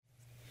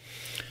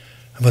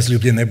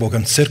Возлюбленная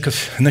Богом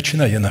Церковь,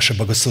 начиная наше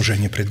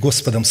богослужение пред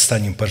Господом,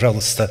 встанем,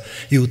 пожалуйста,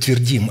 и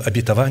утвердим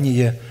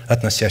обетование,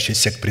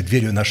 относящееся к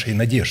преддверию нашей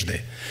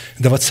надежды,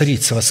 да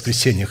воцарится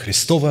воскресение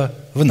Христова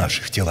в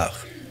наших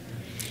телах.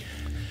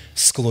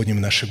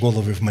 Склоним наши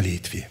головы в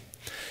молитве.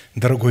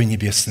 Дорогой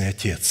Небесный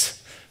Отец,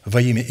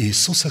 во имя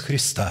Иисуса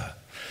Христа,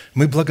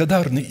 мы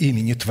благодарны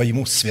имени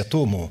Твоему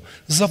Святому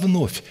за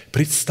вновь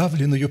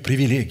представленную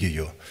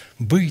привилегию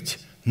быть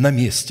на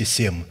месте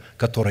сем,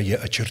 которое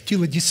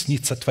очертила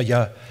десница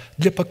Твоя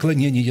для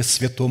поклонения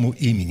святому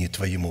имени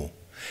Твоему.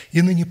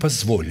 И ныне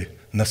позволь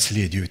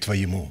наследию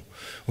Твоему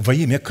во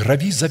имя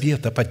крови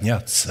завета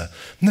подняться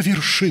на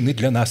вершины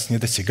для нас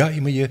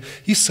недосягаемые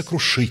и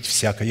сокрушить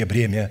всякое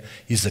бремя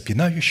и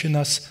запинающий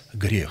нас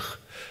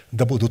грех.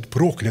 Да будут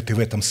прокляты в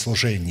этом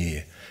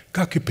служении,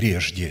 как и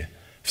прежде,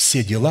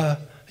 все дела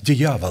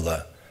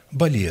дьявола,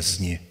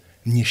 болезни,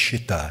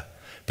 нищета,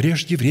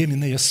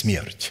 преждевременная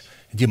смерть,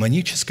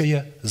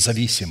 демоническая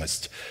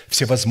зависимость,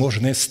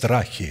 всевозможные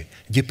страхи,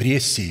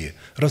 депрессии,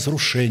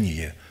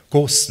 разрушение,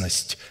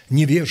 косность,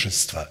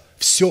 невежество –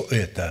 все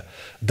это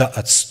да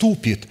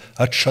отступит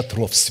от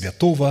шатров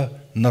святого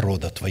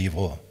народа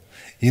Твоего.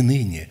 И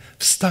ныне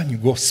встань,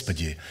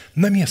 Господи,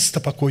 на место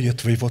покоя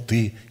Твоего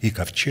Ты и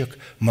ковчег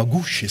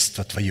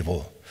могущества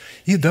Твоего,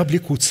 и да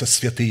облекутся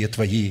святые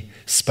Твои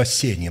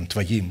спасением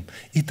Твоим,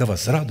 и да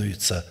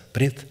возрадуются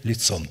пред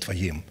лицом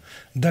Твоим.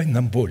 Дай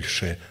нам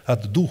больше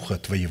от Духа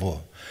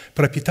Твоего,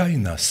 пропитай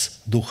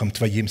нас Духом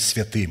Твоим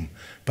святым,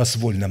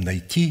 позволь нам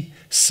найти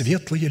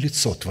светлое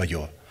лицо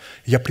Твое.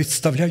 Я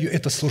представляю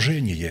это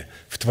служение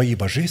в Твои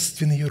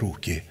божественные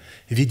руки,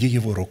 видя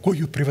его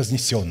рукою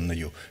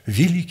превознесенную,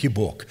 великий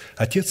Бог,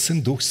 Отец,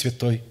 Сын, Дух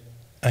Святой.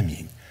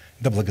 Аминь.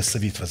 Да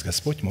благословит вас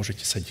Господь,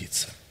 можете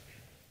садиться.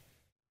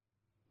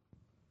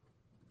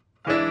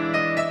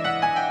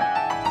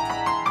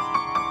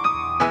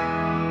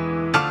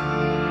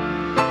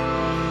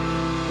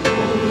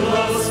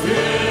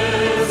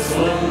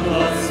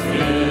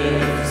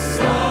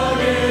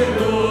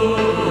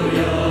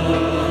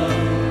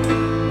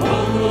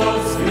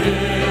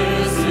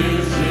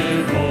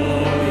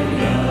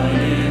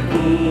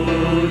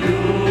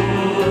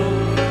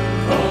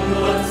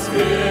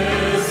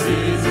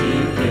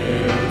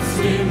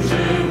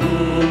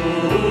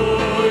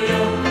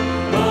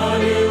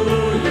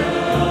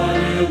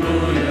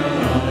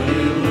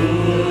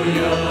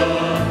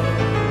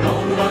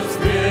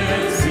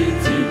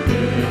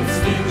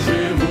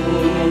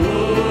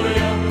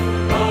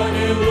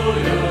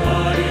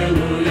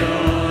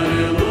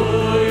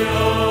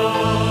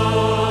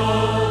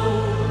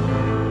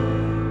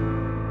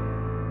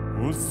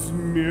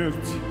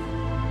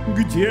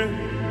 Где,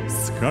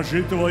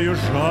 скажи, твое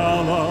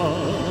жало,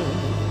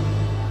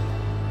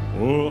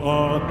 о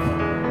ад,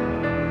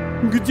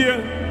 где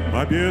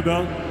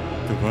победа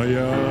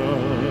твоя?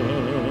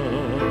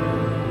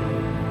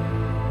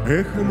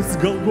 Эхом с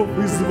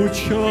Голгофы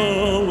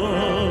звучало,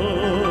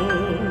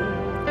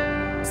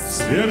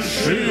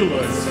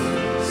 свершилось,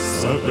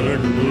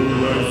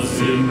 содрогнулась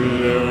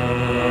земля.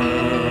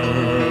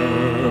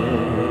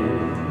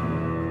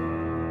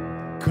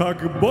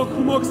 Как Бог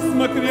мог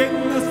смотреть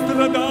на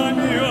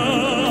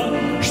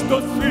страдания,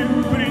 что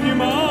Сын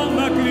принимал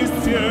на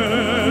кресте,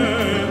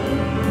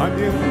 а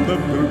вместо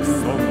вдруг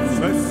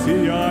солнца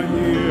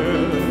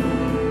сияние,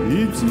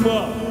 и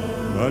тьма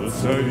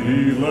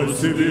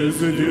воцарилась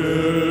везде.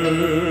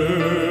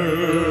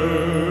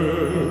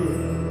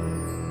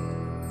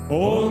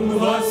 Он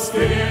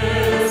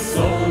воскрес,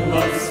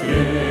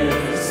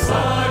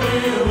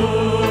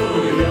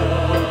 аллилуйя,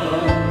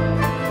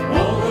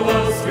 Он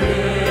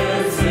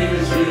воскрес и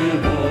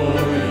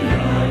живой,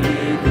 я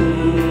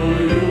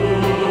ликую.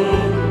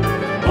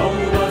 Он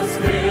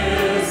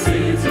воскрес и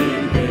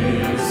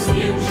теперь с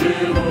Ним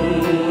живу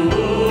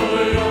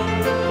я.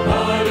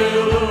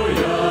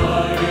 Аллилуйя,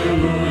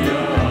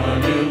 аллилуйя,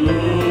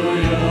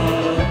 аллилуйя.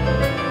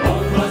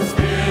 Он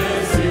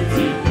воскрес и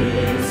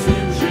теперь с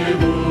Ним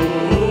живу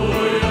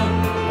я.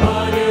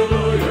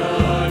 Аллилуйя,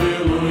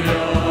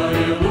 аллилуйя,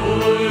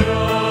 аллилуйя.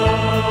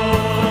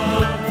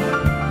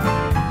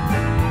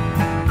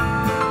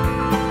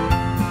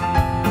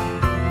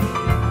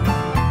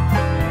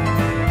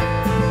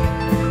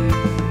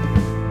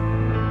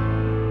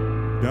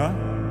 Да,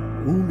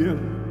 умер,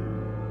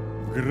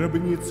 в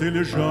гробнице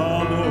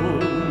лежал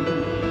он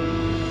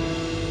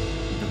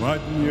 2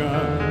 дня,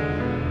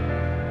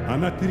 а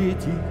на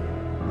 3-й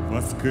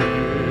воскрес.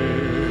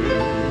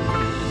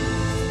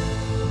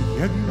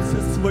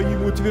 Явился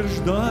своим,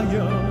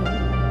 утверждая: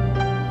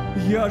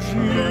 я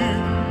жив,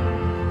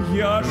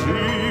 я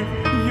жив,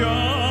 я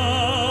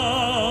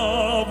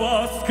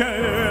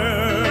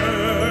воскрес.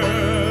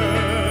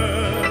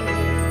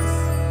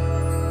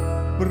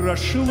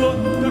 Прошло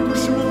так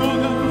уж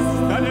много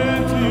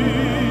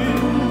столетий,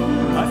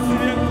 а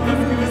свет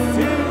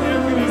воскресения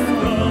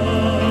Христа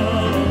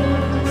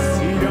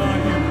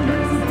сияет,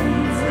 как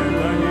солнце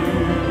на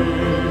небе,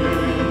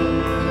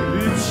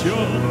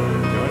 влечет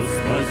ко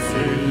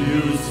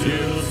спасению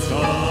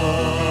сердца.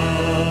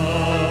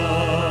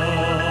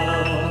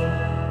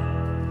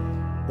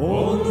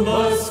 Он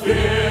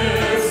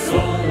воскрес,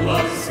 Он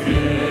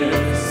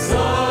воскрес,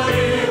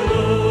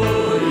 аллилуйя.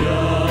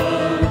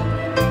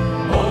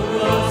 Он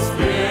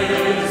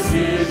воскрес и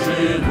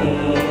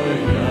живой,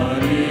 я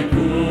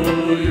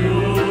ликую.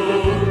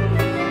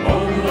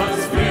 Он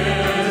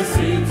воскрес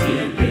и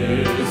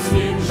теперь с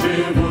Ним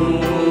живу.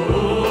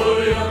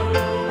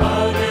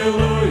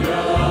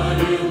 Аллилуйя,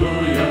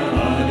 аллилуйя,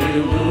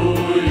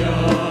 аллилуйя.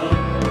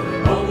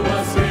 Он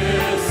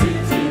воскрес и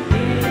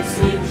теперь с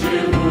Ним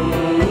живу.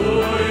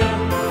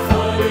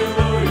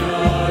 Аллилуйя,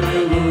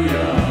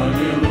 аллилуйя,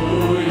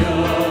 аллилуйя.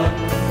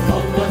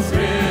 Он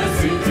воскрес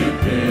и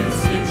теперь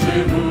с Ним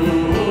живу.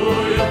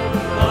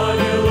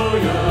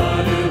 Аллилуйя,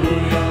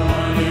 аллилуйя,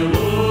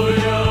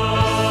 аллилуйя.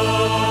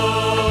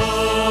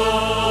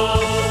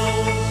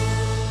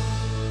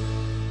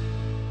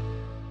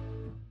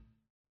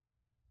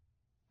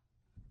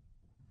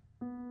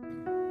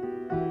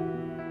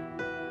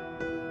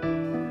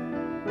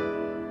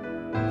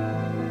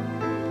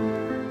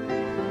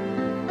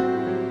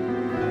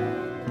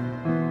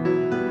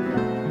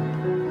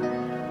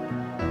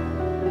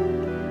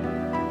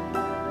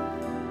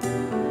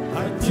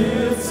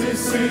 Отец и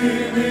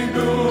Сын и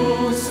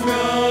Дух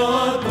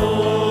Святой,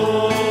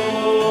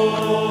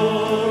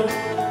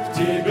 в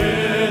Тебе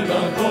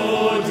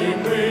находим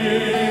мы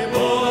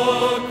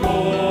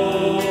покой.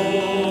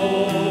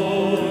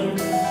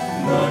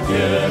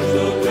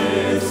 Надежду Ты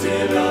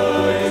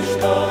вселяешь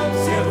нам в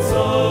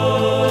сердца,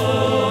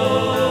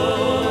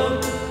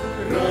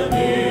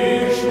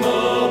 хранишь на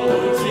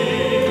пути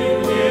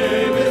в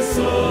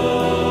небеса.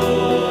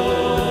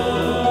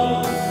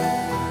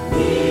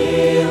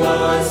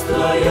 Милость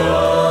Твоя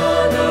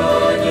на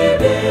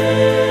небе.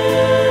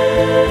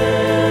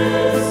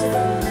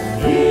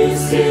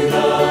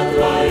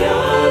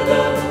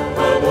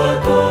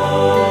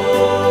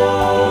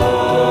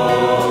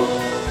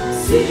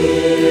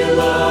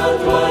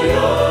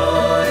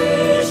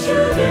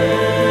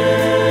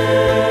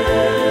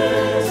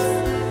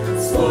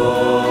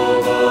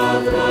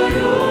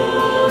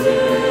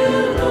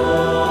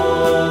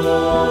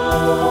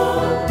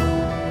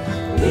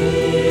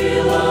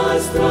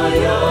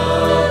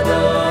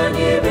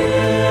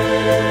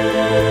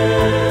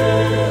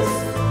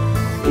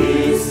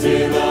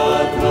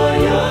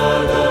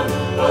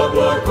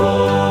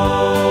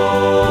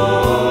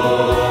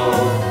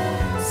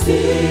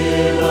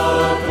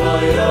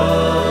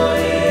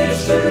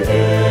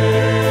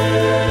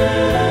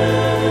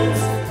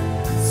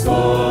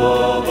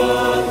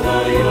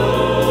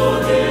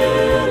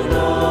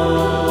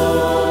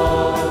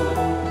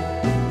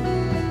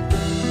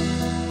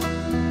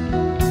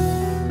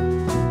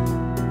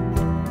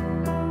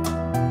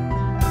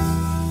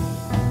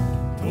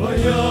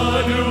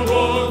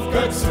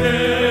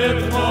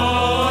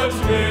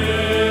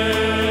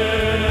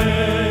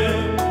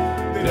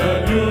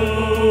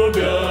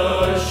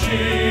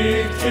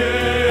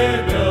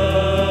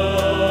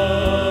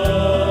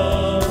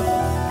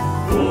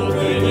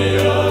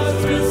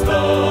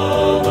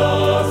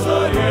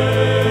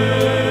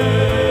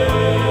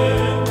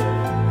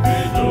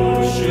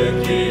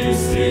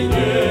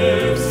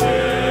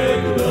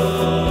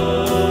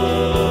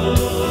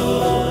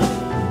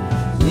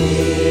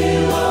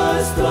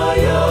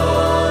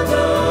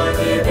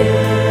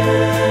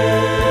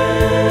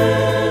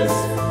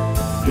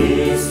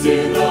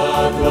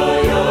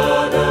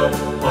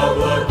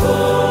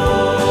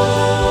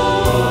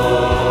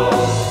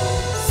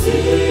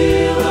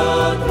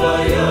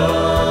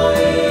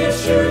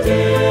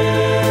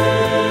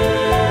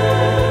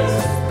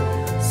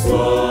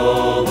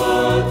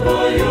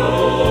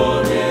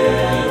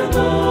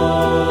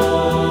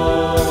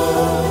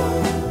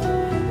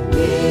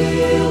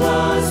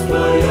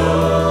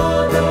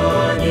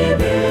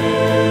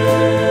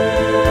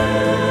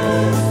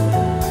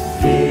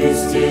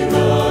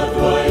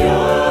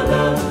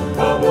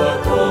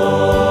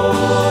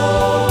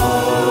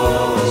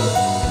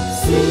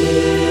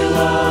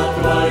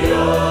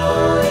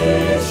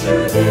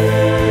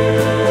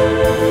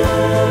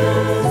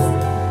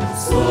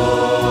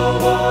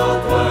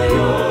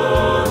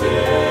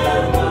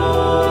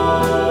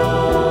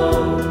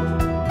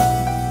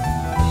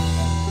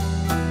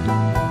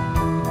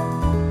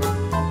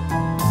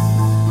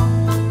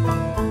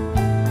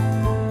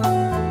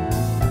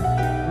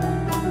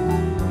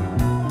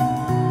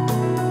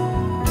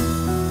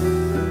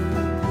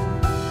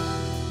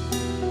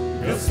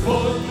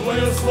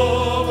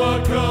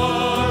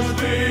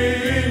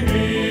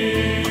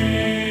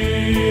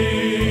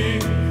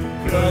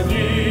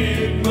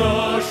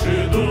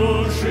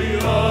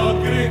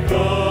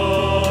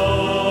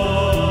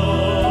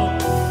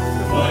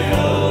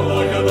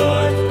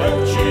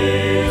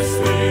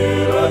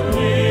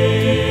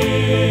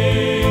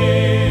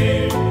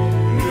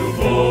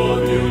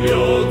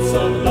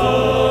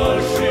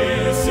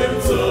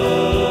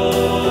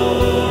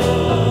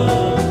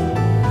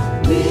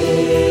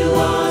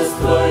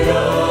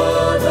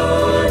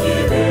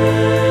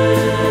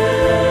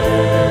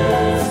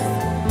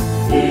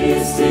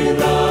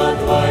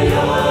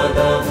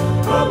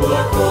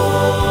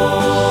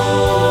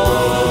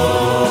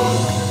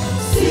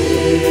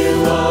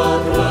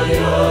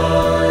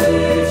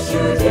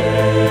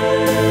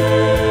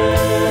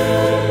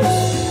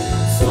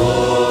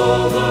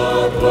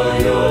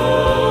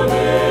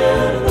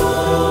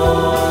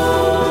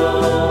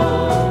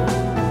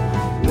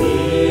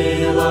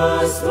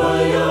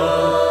 Твоя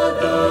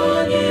до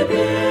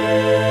небес,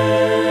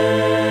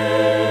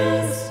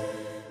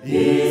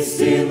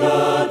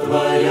 истина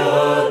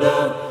Твоя до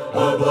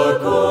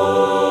облаков,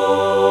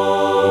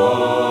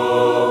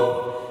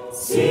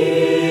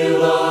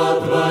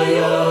 сила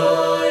Твоя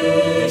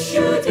и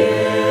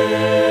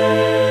чудес,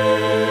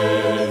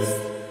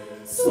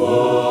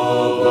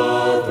 Слово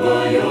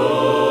Твое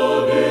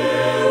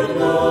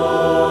верно.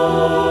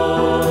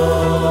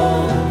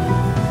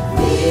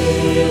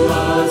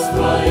 Милость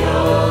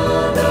Твоя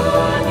до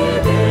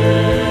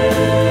небес,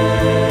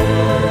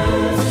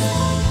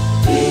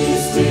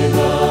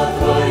 истина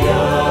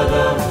Твоя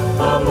до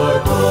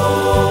облаков,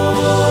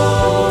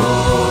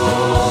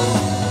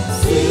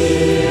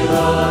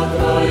 сила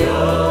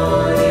Твоя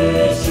и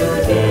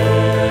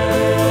чудес,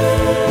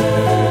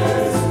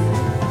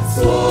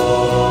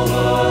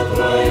 Слово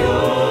Твое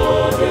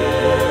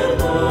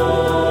верно.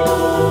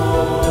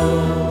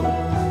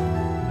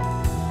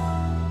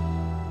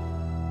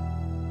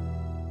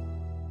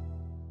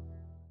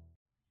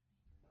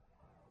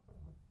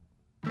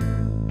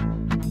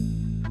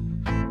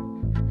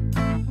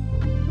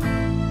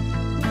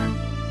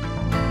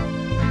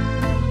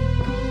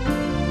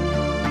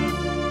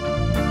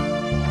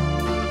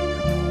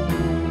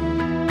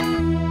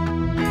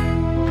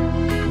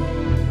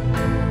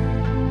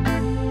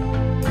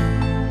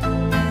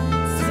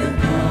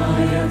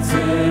 Святая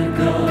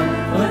Церковь,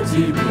 о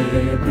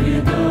Тебе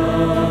предания,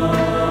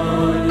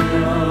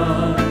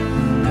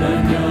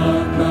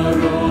 гонят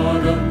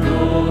народов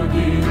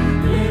многих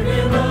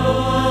племена.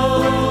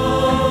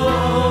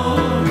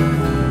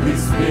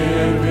 Из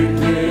первых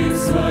дней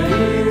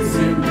своих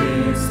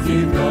земных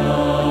скитаний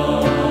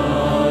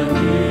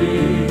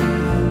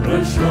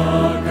прошла,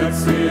 как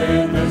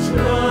светоч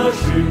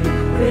наших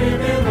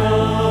времена.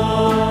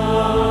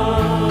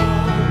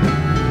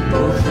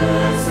 Уже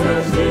с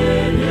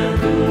рождения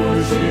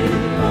души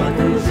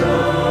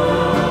окружали,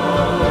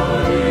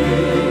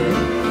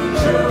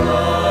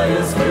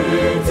 желая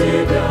скрыть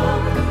Тебя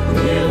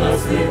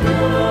милостных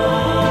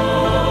нас.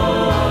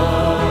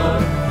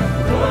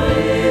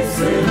 Твоих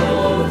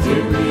сынов в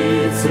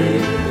темнице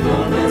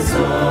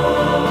наказали,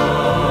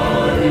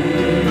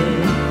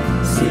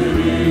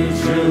 вселить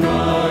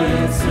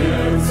желает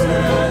сердце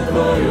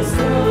Твое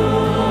страх.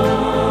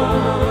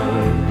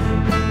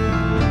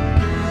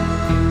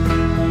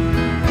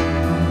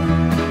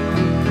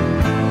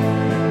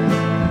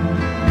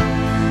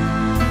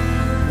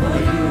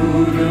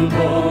 Твою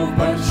любовь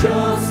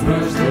подчас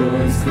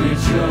враждой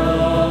встречали,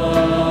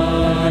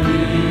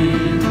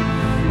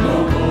 но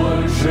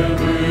больше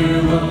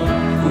было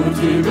у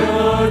Тебя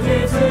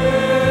детей.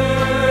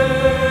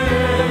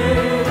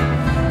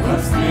 Во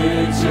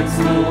встречах с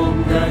злом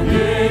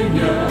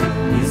гонения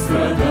и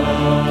страдания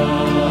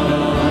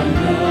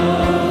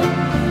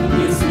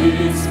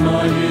неслись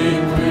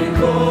молитвы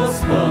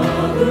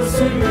Господу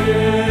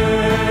сильней.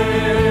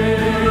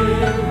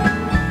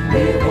 И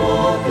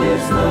Бог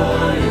лишь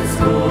знает,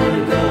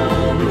 сколько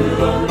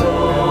было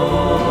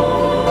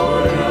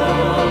горя,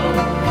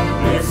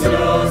 и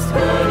слез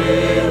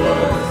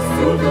пролилось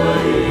у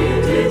Твоих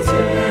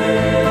детей.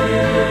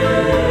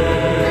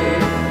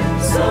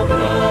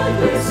 Собрать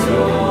бы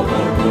все в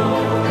одно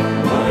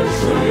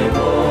большое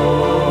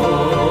море,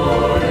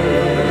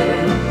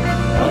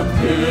 от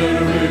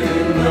первых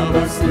до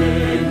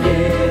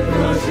последних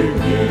наших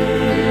дней.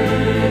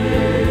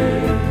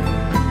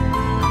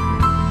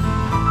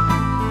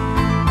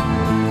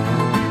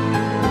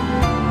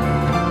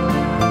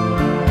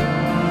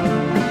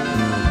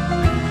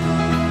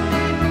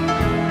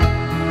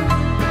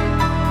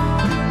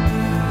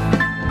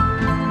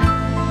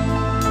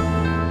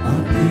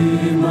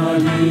 Ты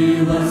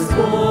молилась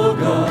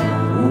Бога,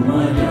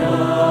 умоляя,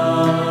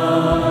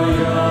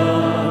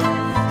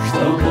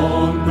 чтоб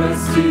Он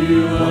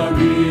простил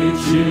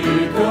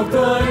обидчиков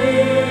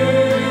Твоих.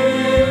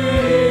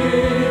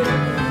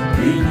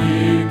 Ты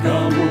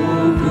никому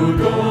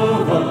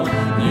худого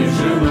не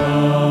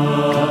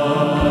желая,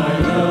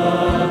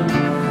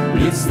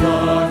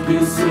 представ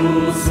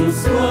Иисусу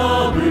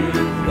слабых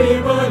и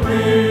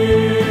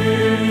больных.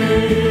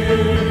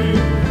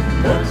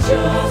 Так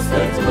часто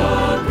тьма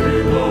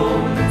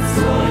крылом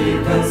своих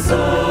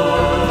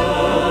касаясь,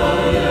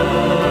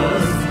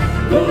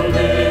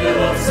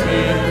 дурнила в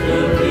свет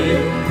любви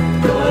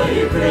в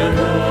Твоих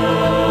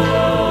рядах.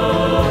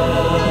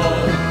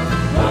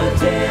 А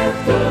тех,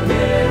 кто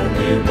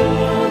верны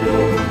Богу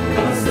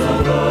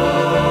оставались,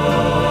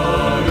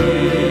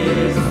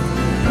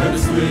 как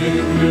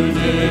злых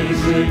людей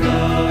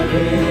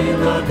сжигали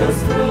на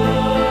кострах.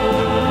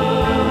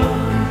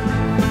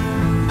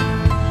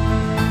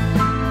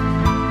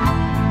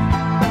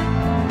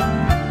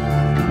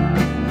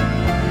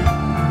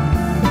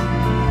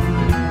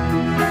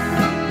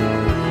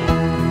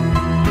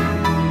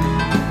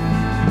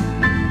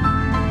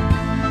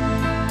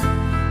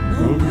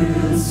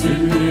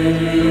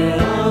 Сильнее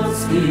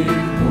адских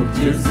мук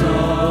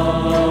терзаний,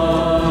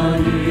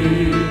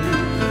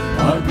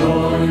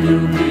 огонь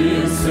любви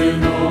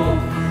сынов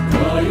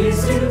Твоих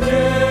сердец.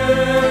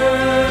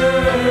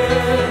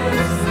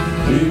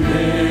 Ты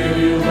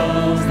верила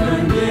в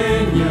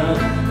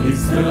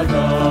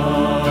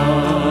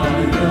страдания.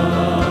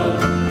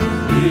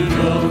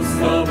 Идем с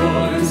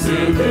тобой,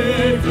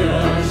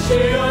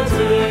 всевидящий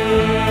Отец,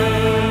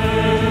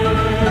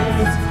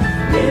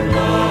 и в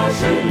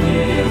наши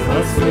дни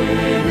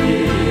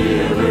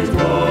последние быть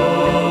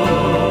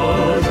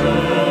может,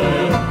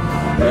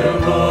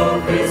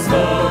 любовь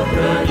Христа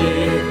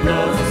хранит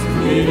нас в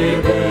мире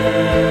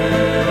бед.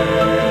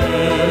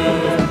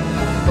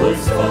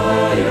 Пусть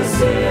твое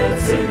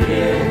сердце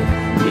грех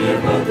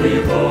небо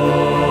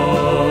тревожит,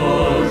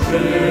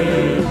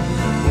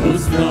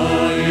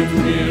 узнает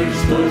мир,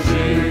 что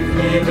жив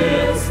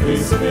небесный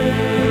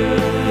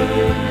свет.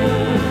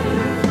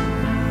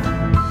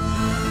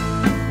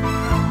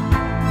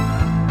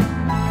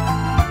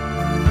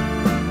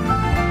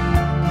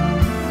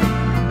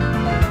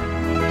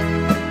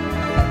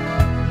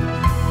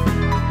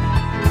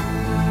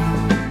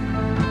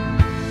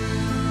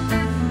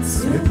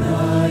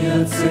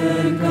 Святая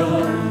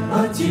Церковь,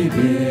 о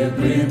тебе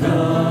предания,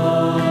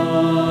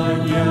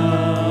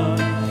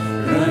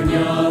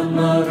 хранят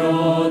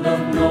народов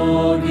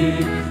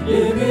многих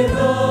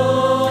имена.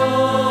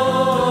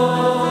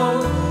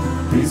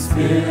 Ты с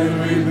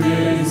первых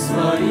дней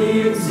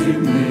своих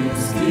земных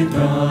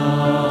скитаний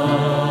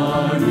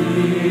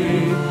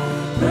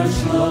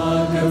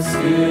прошла, как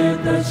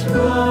светоч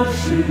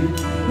наши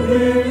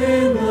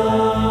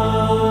времена.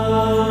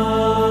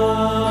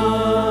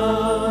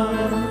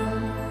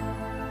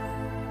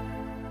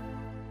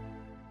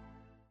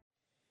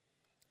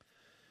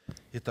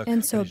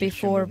 And so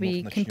before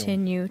we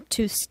continue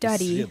to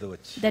study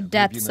the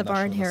depths of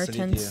our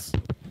inheritance,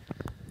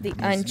 the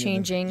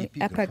unchanging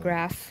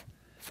epigraph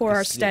for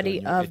our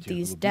study of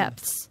these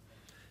depths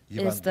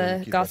is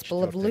the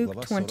Gospel of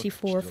Luke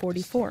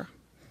 24:44.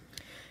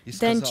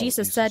 Then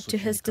Jesus said to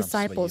his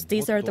disciples,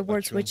 "These are the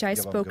words which I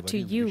spoke to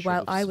you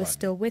while I was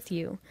still with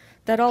you,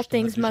 that all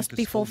things must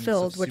be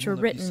fulfilled which are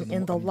written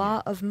in the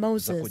law of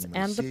Moses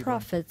and the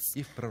prophets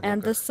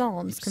and the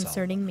Psalms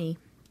concerning me."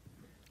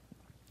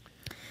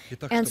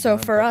 And so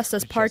for us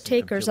as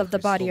partakers of the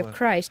body of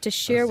Christ, to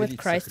share with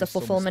Christ the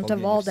fulfillment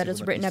of all that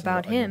is written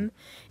about him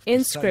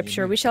in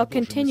Scripture, we shall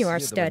continue our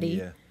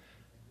study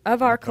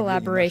of our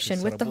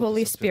collaboration with the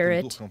Holy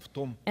Spirit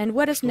and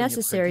what is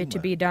necessary to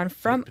be done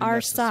from our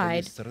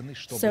side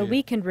so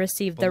we can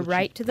receive the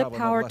right to the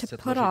power to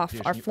put off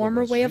our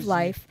former way of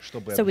life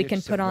so we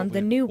can put on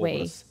the new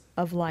way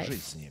of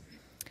life.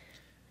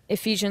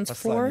 Ephesians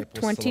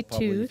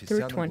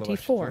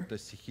 4:22-24.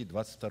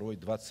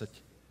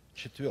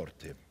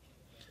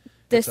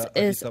 This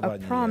is a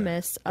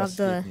promise of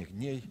the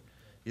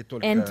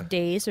end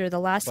days, or the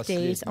last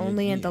days.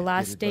 Only in the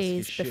last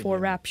days before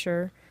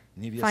rapture,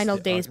 final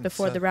days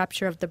before the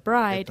rapture of the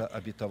bride,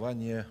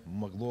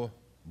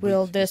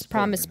 will this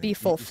promise be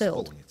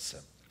fulfilled.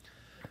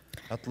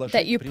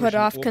 That you put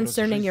off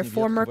concerning your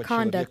former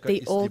conduct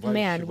the old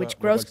man, which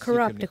grows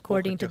corrupt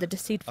according to the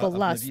deceitful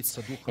lusts,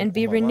 and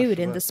be renewed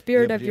in the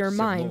spirit of your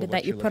mind, and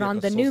that you put on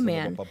the new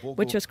man,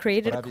 which was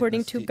created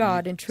according to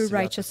God in true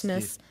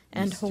righteousness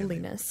and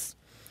holiness.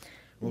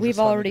 We've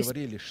already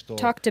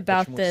talked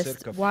about this,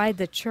 why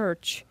the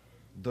church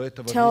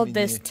till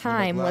this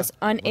time was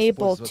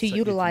unable to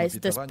utilize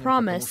this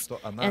promise,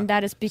 and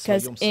that is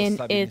because in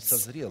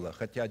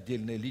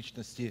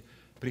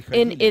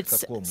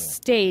its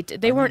state,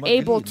 they weren't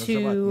able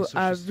to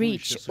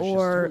reach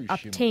or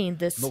obtain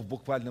this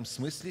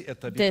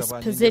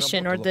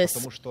position, or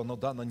this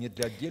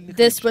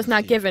was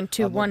not given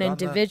to one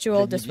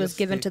individual. This was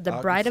given to the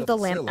bride of the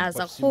Lamb as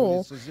a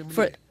whole,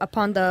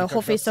 upon the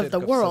whole face of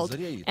the world.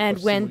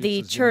 And when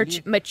the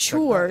church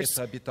matures,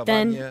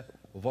 then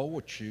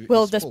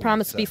will this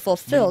promise be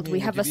fulfilled? We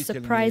have a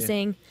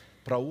surprising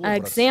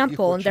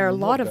example, and there are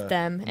a lot of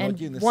them,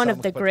 and one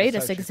of the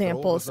greatest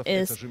examples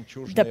is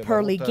the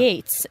pearly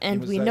gates.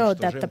 And we know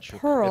that the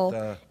pearl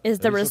is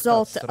the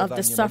result of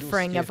the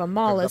suffering of a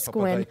mollusk.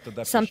 When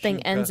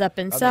something ends up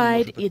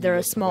inside, either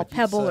a small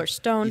pebble or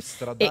stone,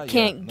 it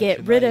can't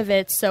get rid of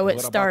it, so it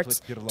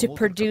starts to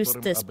produce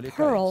this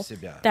pearl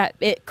that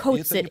it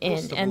coats it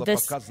in. And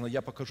this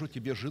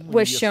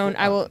was shown,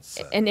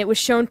 it was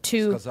shown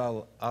to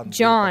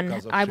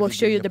John. I will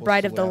show you the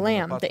bride of the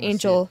Lamb. The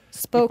angel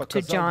spoke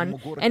to John,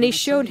 and he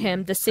showed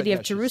him the city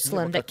of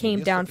Jerusalem that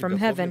came down from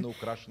heaven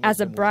as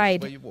a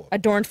bride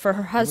adorned for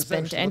her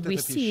husband. And we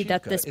see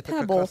that this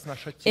pebble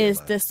is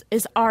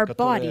our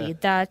body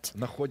that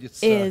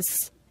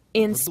is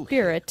in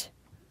spirit.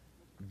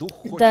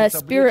 The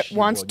Spirit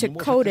wants to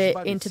coat it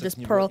into this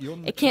pearl.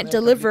 It can't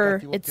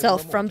deliver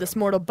itself from this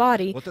mortal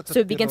body, so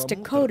it begins to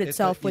coat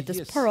itself with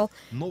this pearl.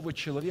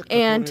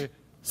 And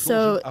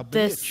so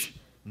this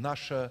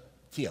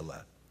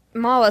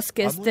mollusk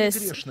is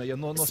this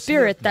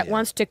spirit that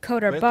wants to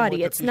coat our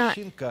body. It's not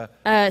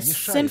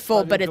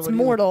sinful, but it's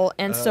mortal.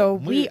 And so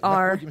we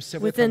are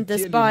within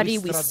this body.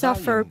 We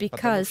suffer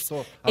because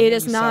it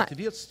does not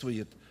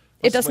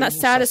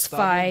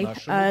satisfy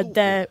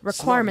the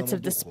requirements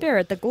of the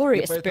Spirit, the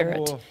glorious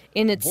Spirit,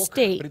 in its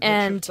state.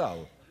 And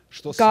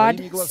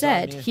God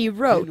said, He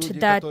wrote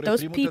that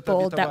those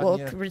people that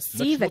will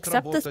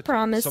accept this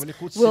promise,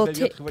 will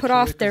put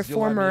off their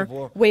former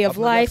way of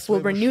life,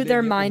 will renew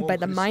their mind by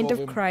the mind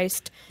of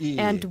Christ,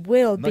 and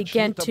will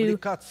begin to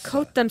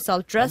coat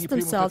themselves, dress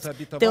themselves.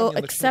 They'll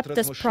accept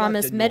this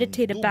promise,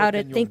 meditate about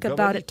it, think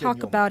about it,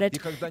 talk about it,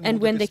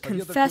 and when they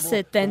confess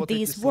it, then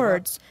these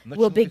words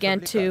will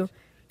begin to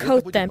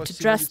coat them, to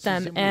dress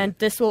them, and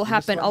this will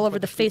happen all over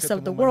the face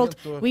of the world.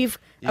 We've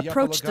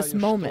approached this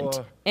moment,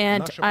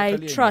 and I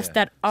trust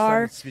that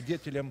our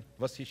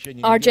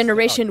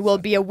generation will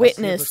be a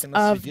witness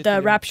of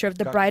the rapture of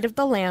the bride of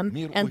the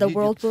Lamb, and the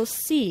world will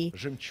see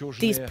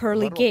these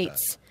pearly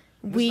gates.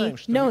 We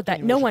know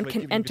that no one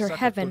can enter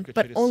heaven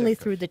but only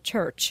through the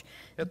church.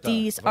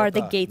 These are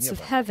the gates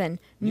of heaven.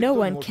 No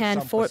one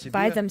can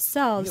by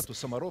themselves.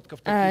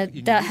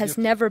 That has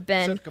never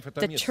been.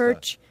 The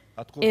church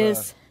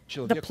is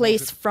the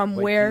place from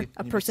where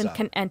a person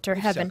can enter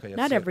heaven.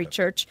 Not every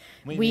church.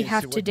 We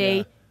have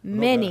today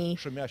many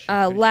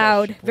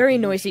loud, very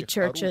noisy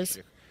churches,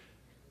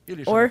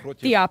 or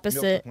the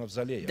opposite,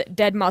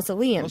 dead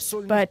mausoleums.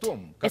 But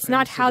it's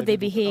not how they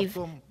behave,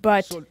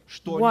 but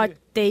what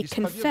they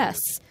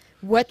confess,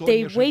 what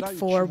they wait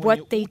for,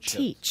 what they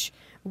teach,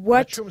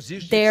 what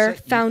their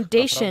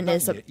foundation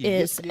is,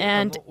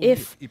 and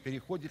if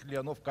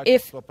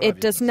it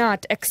does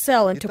not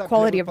excel into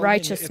quality of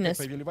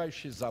righteousness.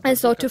 And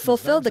so to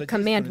fulfill the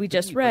command we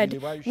just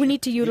read, we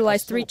need to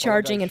utilize 3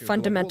 charging and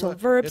fundamental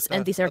verbs,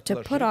 and these are to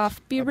put off,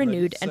 be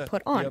renewed, and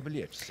put on.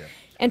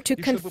 And to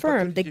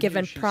confirm the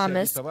given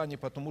promise,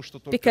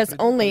 because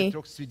only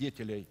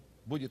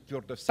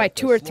by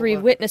 2 or 3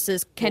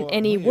 witnesses can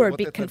any word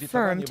be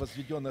confirmed.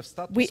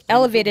 We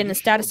elevate in a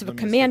status of a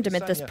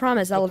commandment, this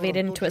promise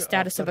elevated into a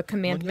status of a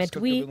commandment.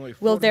 We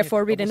will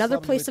therefore read another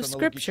place of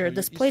Scripture,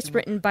 this place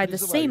written by the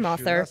same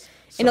author,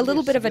 in a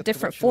little bit of a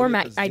different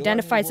format,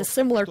 identifies a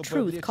similar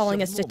truth,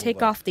 calling us to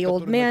take off the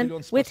old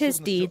man with his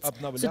deeds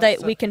so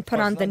that we can put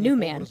on the new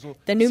man.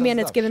 The new man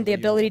is given the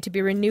ability to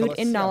be renewed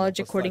in knowledge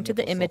according to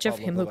the image of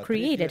him who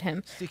created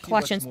him.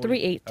 Colossians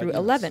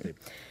 3:8-11.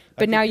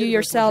 But now you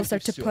yourselves are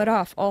to put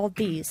off all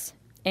these: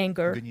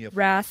 anger,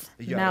 wrath,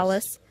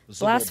 malice,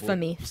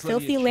 blasphemy,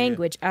 filthy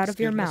language out of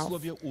your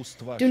mouth.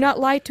 Do not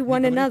lie to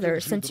one another,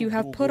 since you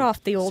have put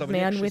off the old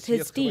man with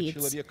his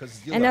deeds,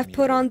 and have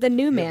put on the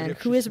new man,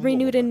 who is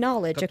renewed in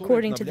knowledge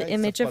according to the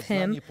image of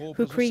him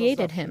who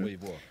created him.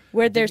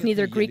 Where there's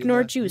neither Greek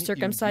nor Jew,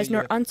 circumcised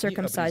nor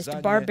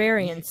uncircumcised,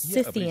 barbarian,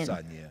 Scythian,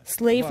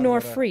 slave nor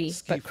free,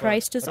 but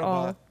Christ is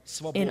all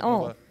in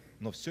all.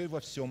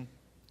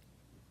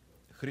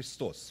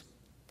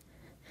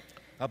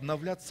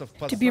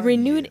 To be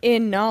renewed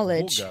in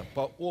knowledge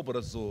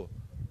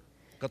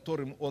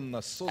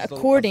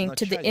according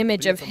to the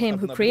image of him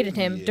who created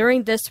him.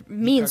 During this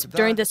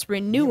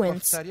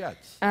renewance,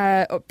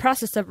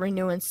 process of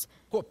renewance,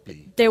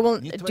 they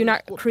do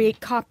not create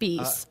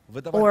copies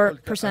or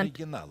present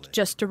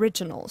just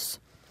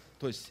originals.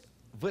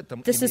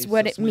 This is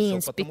what it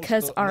means,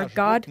 because our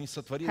God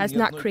has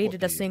not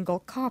created a single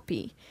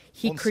copy.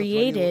 He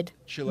created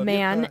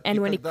man, and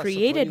when He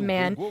created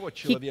man,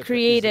 He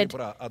created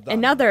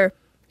another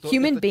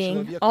human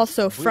being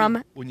also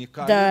from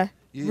the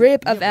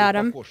rib of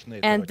Adam,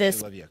 and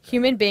this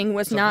human being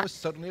was not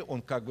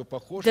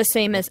the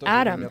same as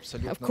Adam.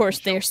 Of course,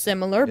 they are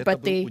similar,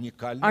 but they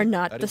are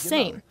not the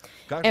same.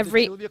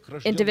 Every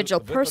individual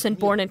person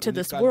born into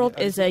this world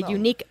is a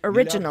unique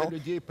original.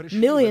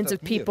 Millions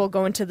of people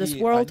go into this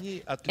world,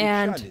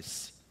 and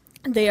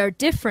they are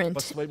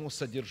different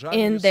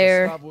in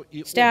their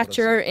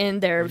stature, in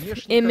their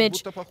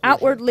image.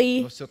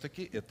 Outwardly,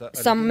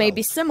 some may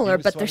be similar,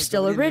 but they're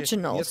still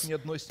originals.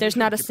 There's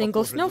not a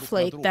single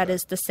snowflake that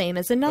is the same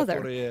as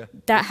another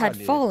that had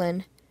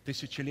fallen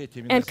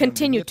and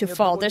continued to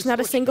fall. There's not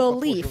a single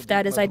leaf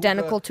that is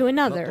identical to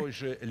another,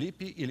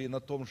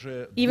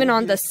 even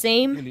on the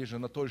same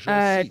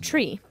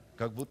tree.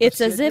 It's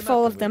as if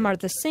all of them are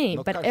the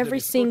same, but every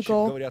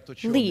single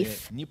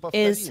leaf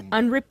is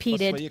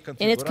unrepeated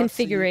in its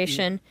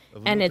configuration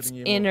and its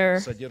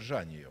inner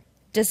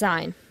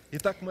design.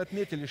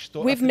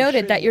 We've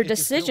noted that your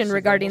decision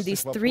regarding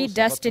these 3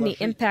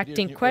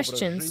 destiny-impacting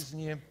questions,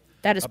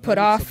 that is, put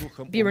off,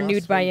 be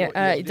renewed by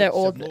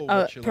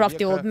put off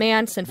the old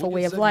man, sinful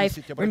way of life,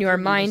 renew our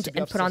mind,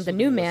 and put on the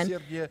new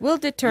man, will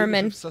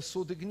determine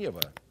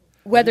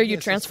whether you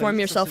transform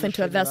yourself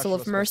into a vessel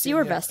of mercy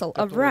or vessel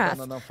of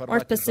wrath. Or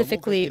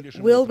specifically,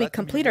 will we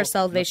complete our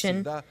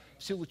salvation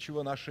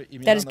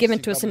that is given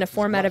to us in the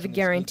format of a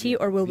guarantee,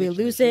 or will we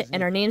lose it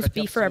and our names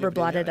be forever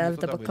blotted out of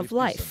the book of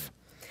life?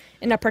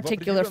 In a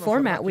particular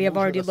format, we have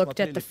already looked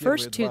at the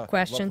first 2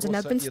 questions and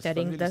have been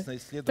studying the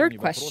 3rd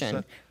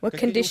question. What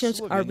conditions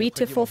are we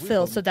to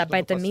fulfill so that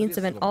by the means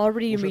of an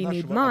already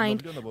renewed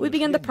mind, we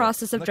begin the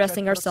process of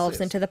dressing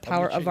ourselves into the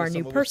power of our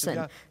new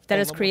person, that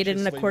is created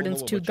in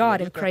accordance to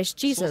God in Christ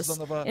Jesus,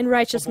 in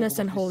righteousness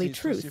and holy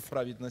truth?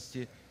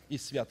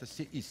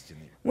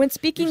 When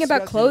speaking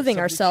about clothing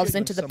ourselves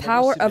into the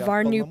power of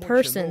our new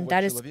person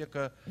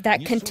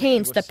that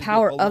contains the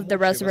power of the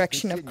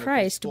resurrection of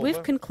Christ,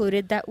 we've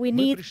concluded that we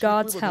need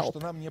God's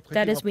help.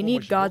 That is, we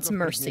need God's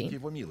mercy.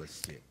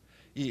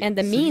 And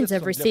the means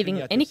of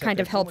receiving any kind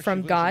of help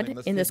from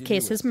God, in this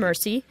case His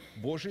mercy,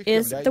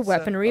 is the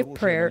weaponry of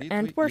prayer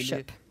and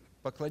worship.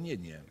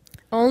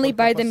 Only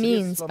by the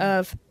means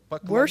of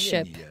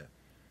worship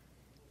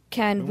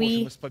can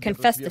we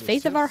confess the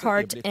faith of our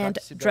heart and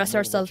dress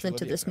ourselves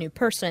into this new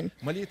person.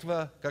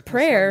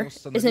 Prayer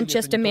isn't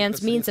just a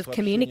man's means of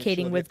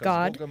communicating with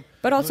God,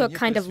 but also a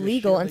kind of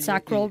legal and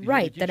sacral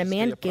right that a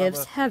man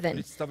gives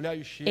heaven,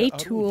 a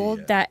tool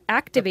that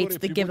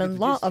activates the given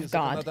law of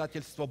God.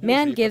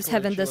 Man gives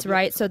heaven this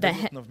right so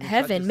that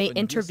heaven may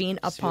intervene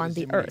upon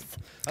the earth.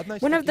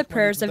 One of the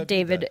prayers of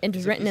David,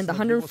 written in the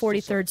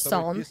 143rd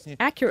Psalm,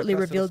 accurately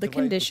revealed the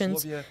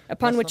conditions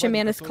upon which a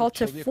man is called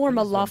to form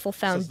a lawful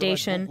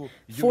foundation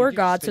for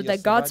God so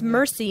that God's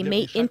mercy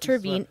may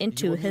intervene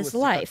into his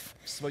life,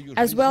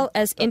 as well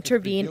as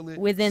intervene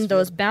within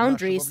those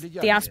boundaries,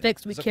 the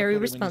aspects we carry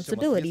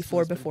responsibility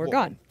for before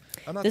God.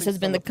 This has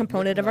been the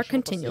component of our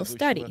continual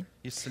study.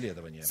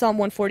 Psalm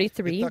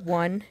 143,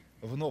 1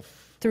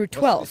 through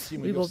 12.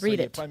 We will read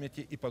it.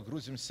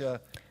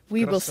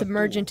 We will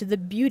submerge into the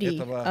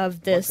beauty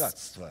of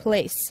this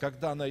place.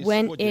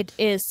 When it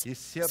is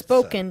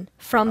spoken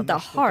from the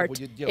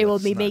heart, it will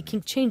be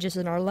making changes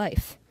in our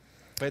life.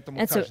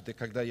 And so,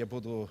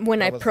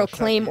 when I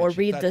proclaim or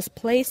read this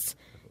place,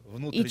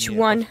 each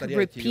one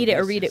repeat it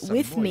or read it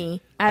with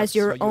me as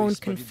your own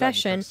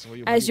confession,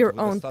 as your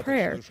own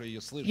prayer.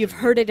 You've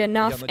heard it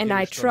enough, and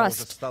I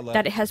trust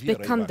that it has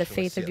become the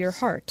faith of your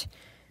heart.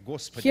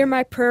 Hear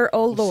my prayer,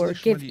 O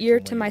Lord, give ear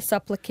to my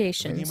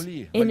supplications.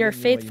 In your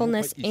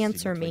faithfulness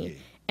answer me,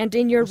 and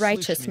in your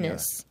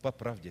righteousness.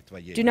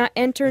 Do not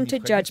enter into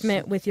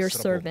judgment with your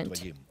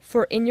servant,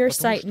 for in your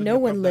sight no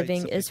one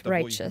living is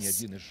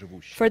righteous.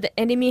 For the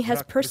enemy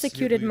has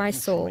persecuted my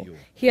soul.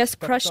 He has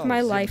crushed my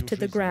life to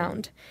the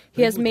ground.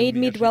 He has made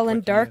me dwell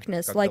in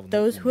darkness like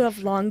those who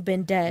have long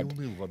been dead.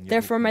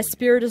 Therefore my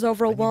spirit is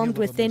overwhelmed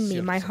within me.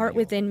 My heart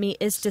within me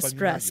is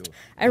distressed.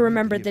 I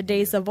remember the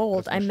days of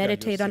old. I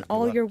meditate on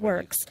all your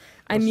works.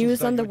 I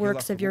muse on the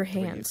works of your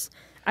hands.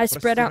 I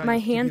spread out my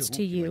hands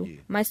to you.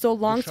 My soul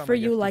longs for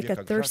you like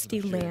a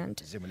thirsty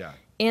land.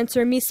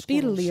 Answer me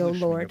speedily, O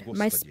Lord.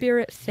 My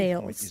spirit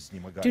fails.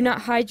 Do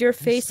not hide your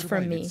face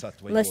from me,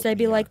 lest I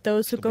be like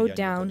those who go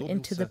down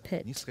into the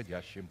pit.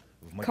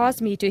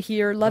 Cause me to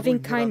hear loving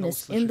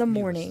kindness in the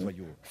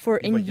morning, for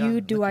in you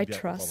do I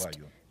trust.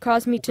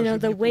 Cause me to know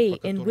the way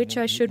in which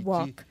I should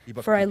walk,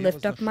 for I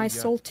lift up my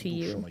soul to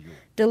you.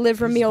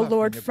 Deliver me, O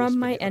Lord, from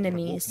my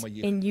enemies.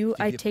 In you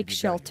I take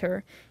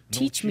shelter.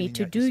 Teach me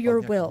to do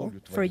your will,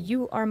 for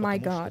you are my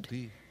God.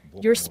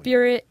 Your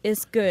spirit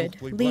is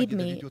good. Lead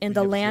me in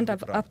the land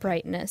of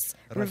uprightness.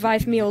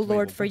 Revive me, O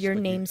Lord, for your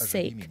name's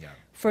sake.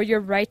 For your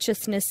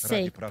righteousness'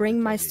 sake,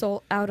 bring my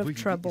soul out of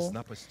trouble.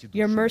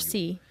 Your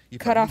mercy,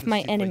 cut off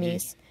my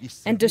enemies,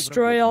 and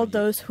destroy all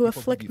those who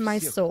afflict my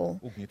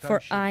soul,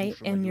 for I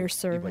am your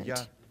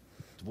servant.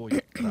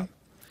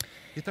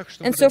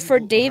 And so for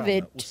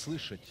David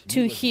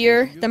to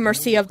hear the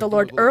mercy of the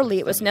Lord early,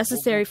 it was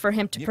necessary for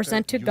him to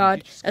present to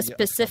God a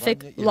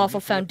specific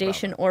lawful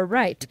foundation or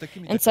right.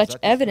 And such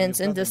evidence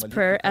in this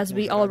prayer, as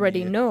we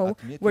already know,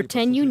 were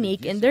 10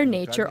 unique in their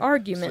nature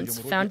arguments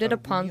founded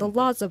upon the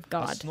laws of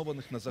God.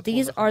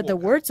 These are the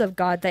words of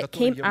God that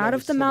came out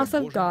of the mouth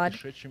of God,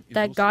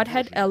 that God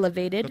had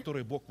elevated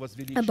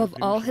above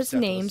all his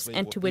names,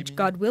 and to which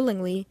God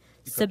willingly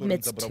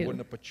submits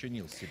to.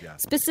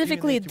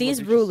 Specifically,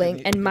 these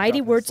ruling and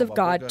mighty words of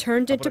God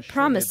turned into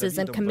promises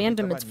and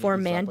commandments for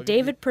man,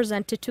 David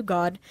presented to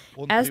God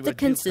as the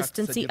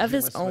consistency of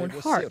his own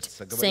heart,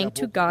 saying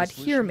to God,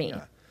 "Hear me.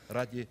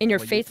 In your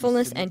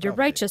faithfulness and your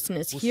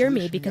righteousness, hear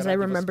me, because I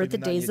remember the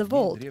days of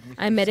old.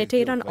 I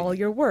meditate on all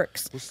your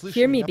works.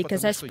 Hear me,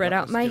 because I spread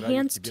out my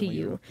hands to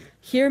you.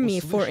 Hear me,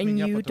 for in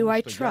you do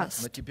I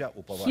trust.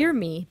 Hear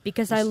me,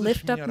 because I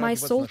lift up my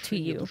soul to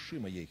you.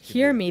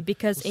 Hear me,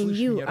 because in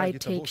you I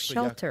take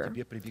shelter.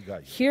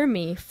 Hear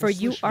me, for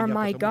you are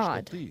my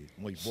God.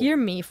 Hear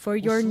me for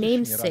your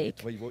name's sake.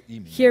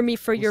 Hear me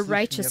for your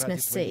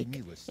righteousness'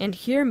 sake. And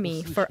hear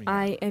me, for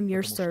I am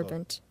your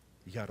servant."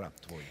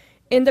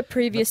 In the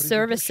previous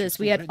services,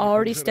 we had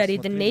already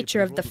studied the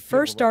nature of the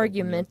first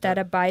argument that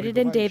abided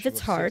in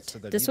David's heart.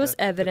 This was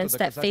evidence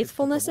that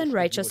faithfulness and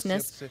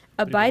righteousness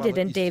abided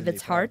in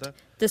David's heart.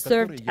 This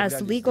served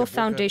as legal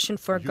foundation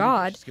for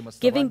God,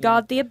 giving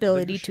God the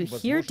ability to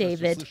hear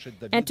David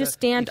and to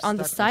stand on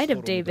the side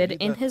of David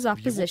in his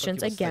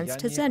oppositions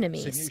against his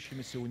enemies.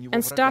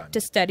 And stop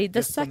to study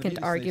the second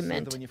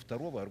argument.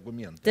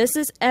 This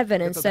is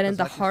evidence that in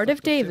the heart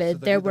of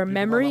David there were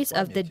memories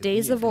of the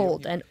days of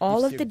old and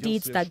all of the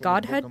deeds that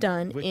God had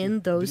done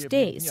in those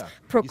days,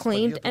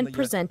 proclaimed and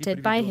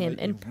presented by him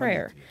in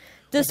prayer.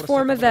 This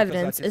form of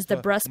evidence is the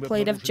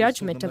breastplate of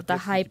judgment of the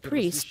high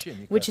priest,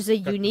 which is a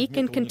unique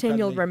and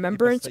continual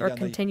remembrance or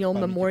continual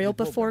memorial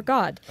before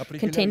God,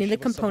 containing the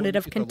component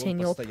of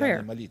continual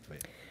prayer.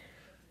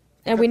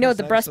 And we know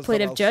the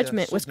breastplate of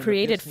judgment was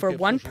created for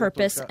one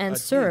purpose and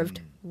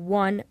served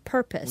one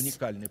purpose.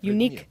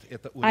 Unique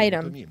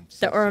item,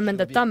 the Urim and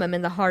the Thummim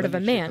in the heart of a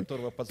man,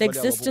 the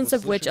existence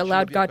of which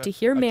allowed God to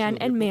hear man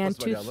and man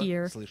to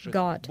hear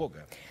God.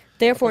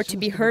 Therefore, to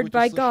be heard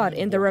by God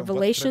in the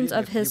revelations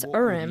of his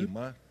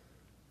Urim,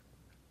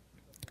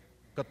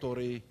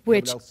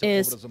 which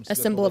is a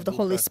symbol of the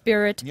Holy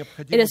Spirit,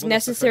 it is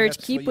necessary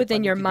to keep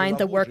within your mind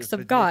the works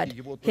of God,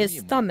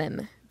 his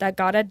Thummim, that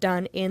God had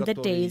done in the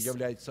days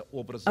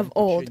of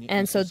old.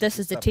 And so this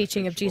is the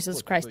teaching of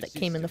Jesus Christ that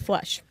came in the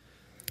flesh.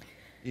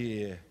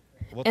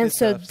 And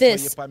so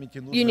this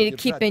you need to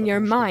keep in your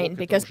mind,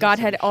 because God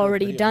had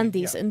already done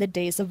these in the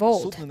days of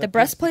old. The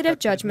breastplate of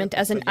judgment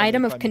as an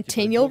item of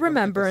continual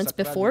remembrance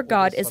before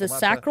God is a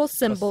sacral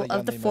symbol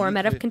of the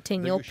format of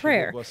continual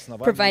prayer,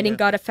 providing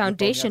God a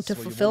foundation to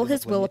fulfill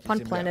his will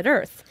upon planet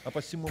Earth.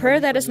 Prayer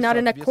that is not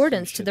in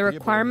accordance to the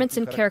requirements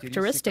and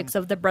characteristics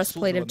of the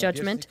breastplate of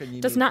judgment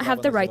does not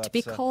have the right to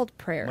be called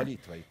prayer.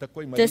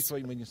 This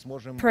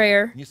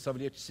prayer,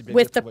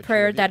 with the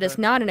prayer that is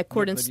not in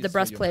accordance to the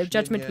breastplate of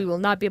judgment, we will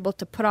not be able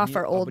to put off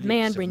our old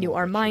man, renew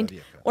our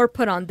mind, or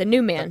put on the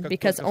new man,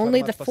 because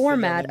only the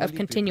format of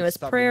continuous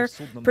prayer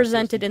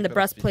presented in the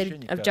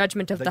breastplate of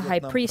judgment of the high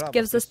priest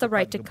gives us the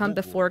right to come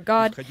before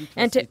God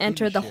and to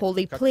enter the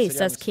holy place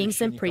as kings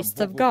and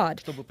priests of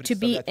God, to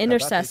be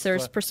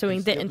intercessors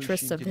pursuing the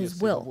interests of his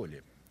will.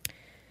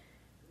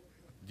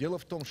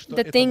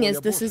 The thing is,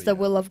 this is the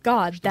will of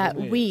God, that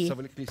we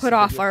put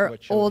off our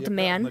old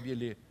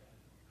man,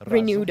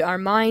 renewed our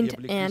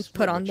mind, and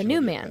put on the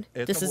new man.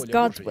 This is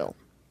God's will.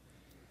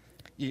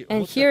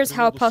 And here's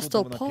how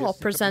Apostle Paul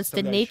presents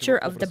the nature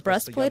of the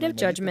breastplate of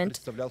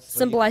judgment,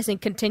 symbolizing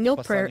continual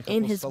prayer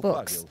in his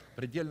books.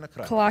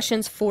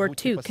 Colossians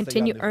 4:2,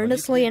 continue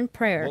earnestly in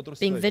prayer,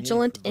 being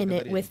vigilant in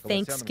it with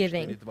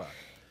thanksgiving.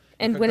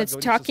 And when it's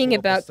talking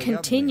about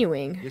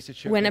continuing,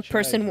 when a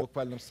person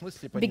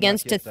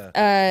begins to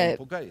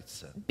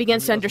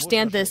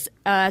understand this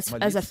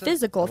as a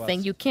physical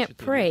thing, you can't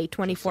pray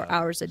 24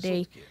 hours a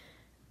day.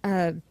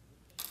 But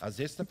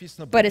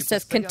it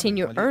says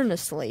continue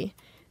earnestly.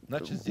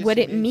 What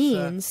it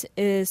means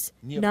is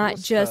not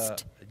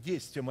just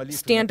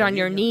stand on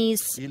your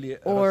knees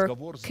or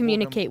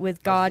communicate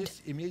with God,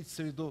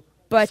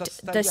 but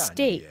the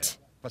state.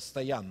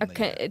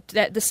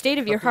 The state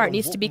of your heart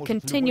needs to be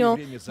continual,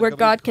 where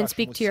God can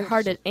speak to your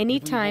heart at any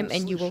time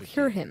and you will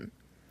hear him.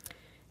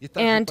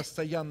 And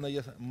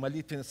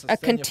a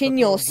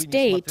continual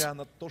state,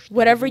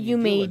 whatever you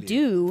may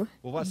do,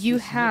 whatever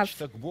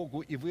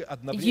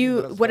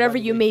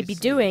you may be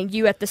doing,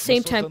 you at the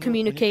same time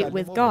communicate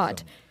with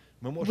God.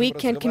 We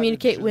can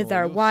communicate with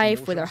our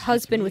wife, with our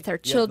husband, with our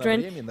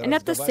children, and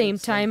at the same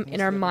time, in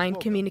our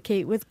mind,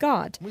 communicate with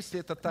God.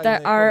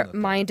 That our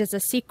mind is a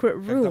secret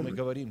room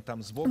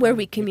where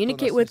we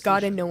communicate with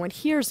God and no one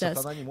hears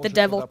us. The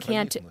devil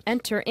can't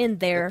enter in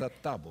there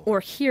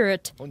or hear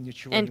it,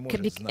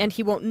 and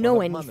he won't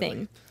know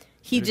anything.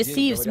 He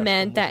deceives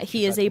men that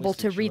he is able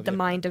to read the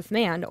mind of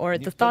man or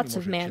the thoughts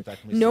of man.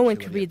 No one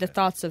can read the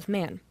thoughts of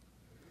man.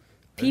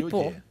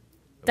 People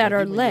that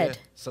are led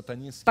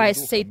by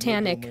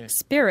satanic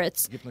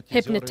spirits,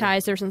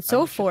 hypnotizers, and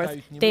so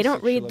forth, they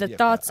don't read the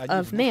thoughts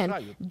of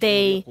man.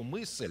 They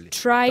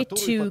try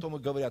to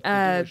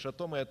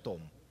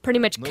pretty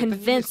much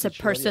convince a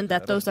person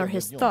that those are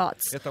his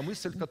thoughts.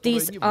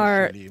 These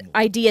are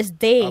ideas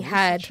they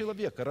had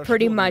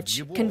pretty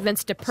much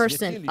convinced a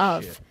person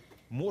of.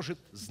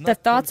 The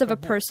thoughts of a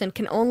person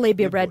can only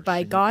be read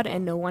by God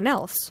and no one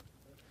else.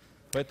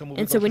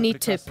 And so we need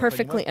to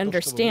perfectly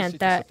understand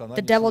that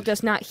the devil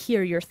does not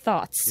hear your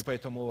thoughts.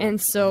 And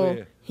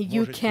so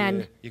you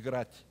can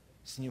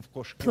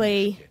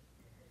play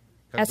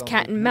as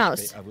cat and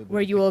mouse,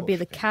 where you will be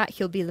the cat,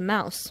 he'll be the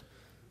mouse.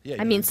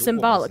 I mean,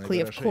 symbolically,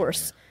 of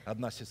course.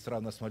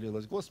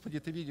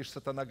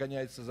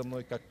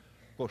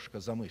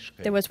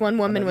 There was one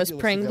woman was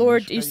praying,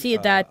 Lord, you see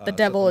that the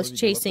devil is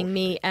chasing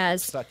me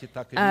as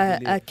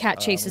a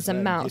cat chases a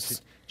mouse.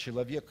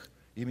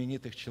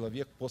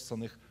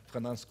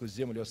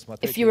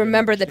 If you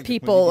remember the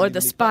people or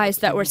the spies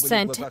that were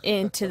sent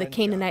into the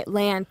Canaanite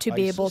land to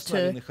be able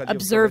to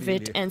observe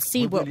it and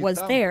see what was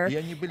there,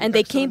 and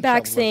they came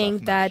back saying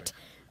that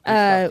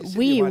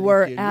we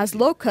were as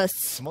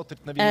locusts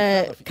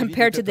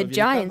compared to the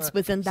giants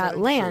within that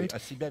land.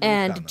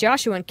 And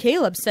Joshua and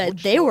Caleb said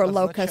they were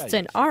locusts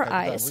in our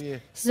eyes.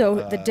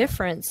 So the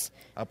difference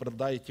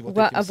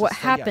of what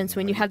happens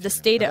when you have the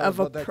state of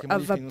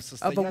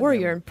a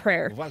warrior in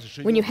prayer.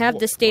 When you have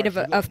the state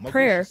of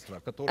prayer,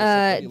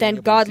 then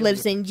God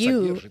lives in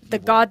you, the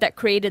God that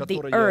created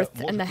the earth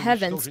and the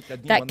heavens,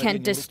 that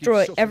can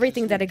destroy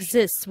everything that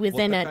exists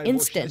within an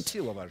instant.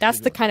 That's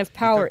the kind of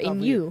power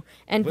in you.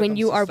 And when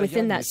you are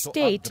within that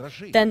state,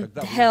 then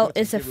hell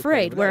is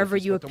afraid wherever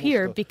you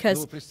appear,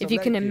 because if you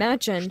can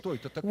imagine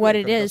what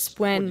it is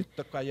when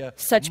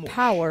such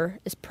power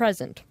is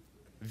present.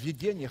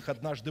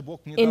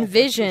 In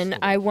vision,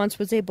 I once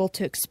was able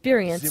to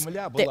experience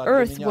the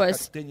earth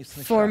was,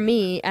 for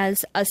me,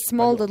 as a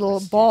small little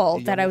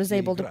ball that I was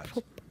able to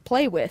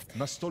play with.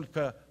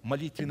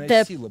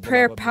 The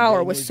prayer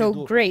power was so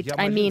great.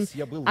 I mean,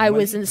 I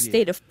was in a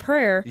state of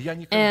prayer,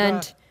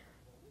 and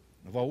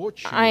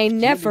I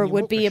never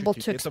would be able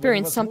to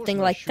experience something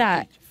like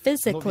that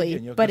physically,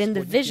 but in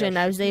the vision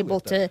I was able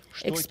to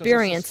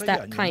experience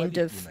that kind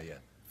of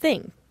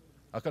thing.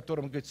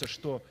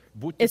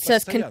 It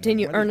says,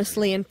 continue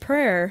earnestly in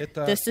prayer.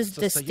 This is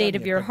the state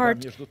of your heart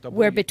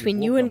where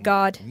between you and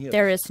God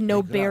there is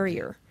no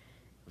barrier.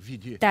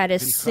 That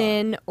is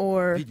sin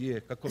or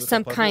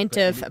some kind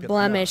of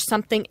blemish,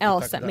 something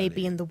else that may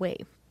be in the way.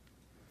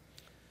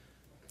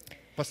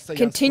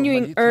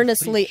 Continuing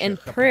earnestly in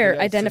prayer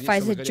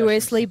identifies a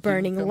joyously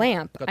burning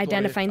lamp,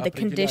 identifying the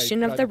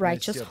condition of the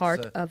righteous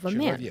heart of a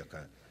man.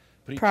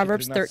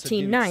 Proverbs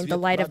 13:9,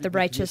 the light of the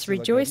righteous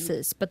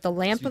rejoices, but the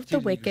lamp of the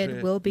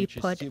wicked will be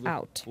put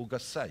out.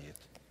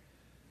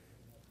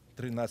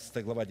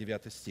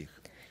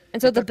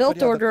 And so the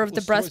built order of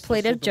the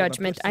breastplate of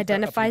judgment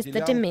identifies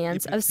the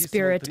demands of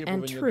spirit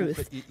and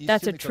truth.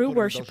 That's the true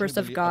worshippers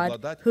of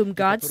God, whom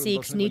God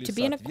seeks, need to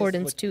be in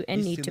accordance to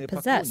and need to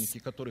possess.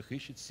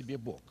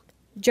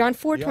 John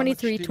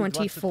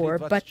 4:23-24,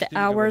 but the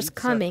hour is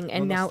coming,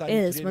 and now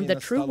is, when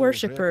the true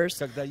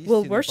worshippers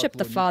will worship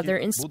the Father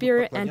in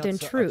spirit and in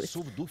truth,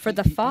 for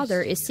the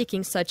Father is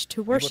seeking such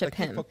to worship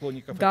Him.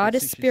 God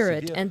is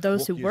spirit, and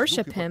those who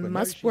worship Him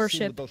must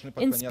worship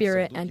in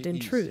spirit and in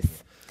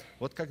truth.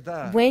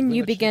 When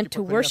you begin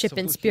to worship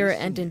in spirit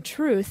and in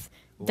truth,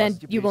 then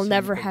you will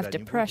never have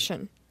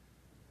depression.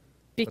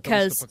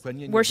 Because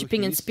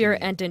worshiping in spirit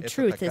and in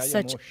truth is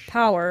such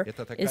power,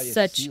 is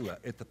such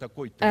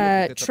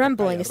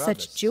trembling, is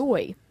such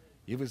joy,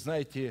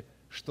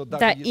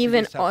 that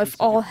even if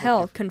all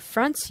hell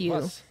confronts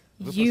you,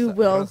 you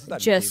will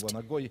just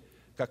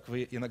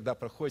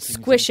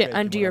squish it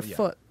under your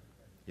foot.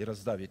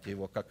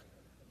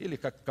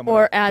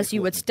 Or as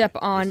you would step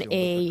on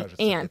an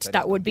ant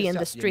that would be in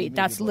the street.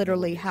 That's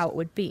literally how it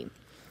would be.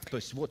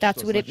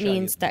 That's what it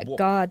means that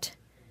God,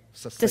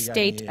 the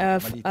state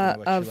of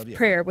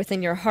prayer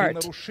within your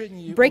heart.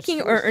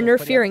 Breaking or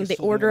interfering the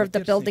order of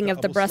the building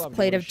of the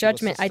breastplate of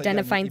judgment,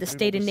 identifying the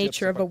state and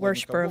nature of a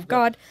worshiper of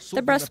God,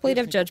 the breastplate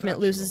of judgment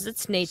loses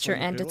its nature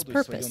and its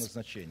purpose.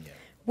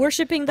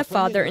 Worshipping the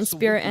Father in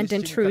spirit and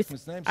in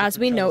truth, as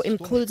we know,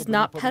 includes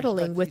not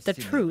peddling with the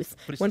truth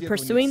when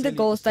pursuing the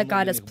goals that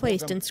God has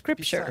placed in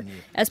Scripture,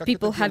 as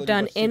people have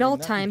done in all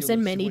times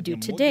and many do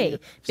today,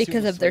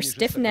 because of their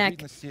stiff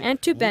neck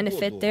and to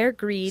benefit their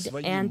greed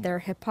and their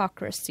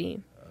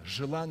hypocrisy.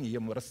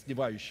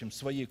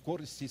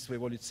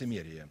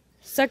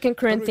 2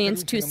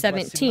 Corinthians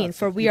 2:17,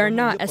 for we are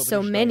not as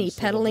so many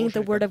peddling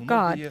the word of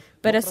God,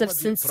 but as of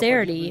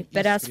sincerity,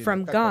 but as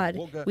from God,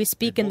 we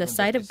speak in the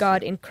sight of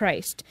God in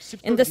Christ.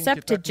 In the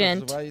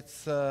Septuagint,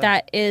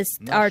 that is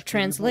our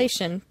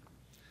translation,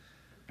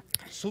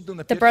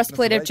 the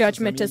breastplate of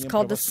judgment is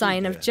called the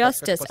sign of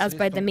justice, as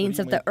by the means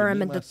of the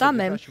Urim and the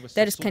Thummim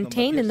that is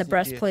contained in the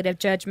breastplate of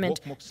judgment,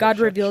 God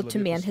revealed to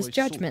man his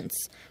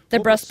judgments. The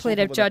breastplate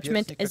of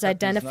judgment is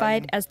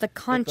identified as the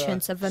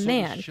conscience of a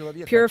man,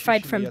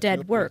 purified from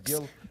dead works,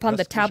 upon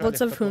the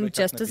tablets of whom,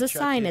 just as a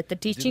sign at the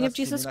teaching of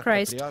Jesus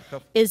Christ,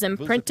 is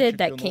imprinted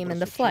that came in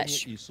the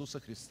flesh.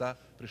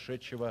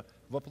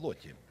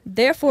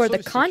 Therefore,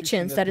 the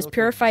conscience that is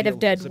purified of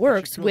dead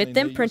works, with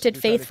imprinted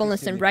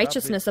faithfulness and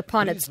righteousness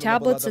upon its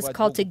tablets, is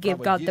called to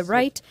give God the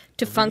right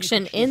to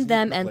function in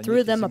them and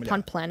through them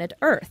upon planet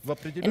Earth.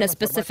 In a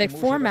specific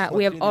format,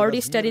 we have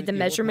already studied the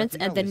measurements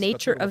and the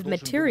nature of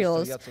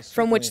materials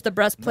from which the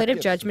breastplate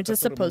of judgment is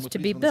supposed to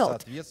be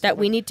built, that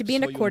we need to be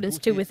in accordance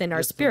to within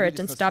our spirit,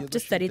 and stop to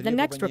study the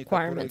next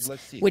requirements,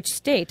 which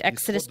state,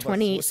 Exodus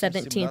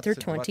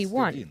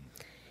 28:17-21.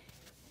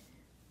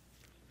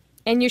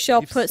 And you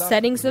shall put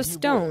settings of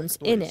stones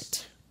in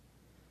it,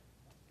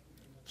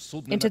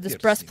 into this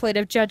breastplate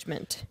of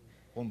judgment.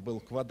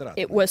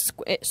 It was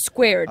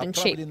squared in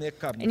shape.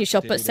 And you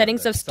shall put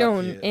settings of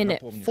stone in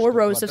it, 4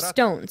 rows of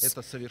stones.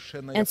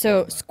 And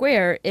so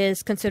square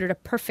is considered a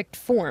perfect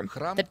form.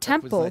 The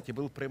temple,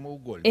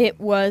 it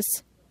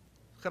was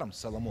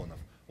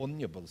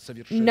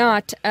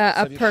not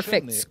a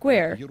perfect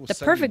square. The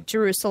perfect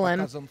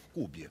Jerusalem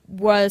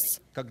was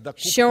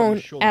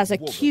shown as a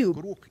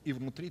cube.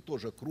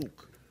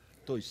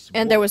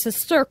 And there was a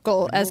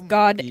circle as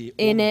God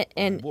in it,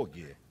 and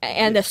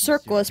the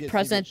circle is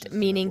present,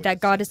 meaning that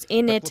God is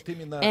in it,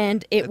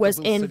 and it was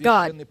in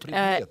God.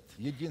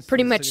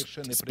 Pretty much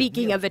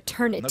speaking of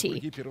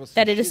eternity,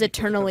 that it is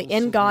eternally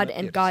in God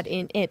and God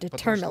in it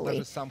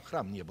eternally.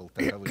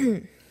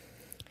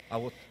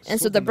 And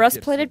so the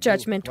breastplate of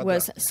judgment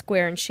was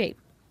square in shape.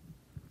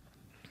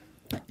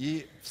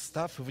 And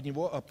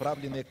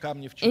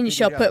you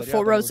shall put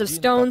 4 rows of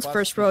stones,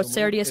 first row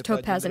sardius,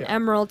 topaz, and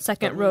emerald,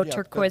 second row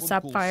turquoise,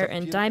 sapphire,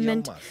 and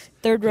diamond,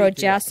 third row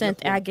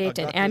jacinth, agate,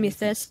 and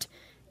amethyst,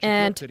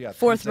 and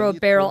fourth row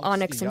beryl,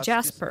 onyx, and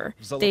jasper.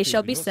 They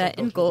shall be set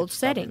in gold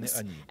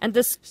settings. And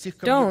the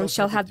stones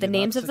shall have the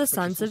names of the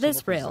sons of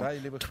Israel,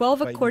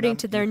 12 according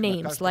to their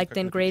names, like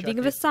the engraving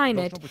of a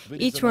signet,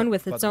 each one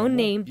with its own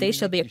name. They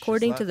shall be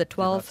according to the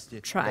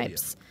 12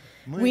 tribes.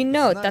 We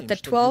note that the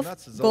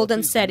 12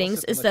 golden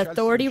settings is the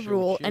authority,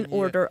 rule, and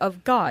order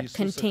of God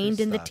contained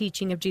in the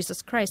teaching of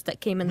Jesus Christ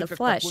that came in the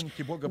flesh.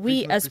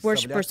 We, as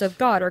worshipers of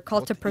God, are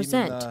called to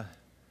present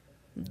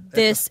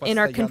this in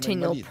our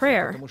continual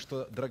prayer,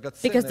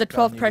 because the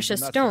 12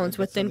 precious stones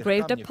with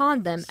engraved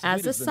upon them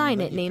as a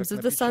signet names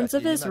of the sons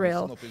of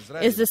Israel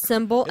is the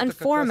symbol and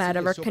format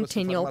of our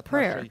continual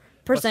prayer,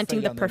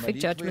 presenting the perfect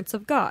judgments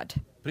of God.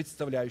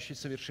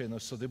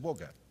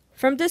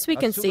 From this we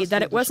can see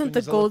that it wasn't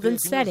the golden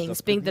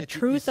settings, being the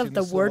truth of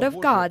the Word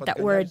of God, that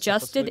were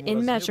adjusted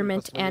in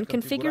measurement and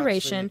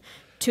configuration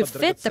to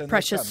fit the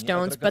precious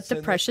stones, but the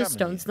precious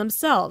stones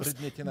themselves,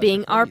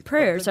 being our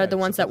prayers, are the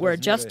ones that were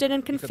adjusted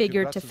and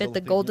configured to fit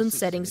the golden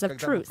settings of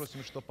truth.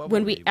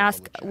 When we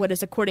ask what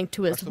is according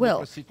to His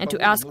will, and to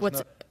ask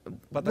what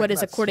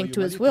is according to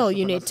His will,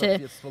 you need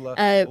to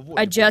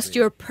adjust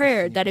your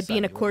prayer that it be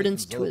in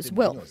accordance to His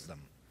will.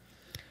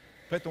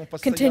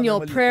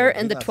 Continual prayer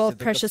and the 12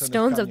 precious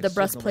stones of the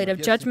breastplate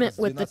of judgment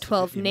with the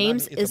 12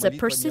 names is a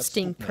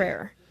persisting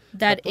prayer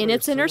that in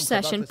its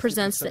intercession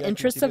presents the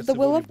interests of the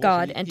will of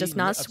God and does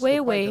not sway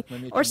away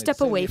or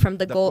step away from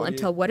the goal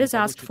until what is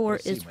asked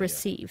for is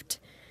received.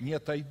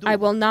 I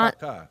will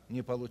not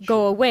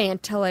go away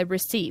until I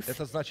receive.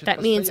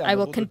 That means I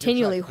will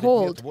continually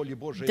hold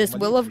this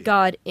will of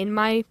God in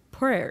my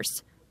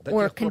prayers,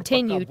 or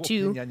continue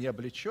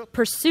to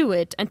pursue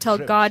it until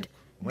God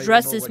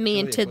dresses me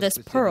into this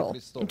pearl,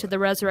 into the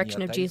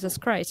resurrection of Jesus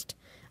Christ.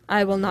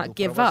 I will not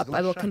give up.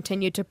 I will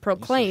continue to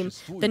proclaim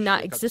the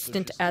not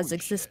existent as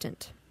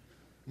existent.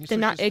 The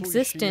not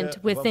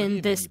existent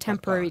within this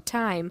temporary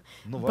time,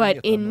 but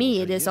in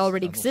me it is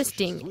already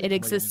existing. It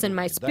exists in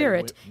my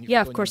spirit.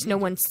 Yeah, of course, no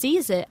one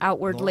sees it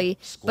outwardly,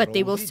 but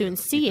they will soon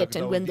see it,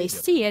 and when they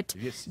see it,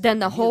 then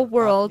the whole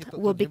world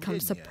will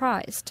become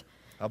surprised.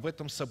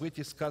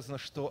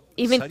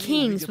 Even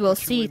kings will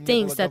see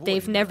things that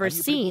they've never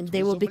seen.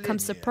 They will become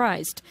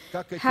surprised.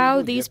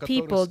 How these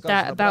people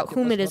about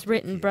whom it is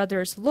written,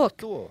 brothers,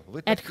 look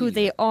at who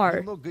they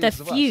are, the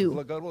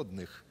few.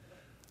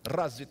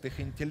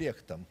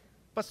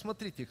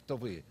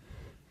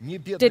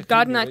 Did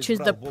God not choose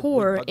the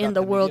poor in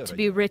the world to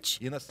be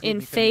rich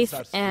in faith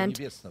and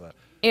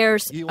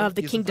heirs of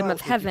the kingdom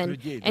of heaven?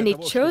 And He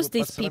chose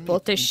these people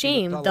to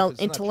shame the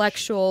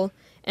intellectual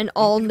and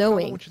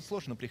all-knowing.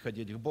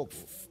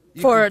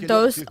 For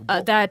those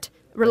that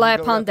rely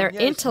upon their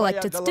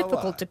intellect, it's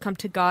difficult to come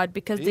to God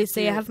because they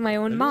say, I have my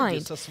own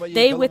mind.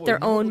 They, with their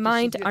own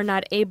mind, are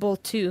not able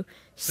to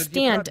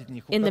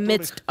stand in the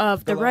midst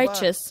of the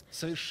righteous,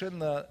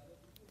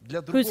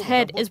 whose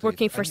head is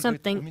working for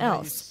something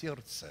else.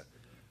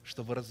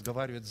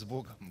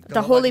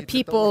 The holy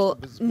people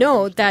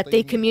know that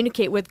they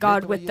communicate with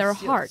God with their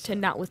heart and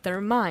not with their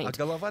mind.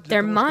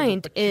 Their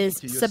mind is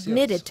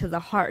submitted to the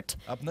heart.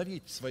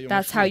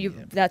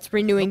 That's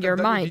renewing your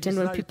mind. And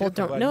when people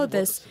don't know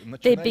this,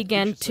 they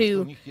begin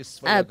to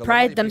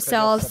pride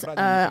themselves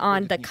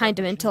on the kind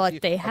of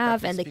intellect they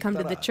have, and they come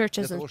to the church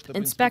as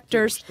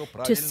inspectors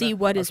to see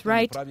what is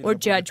right or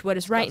judge what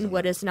is right and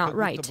what is not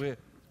right,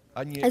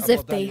 as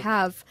if they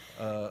have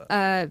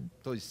the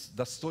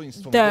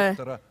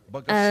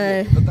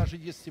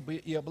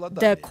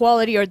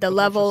quality or the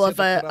level of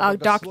a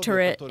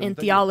doctorate in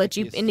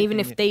theology. And even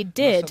if they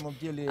did,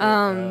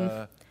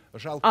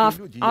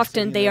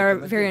 often they are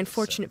very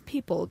unfortunate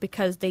people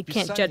because they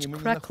can't judge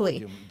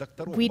correctly.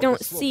 We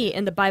don't see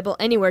in the Bible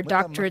anywhere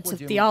doctorates of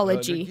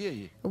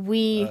theology.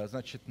 We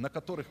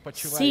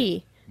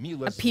see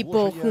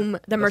people whom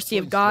the mercy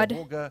of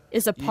God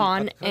is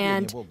upon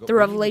and the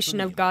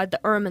revelation of God, the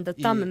Urim and the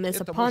Thummim, is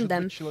upon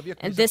them.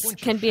 And this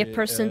can be a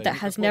person that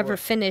has never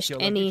finished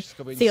any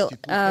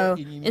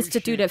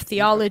institute of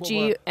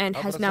theology and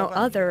has no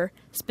other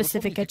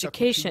specific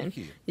education.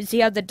 You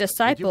see how the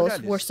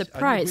disciples were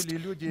surprised.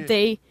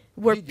 They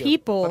were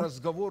people,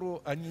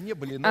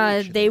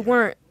 they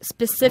weren't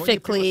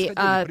specifically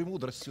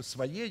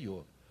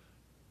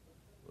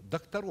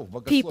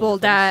people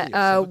that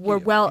were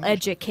well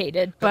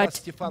educated,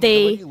 but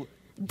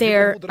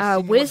their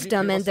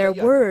wisdom and their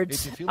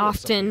words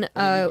often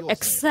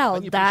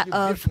excelled that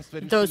of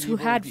those who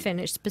had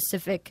finished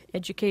specific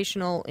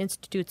educational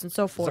institutes and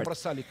so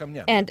forth.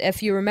 And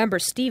if you remember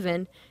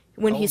Stephen,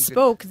 when he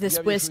spoke this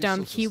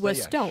wisdom, he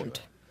was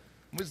stoned.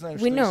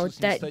 We know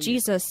that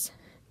Jesus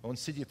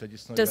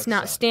does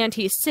not stand,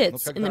 he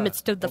sits in the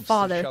midst of the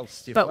Father,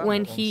 but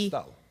when he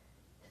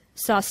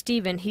saw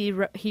Stephen,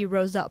 he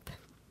rose up.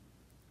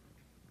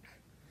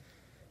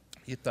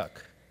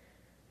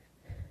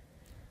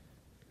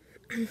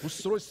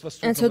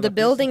 And so the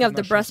building of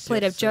the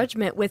breastplate of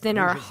judgment within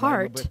our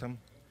heart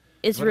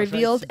is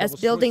revealed as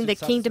building the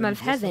kingdom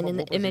of heaven in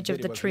the image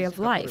of the tree of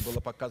life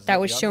that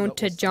was shown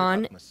to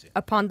John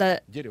upon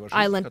the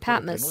island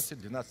Patmos,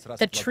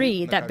 the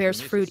tree that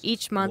bears fruit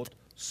each month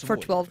for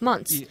 12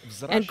 months.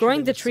 And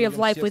growing the tree of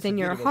life within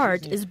your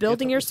heart is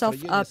building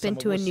yourself up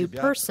into a new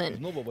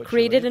person,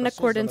 created in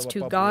accordance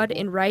to God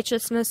in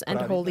righteousness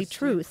and holy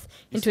truth,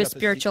 into a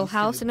spiritual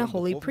house and a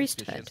holy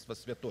priesthood.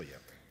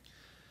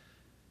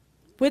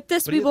 With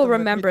this, we will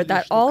remember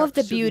that all of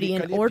the beauty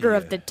and order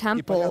of the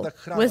temple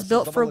was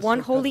built for one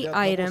holy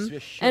item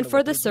and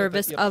for the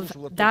service of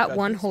that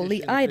one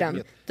holy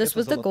item. This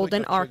was the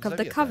golden ark of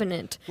the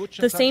covenant.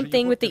 The same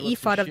thing with the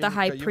ephod of the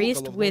high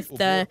priest, with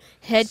the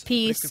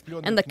headpiece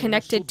and the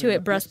connected to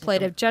it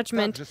breastplate of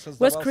judgment,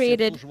 was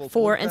created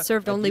for and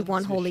served only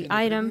one holy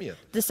item.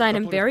 This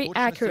item very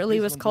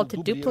accurately was called to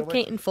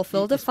duplicate and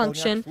fulfill the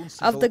function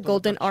of the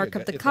golden ark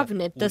of the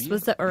covenant. This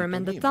was the Urim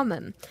and the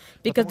Thummim.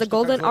 Because the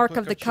golden ark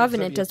of the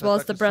covenant, as well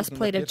as the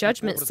breastplate of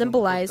judgment,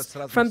 symbolized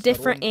from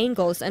different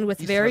angles and with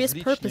various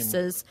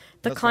purposes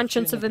the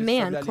conscience of a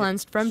man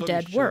cleansed from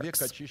dead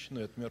works.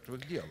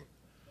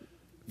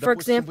 For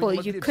example,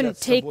 you couldn't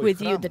take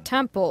with you the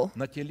temple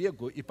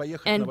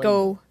and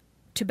go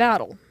to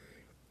battle,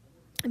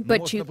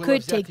 but you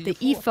could take the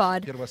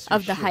ephod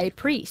of the high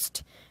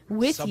priest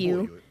with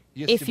you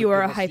if you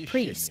are a high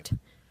priest.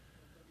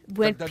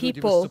 When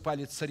people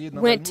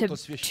went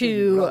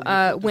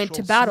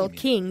to battle,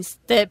 kings,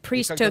 the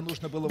priest took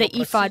the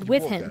ephod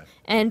with him,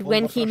 and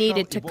when he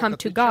needed to come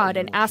to God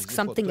and ask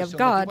something of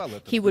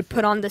God, he would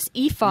put on this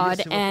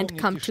ephod and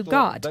come to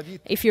God.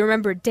 If you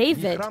remember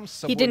David,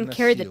 he didn't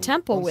carry the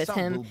temple with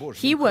him.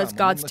 He was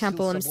God's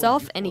temple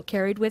himself, and he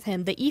carried with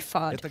him the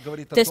ephod.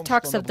 This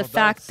talks of the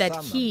fact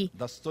that he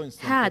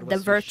had the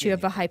virtue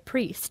of a high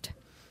priest.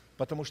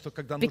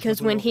 Because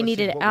when he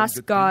needed to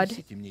ask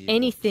God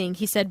anything,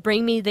 he said,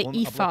 "Bring me the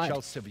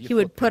ephod." He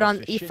would put on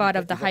the ephod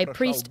of the high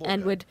priest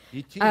and would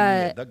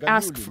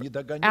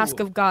ask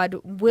of God,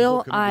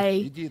 "Will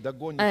I,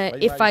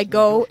 if I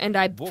go and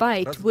I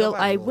fight, will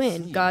I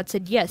win?" God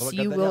said, "Yes,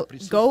 you will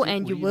go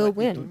and you will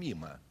win."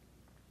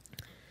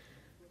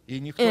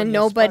 And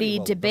nobody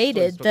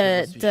debated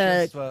this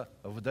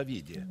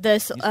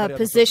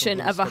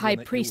position of a high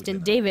priest in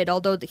David,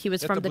 although he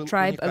was from the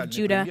tribe of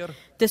Judah.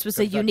 This was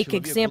a unique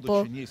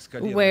example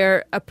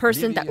where a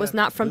person that was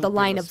not from the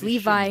line of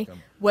Levi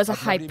was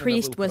a high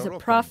priest, was a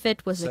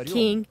prophet, was a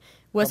king,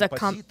 was a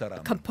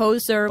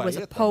composer, was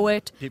a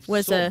poet,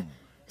 was a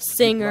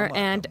singer,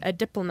 and a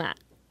diplomat,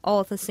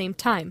 all at the same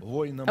time.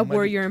 A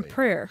warrior in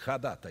prayer,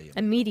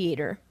 a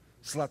mediator,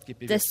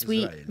 the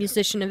sweet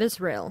musician of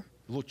Israel.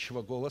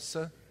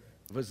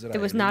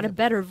 There was not a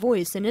better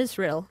voice in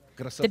Israel.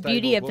 The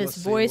beauty of his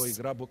voice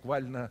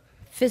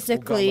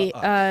physically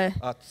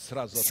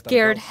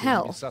scared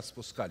hell.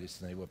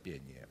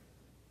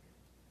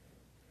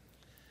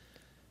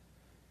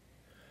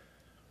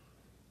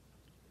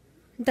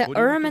 The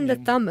Urim and the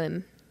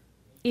Thummim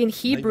in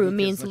Hebrew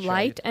means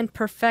light and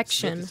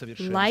perfection,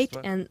 light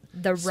and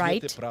the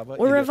right,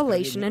 or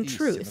revelation and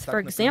truth. For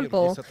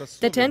example,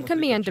 the Ten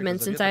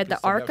Commandments inside the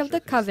Ark of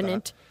the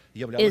Covenant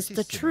is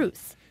the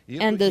truth.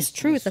 And this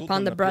truth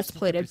upon the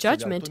breastplate of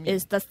judgment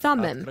is the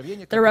Thummim,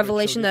 the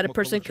revelation that a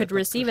person could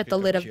receive at the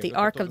lid of the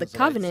Ark of the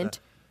Covenant,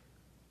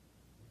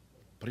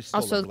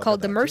 also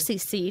called the mercy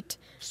seat.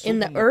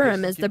 In the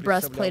Urim is the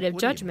breastplate of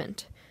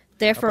judgment.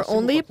 Therefore,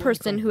 only a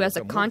person who has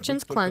a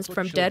conscience cleansed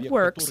from dead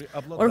works,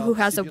 or who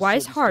has a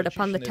wise heart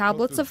upon the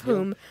tablets of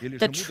whom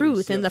the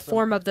truth in the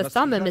form of the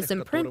Thummim is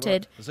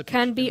imprinted,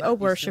 can be a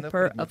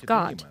worshipper of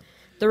God.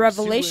 The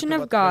revelation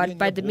of God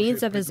by the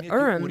means of his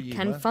Urim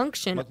can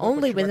function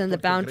only within the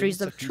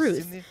boundaries of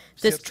truth.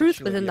 This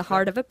truth within the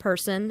heart of a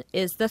person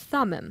is the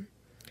Thummim,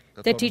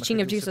 the teaching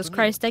of Jesus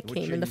Christ that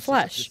came in the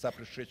flesh.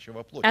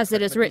 As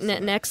it is written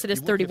in Exodus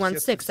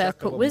 31:6, "I have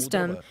put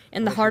wisdom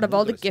in the heart of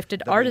all the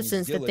gifted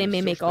artisans, that they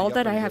may make all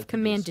that I have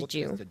commanded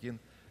you."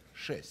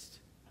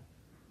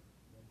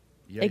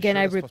 Again,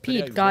 I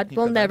repeat, God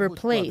will never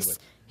place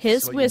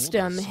his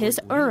wisdom, his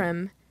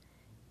Urim,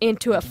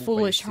 into a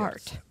foolish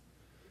heart.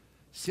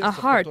 A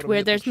heart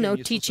where there's no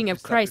teaching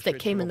of Christ that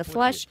came in the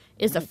flesh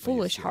is a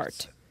foolish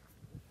heart.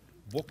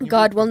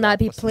 God will not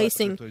be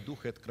placing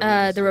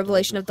the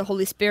revelation of the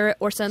Holy Spirit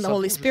or send the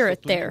Holy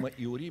Spirit there.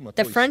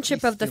 The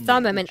friendship of the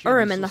Thummim and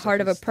Urim in the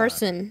heart of a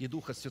person,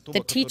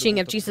 the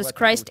teaching of Jesus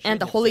Christ and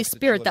the Holy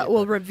Spirit that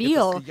will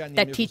reveal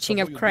that teaching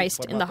of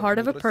Christ in the heart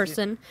of a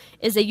person,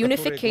 is a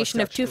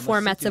unification of two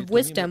formats of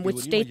wisdom which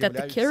state that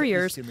the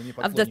carriers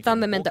of the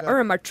Thummim and the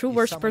Urim are true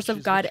worshippers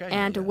of God,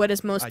 and what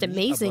is most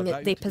amazing,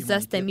 they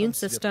possess the immune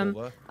system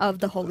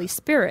of the Holy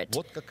Spirit.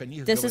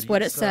 This is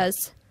what it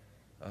says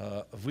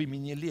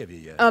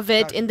of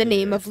it in the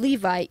name of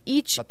Levi.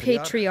 Each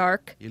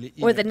patriarch,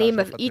 or the name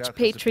of each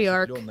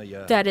patriarch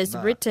that is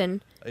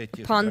written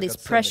upon these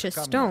precious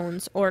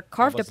stones, or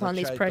carved upon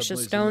these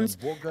precious stones,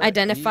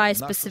 identify a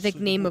specific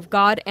name of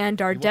God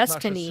and our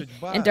destiny.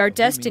 And our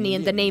destiny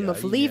in the name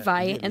of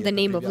Levi, and the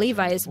name of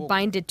Levi is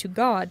binded to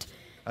God.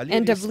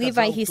 And of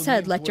Levi he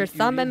said, "Let your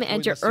Thummim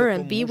and your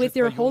Urim be with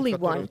your Holy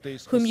One,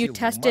 whom you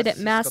tested at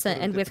Massah,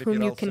 and with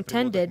whom you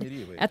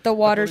contended at the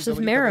waters of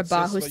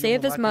Meribah, who say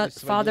of his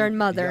father and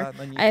mother,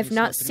 I have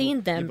not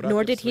seen them,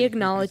 nor did he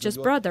acknowledge his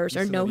brothers,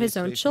 or know his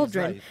own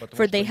children,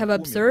 for they have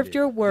observed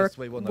your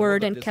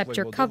word and kept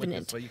your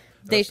covenant."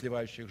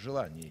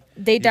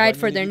 They died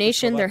for their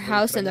nation, their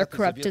house, and their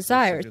corrupt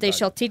desires. They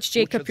shall teach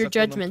Jacob your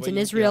judgments, and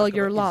Israel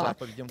your law.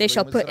 They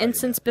shall put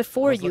incense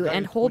before you,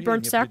 and whole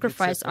burnt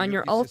sacrifice on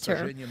your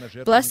altar.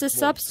 Bless his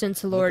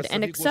substance, Lord,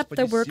 and accept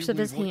the works of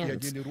his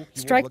hands.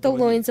 Strike the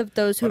loins of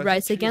those who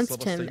rise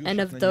against him,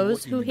 and of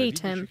those who hate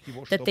him,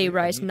 that they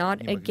rise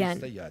not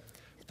again.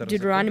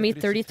 Deuteronomy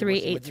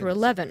 33,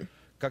 8-11.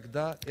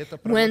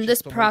 When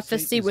this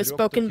prophecy was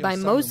spoken by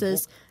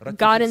Moses,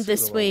 God in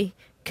this way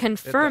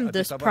confirmed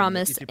this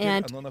promise,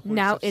 and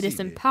now it is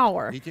in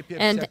power.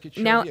 And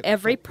now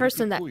every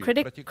person that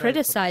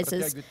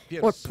criticizes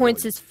or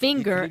points his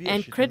finger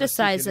and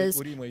criticizes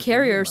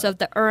carriers of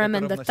the Urim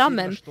and the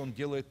Thummim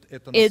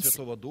is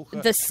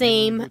the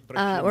same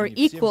or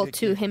equal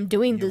to him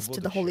doing this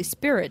to the Holy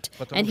Spirit,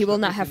 and he will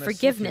not have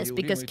forgiveness,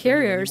 because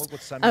carriers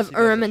of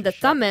Urim and the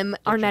Thummim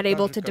are not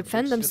able to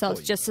defend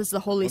themselves, just as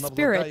the Holy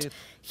Spirit.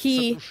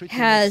 He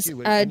has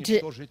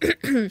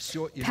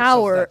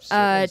power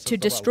to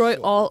destroy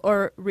all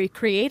or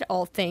recreate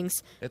all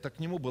things. The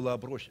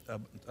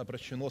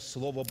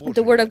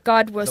word of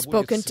God was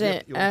spoken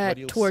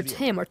towards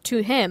him or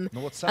to him,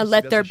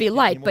 let there be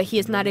light, but he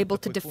is not able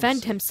to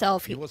defend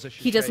himself.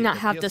 He does not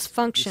have this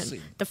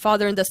function. The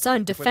Father and the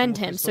Son defend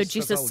him. So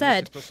Jesus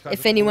said,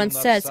 if anyone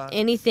says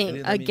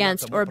anything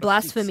against or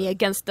blasphemy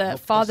against the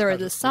Father or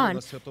the Son,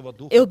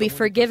 it will be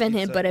forgiven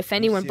him, but if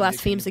anyone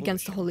blasphemes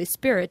against the Holy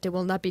Spirit, it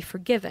will not be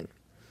forgiven.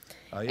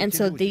 And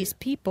so these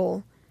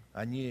people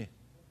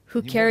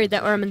who carry the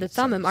Urim and the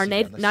Thummim are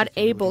not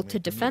able to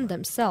defend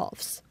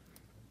themselves.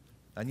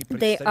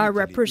 They are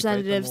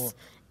representatives,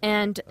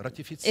 and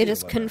it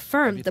is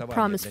confirmed the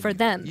promise for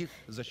them.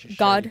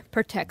 God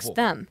protects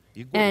them,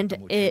 and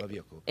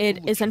it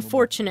is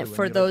unfortunate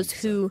for those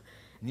who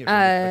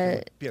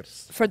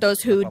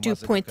do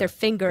point their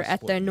finger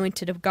at the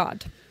anointed of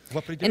God.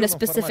 In a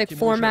specific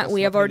format,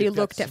 we have already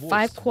looked at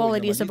 5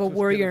 qualities of a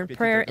warrior in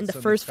prayer in the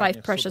first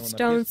 5 precious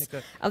stones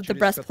of the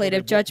breastplate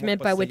of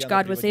judgment, by which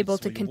God was able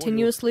to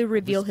continuously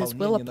reveal his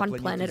will upon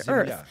planet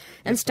Earth,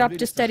 and stopped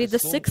to study the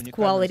 6th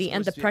quality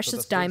and the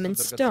precious diamond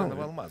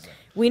stone.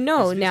 We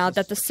know now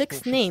that the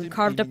 6th name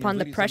carved upon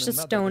the precious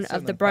stone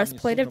of the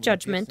breastplate of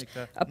judgment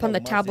upon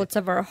the tablets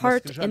of our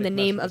heart is the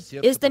name of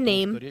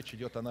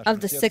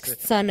the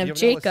 6th son of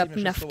Jacob,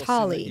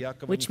 Naphtali,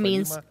 which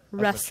means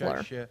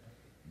wrestler.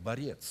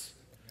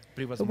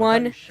 The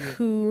one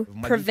who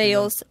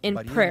prevails in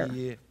prayer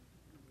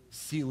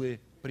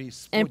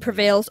and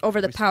prevails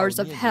over the powers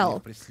of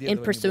hell in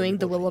pursuing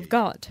the will of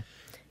God.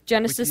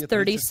 Genesis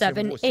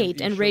 37:8,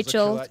 and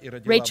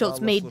Rachel's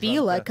maid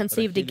Bilhah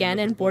conceived again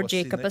and bore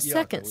Jacob a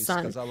second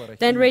son.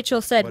 Then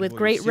Rachel said, with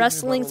great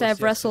wrestlings I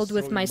have wrestled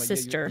with my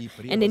sister,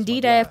 and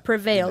indeed I have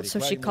prevailed. So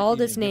she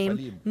called his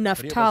name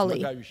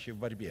Naphtali.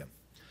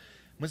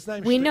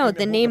 We know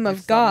the name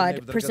of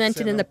God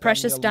presented in the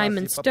precious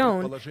diamond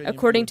stone,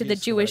 according to the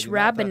Jewish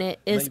rabbinate,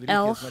 is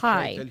El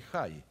Hai,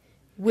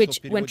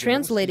 which, when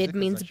translated,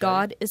 means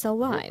God is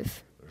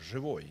alive.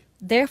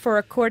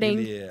 Therefore,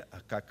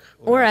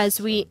 or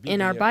as we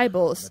in our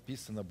Bibles,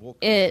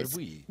 is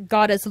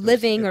God is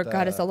living or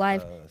God is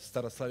alive.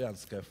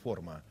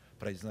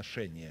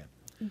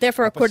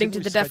 Therefore, according to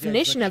the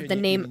definition of the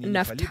name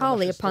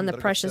Naphtali upon the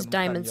precious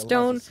diamond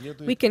stone,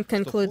 we can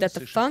conclude that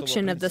the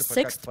function of the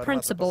 6th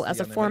principle as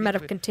a format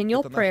of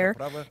continual prayer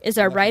is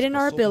our right and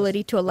our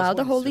ability to allow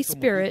the Holy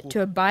Spirit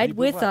to abide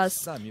with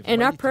us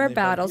in our prayer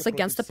battles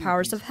against the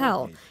powers of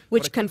hell,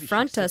 which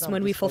confront us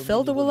when we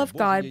fulfill the will of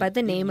God by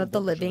the name of the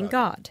living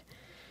God.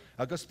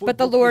 But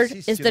the Lord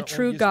is the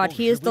true God.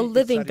 He is the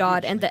living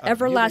God and the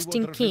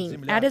everlasting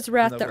King. At his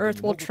wrath the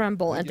earth will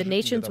tremble, and the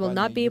nations will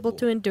not be able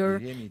to endure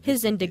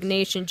his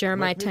indignation.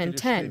 Jeremiah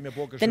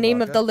 10:10. The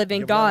name of the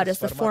living God is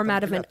the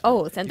format of an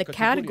oath, and the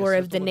category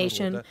of the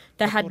nation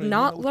that had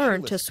not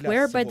learned to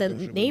swear by the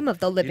name of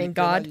the living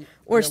God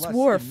or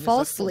swore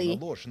falsely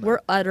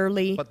were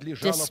utterly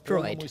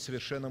destroyed.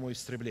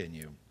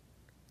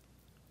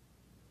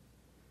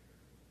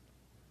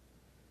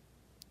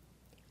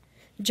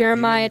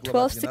 Jeremiah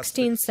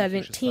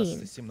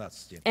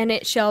 12:16-17. And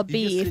it shall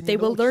be, if they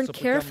will learn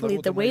carefully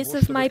the ways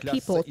of my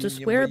people to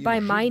swear by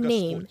my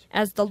name,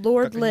 as the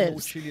Lord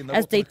lives,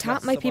 as they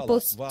taught my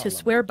people to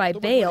swear by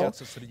Baal,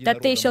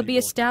 that they shall be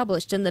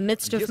established in the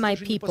midst of my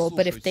people.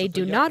 But if they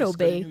do not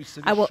obey,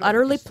 I will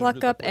utterly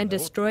pluck up and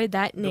destroy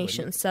that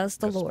nation, says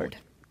the Lord.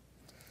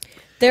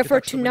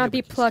 Therefore, to not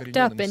be plucked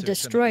up and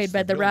destroyed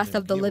by the wrath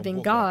of the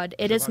living God,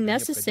 it is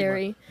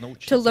necessary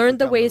to learn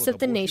the ways of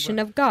the nation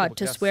of God,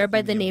 to swear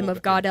by the name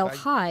of God El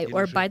Hai,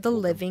 or by the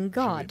living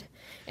God.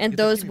 And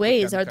those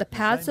ways are the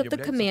paths of the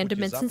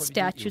commandments and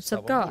statutes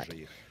of God.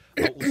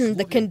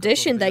 The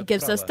condition that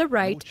gives us the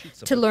right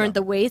to learn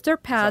the ways or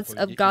paths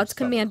of God's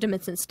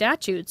commandments and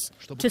statutes,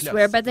 to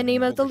swear by the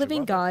name of the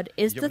living God,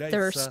 is the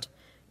thirst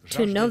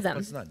to know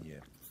them.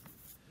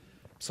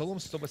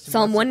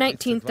 Psalm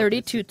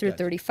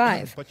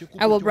 119:32-35.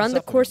 I will run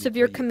the course of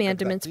your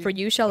commandments, for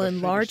you shall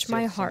enlarge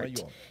my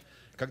heart,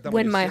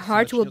 when my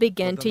heart will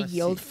begin to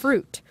yield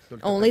fruit.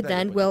 Only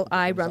then will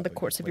I run the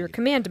course of your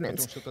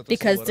commandments.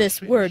 Because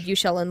this word, you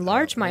shall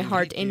enlarge my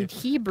heart in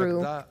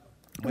Hebrew,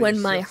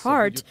 when my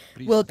heart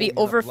will be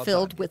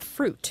overfilled with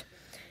fruit.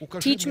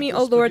 Teach me,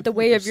 O Lord, the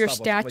way of your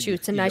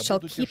statutes, and I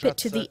shall keep it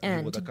to the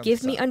end.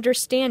 Give me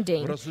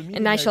understanding,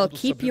 and I shall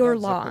keep your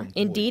law.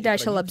 Indeed, I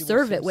shall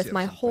observe it with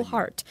my whole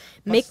heart.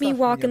 Make me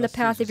walk in the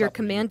path of your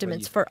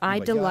commandments, for I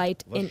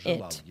delight in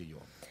it.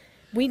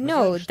 We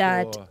know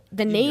that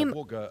the name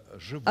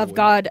of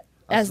God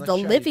as the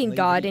living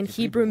God in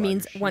Hebrew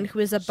means one who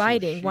is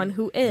abiding, one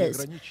who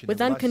is,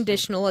 with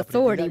unconditional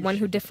authority, one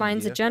who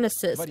defines a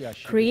Genesis,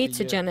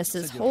 creates a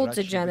Genesis, holds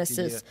a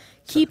Genesis,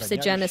 keeps a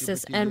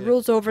Genesis, and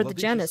rules over the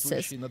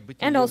Genesis,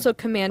 and also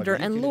commander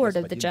and lord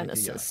of the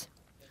Genesis.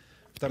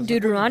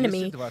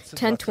 Deuteronomy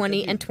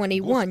 10:20 and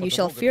 21, you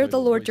shall fear the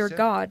Lord your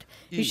God,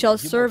 you shall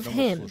serve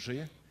him,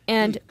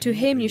 and to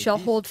him you shall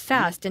hold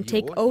fast and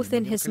take oath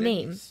in his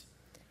name.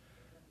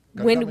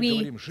 When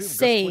we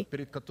say,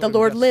 the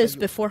Lord lives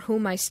before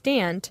whom I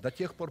stand,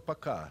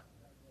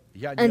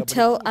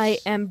 until I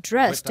am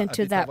dressed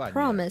into that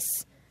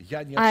promise,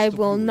 I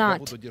will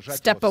not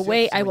step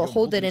away. I will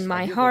hold it in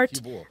my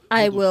heart.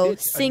 I will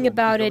sing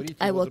about it.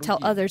 I will tell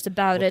others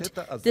about it.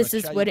 This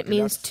is what it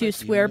means to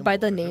swear by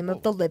the name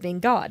of the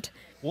living God.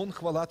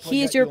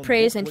 He is your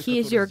praise, and he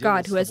is your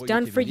God, who has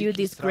done for you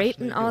these great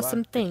and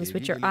awesome things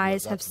which your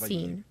eyes have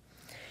seen.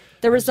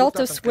 The result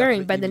of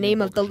swearing by the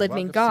name of the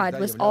living God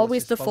was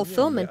always the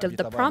fulfillment of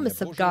the promise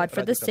of God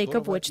for the sake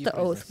of which the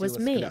oath was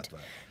made.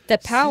 The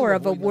power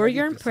of a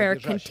warrior in prayer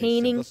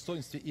containing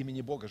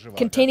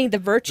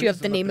the virtue of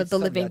the name of the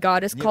living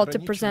God is called to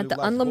present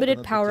the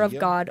unlimited power of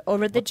God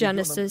over the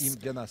Genesis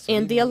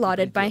in the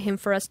allotted by him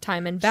for us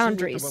time and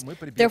boundaries.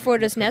 Therefore,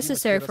 it is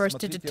necessary for us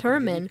to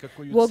determine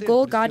what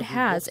goal God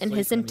has in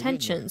his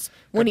intentions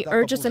when he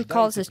urges and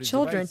calls his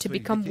children to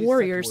become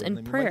warriors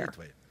in prayer.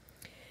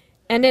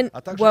 And in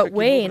what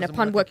way and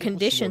upon what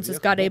conditions is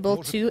God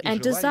able to and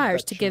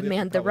desires to give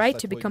man the right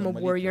to become a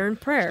warrior in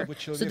prayer,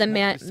 so that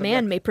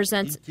man may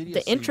present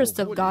the interests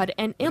of God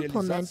and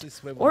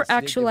implement or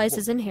actualize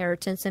his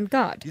inheritance in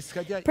God?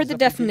 Per the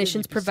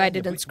definitions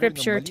provided in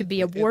Scripture, to be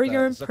a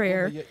warrior in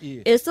prayer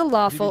is the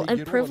lawful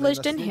and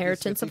privileged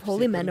inheritance of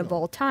holy men of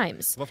all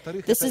times.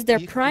 This is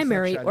their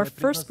primary or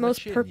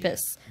firstmost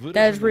purpose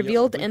that is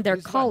revealed in their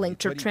calling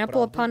to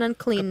trample upon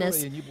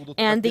uncleanness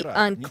and the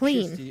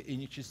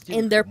unclean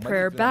in their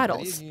prayer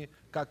battles.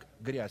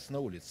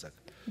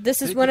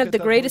 This is one of the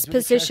greatest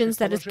positions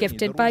that is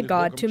gifted by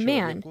God to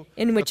man,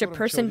 in which a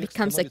person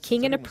becomes a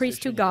king and a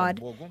priest to God,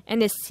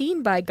 and is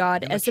seen by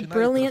God as a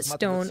brilliant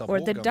stone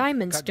or the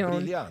diamond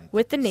stone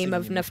with the name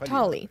of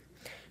Naphtali.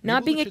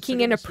 Not being a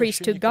king and a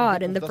priest to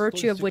God, in the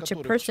virtue of which a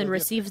person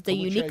receives the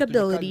unique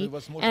ability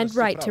and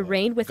right to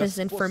reign with his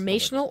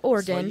informational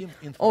organ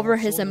over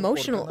his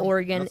emotional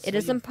organ, it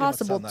is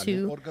impossible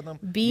to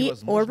be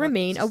or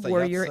remain a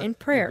warrior in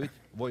prayer.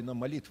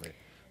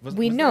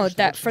 We know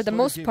that for the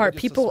most part,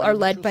 people are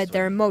led by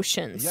their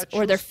emotions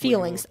or their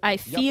feelings. I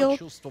feel,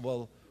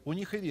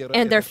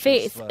 and their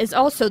faith is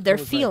also their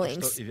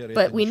feelings.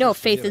 But we know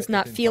faith is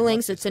not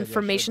feelings, it's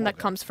information that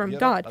comes from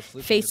God.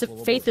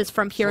 Faith is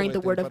from hearing the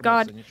Word of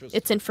God,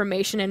 it's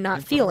information and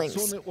not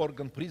feelings.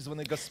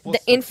 The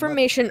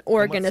information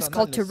organ is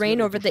called to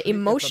reign over the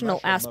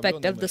emotional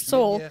aspect of the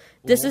soul.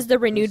 This is the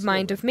renewed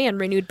mind of man,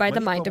 renewed by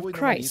the mind of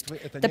Christ.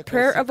 The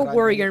prayer of a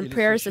warrior in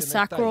prayer is a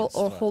sacral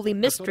or holy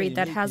mystery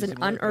that has an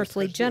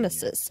unearthly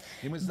genesis.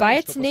 By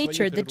its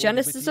nature, the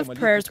genesis of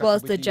prayer, as well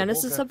as the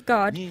genesis of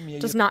God,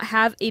 does not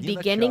have a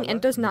beginning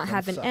and does not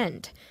have an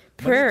end.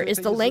 Prayer is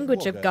the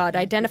language of God,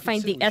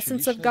 identifying the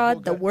essence of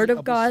God, the Word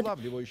of God,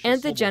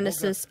 and the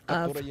genesis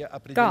of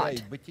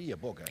God.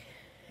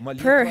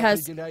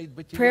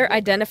 Prayer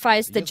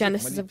identifies the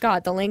genesis of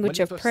God, the language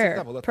of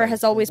prayer. Prayer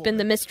has always been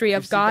the mystery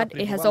of God.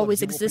 It has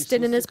always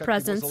existed in his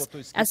presence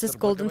as his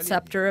golden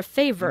scepter of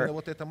favor.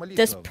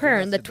 This prayer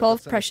in the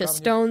 12 precious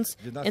stones,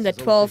 in the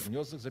 12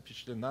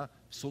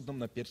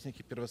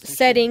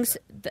 settings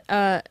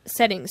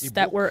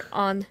that were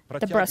on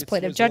the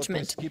breastplate of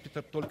judgment.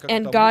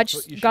 And God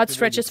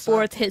stretches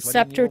forth his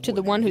scepter to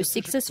the one who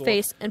seeks his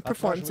face and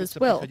performs his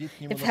will.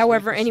 If,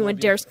 however, anyone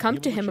dares come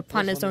to him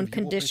upon his own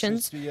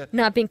conditions,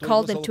 not being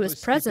called into his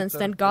presence,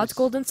 then God's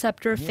golden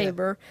scepter of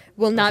favor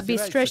will not be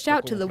stretched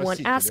out to the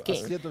one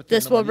asking.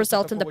 This will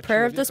result in the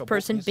prayer of this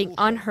person being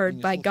unheard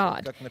by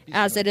God.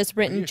 As it is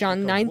written,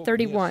 John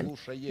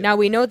 9:31, now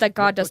we know that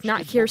God does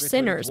not hear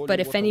sinners, but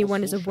if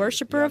anyone is a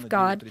worshiper of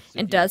God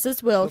and does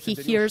his will, he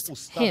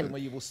hears him.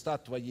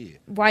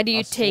 Why do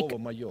you take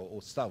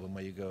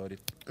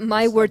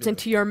my words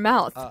into your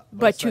mouth,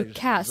 but you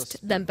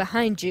cast them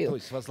behind you?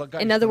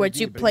 In other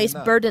words, you place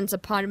burdens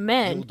upon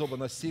men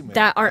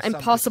that are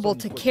impossible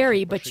to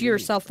carry, but you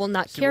yourself will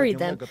not carry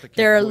them.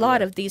 There are a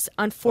lot of these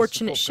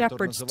unfortunate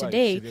shepherds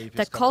today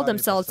that call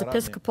themselves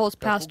Episcopals,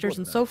 pastors,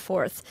 and so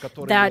forth,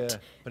 that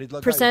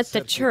present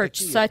the church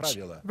such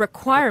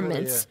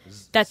requirements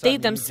that they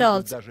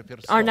themselves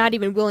are not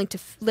even willing to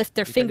lift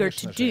their finger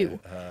to do.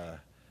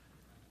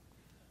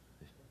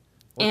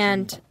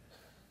 And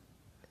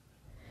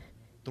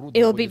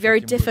it will be very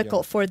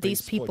difficult for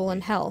these people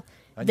in hell.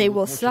 They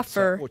will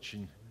suffer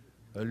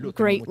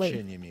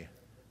greatly,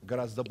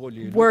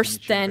 worse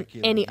than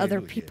any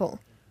other people.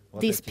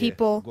 These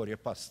people,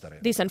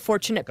 these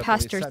unfortunate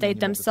pastors, they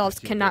themselves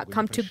cannot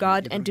come to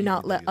God and do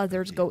not let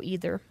others go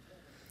either.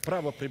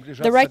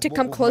 The right to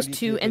come close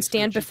to and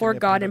stand before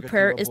God in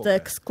prayer is the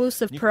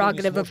exclusive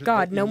prerogative of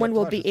God. No one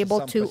will be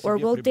able to or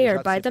will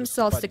dare by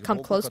themselves to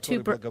come close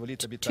to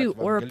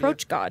or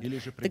approach God,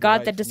 the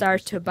God that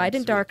desires to abide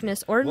in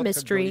darkness or in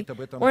mystery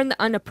or in the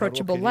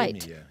unapproachable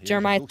light.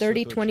 Jeremiah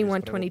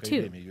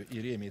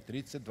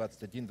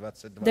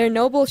 30:21-22. Their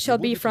noble shall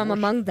be from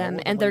among them,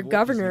 and their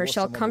governor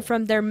shall come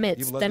from their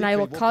midst. Then I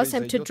will cause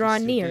him to draw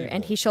near,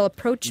 and he shall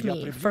approach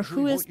me. For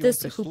who is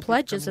this who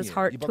pledges his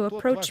heart to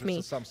approach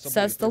me,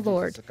 says the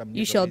Lord?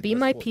 You shall be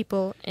my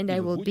people, and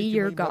I will be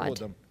your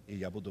God.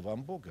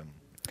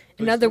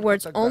 In other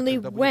words, only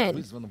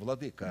when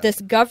this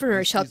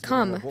governor shall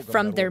come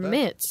from their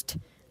midst,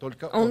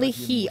 only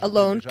he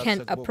alone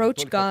can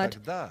approach God.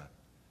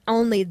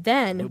 Only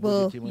then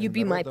will you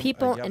be my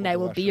people, and I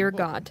will be your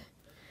God.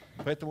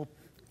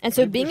 And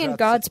so being in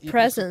God's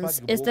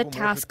presence is the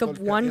task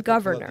of one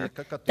governor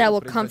that will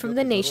come from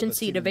the nation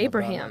seed of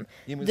Abraham.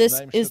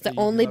 This is the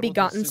only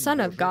begotten Son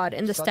of God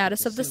in the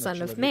status of the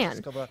Son of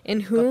Man,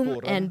 in whom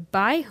and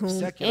by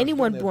whom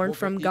anyone born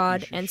from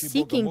God and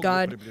seeking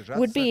God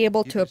would be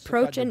able to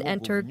approach and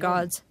enter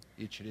God's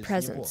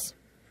presence.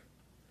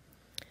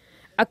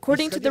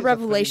 According to the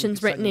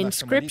revelations written in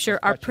Scripture,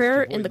 our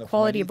prayer in the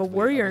quality of a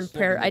warrior in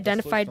prayer,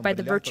 identified by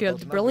the virtue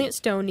of the brilliant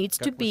stone, needs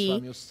to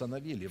be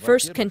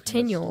first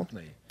continual,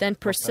 then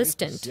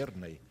persistent,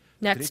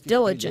 next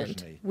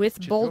diligent,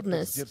 with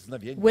boldness,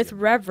 with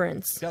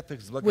reverence,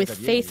 with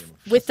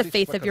the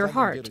faith of your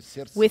heart,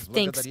 with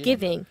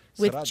thanksgiving,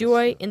 with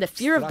joy in the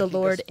fear of the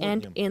Lord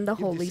and in the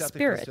Holy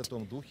Spirit,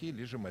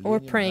 or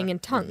praying in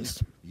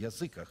tongues.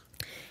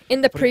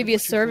 In the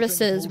previous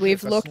services,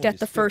 we've looked at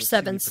the first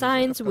 7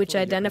 signs, which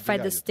identify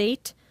the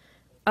state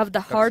of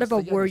the heart of a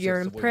warrior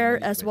in prayer,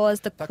 as well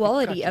as the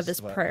quality of his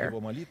prayer.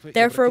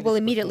 Therefore, we'll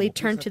immediately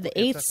turn to the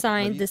 8th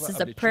sign. This is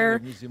a prayer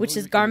which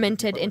is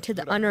garmented into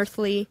the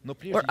unearthly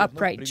or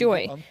upright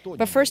joy.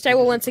 But first, I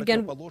will once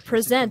again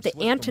present the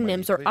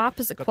antonyms or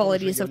opposite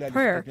qualities of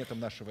prayer,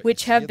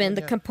 which have been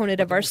the component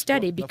of our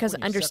study, because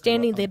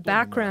understanding the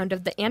background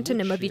of the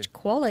antonym of each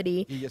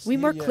quality, we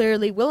more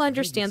clearly will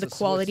understand the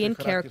quality and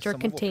character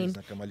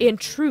contained in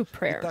true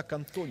prayer.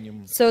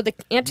 So the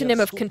antonym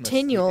of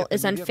continual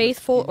is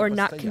unfaithful or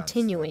not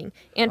continuing.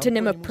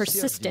 Antonym of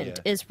persistent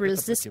is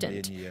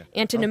resistant.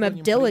 Antonym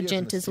of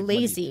diligent is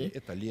lazy.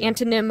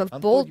 Antonym of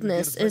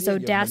boldness is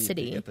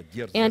audacity.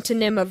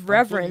 Antonym of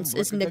reverence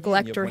is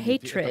neglect or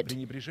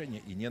hatred.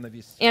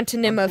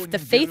 Antonym of the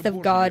faith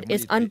of God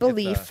is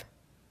unbelief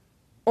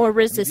or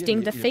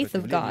resisting the faith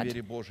of God.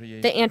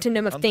 The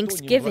antonym of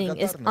thanksgiving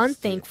is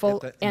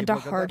unthankful and a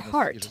hard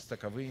heart.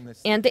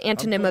 And the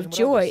antonym of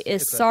joy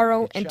is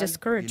sorrow and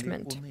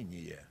discouragement.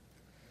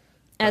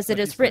 As it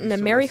is written, a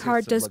merry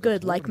heart does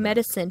good like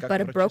medicine,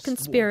 but a broken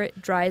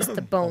spirit dries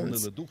the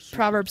bones.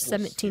 Proverbs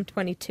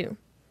 17:22.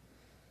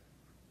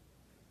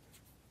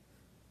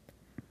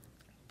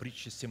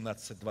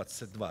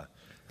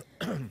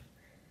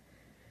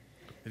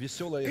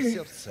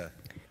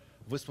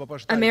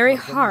 A merry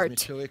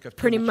heart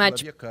pretty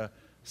much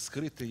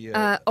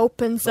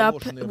opens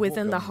up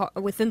within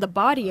the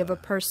body of a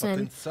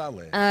person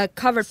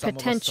covered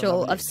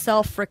potential of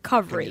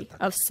self-recovery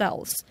of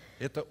cells.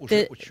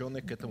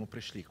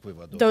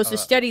 Those who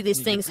study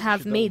these things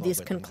have made these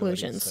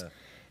conclusions.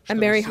 A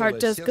merry heart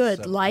does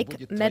good,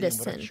 like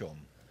medicine.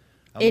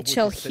 It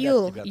shall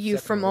heal you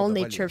from all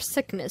nature of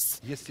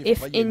sickness.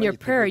 If in your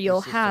prayer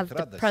you'll have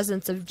the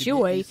presence of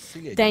joy,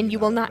 then you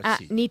will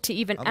not need to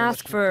even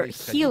ask for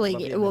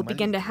healing. It will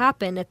begin to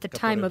happen at the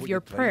time of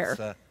your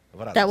prayer.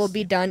 That will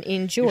be done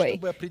in joy.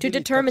 To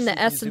determine the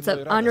essence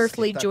of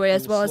unearthly joy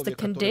as well as the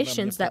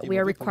conditions that we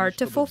are required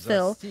to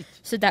fulfill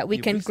so that we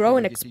can grow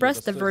and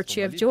express the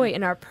virtue of joy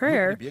in our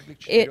prayer,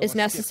 it is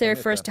necessary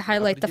for us to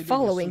highlight the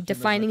following,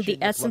 defining the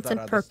essence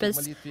and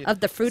purpose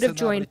of the fruit of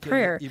joy in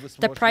prayer,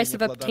 the price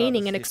of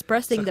obtaining and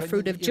expressing the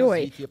fruit of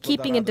joy,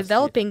 keeping and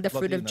developing the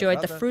fruit of joy,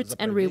 the fruits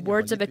and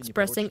rewards of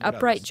expressing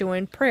upright joy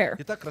in prayer.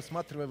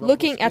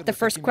 Looking at the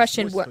first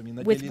question,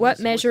 with what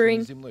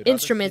measuring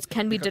instruments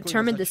can we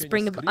determine the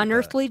spring of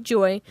unearthly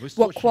joy?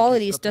 What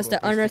qualities does the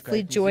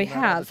unearthly joy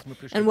have?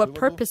 And what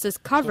purpose is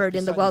covered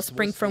in the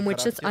wellspring from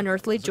which this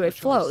unearthly joy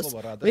flows?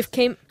 We've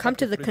come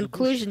to the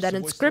conclusion that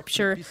in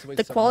Scripture,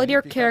 the quality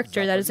or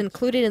character that is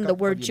included in the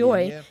word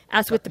joy,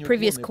 as with the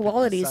previous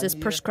qualities, is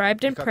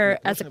prescribed in prayer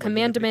as a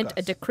commandment,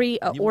 a decree,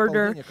 an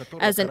order,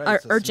 as an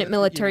urgent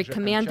military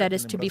command that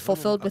is to be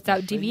fulfilled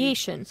without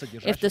deviation.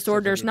 If this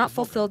order is not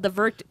fulfilled, the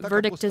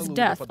verdict is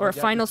death, or a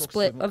final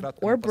split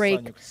or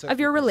break of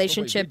your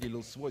relationship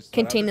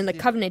contained in the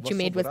covenant you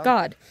made with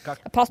God.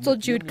 Apostle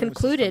Jude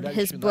concluded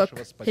his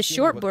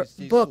short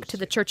book to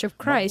the Church of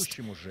Christ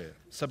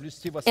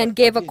and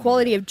gave a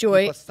quality of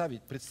joy,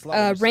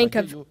 a rank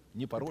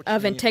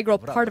of integral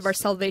part of our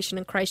salvation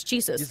in Christ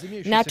Jesus.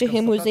 Now to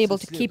him who is able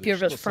to keep you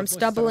from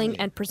stumbling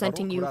and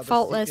presenting you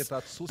faultless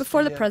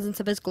before the presence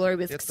of his glory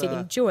with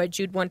exceeding joy.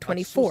 Jude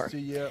 1:24.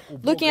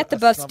 Looking at the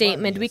above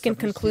statement, we can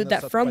conclude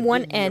that from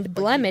one end,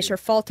 blemish or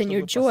fault in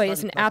your joy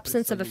is an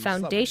absence of a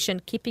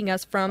foundation keeping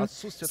us from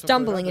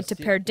stumbling into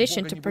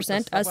perdition to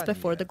present us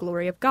before the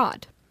glory of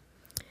God.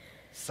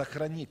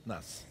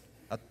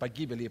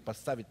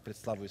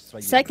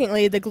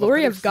 Secondly, the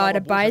glory of God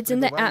abides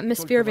in the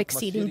atmosphere of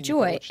exceeding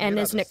joy and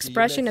is an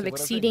expression of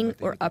exceeding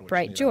or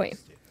upright joy.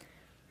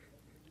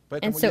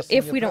 And so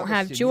if we don't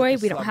have joy,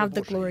 we don't have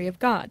the glory of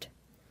God.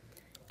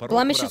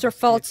 Blemishes or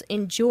faults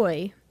in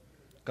joy,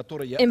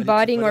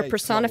 embodying or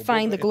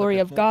personifying the glory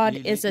of God,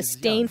 is a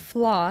stained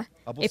flaw,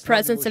 a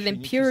presence of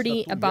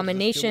impurity,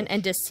 abomination,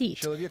 and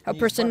deceit. A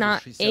person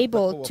not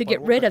able to get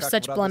rid of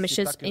such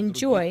blemishes in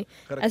joy,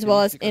 as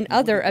well as in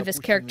other of his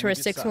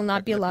characteristics, will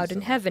not be allowed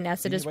in heaven,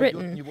 as it is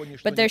written,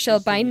 "But there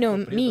shall by no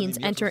means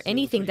enter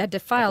anything that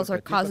defiles or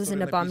causes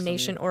an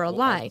abomination or a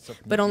lie,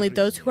 but only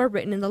those who are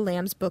written in the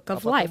Lamb's book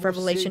of life,"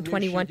 Revelation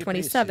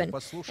 21:27.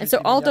 And so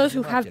all those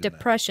who have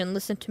depression,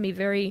 listen to me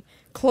very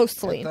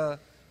closely.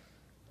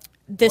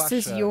 This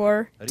is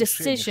your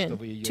decision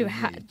to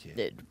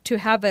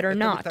have it or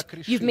not.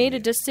 You've made a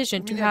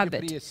decision to have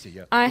it.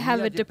 I have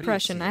a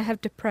depression. I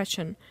have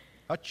depression.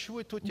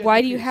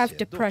 Why do you have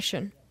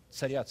depression?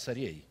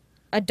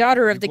 A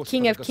daughter of the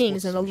King of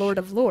Kings and the Lord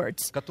of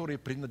Lords,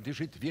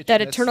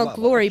 that eternal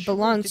glory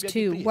belongs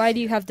to. Why do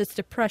you have this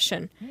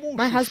depression?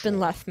 My husband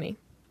left me.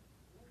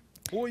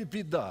 What,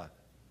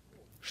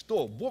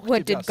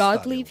 did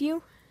God leave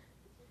you?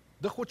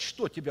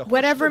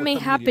 Whatever may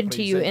happen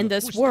to you in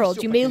this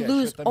world, you may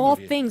lose all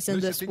things in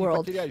this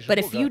world, but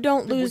if you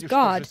don't lose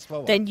God,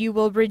 then you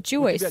will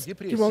rejoice.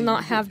 You will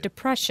not have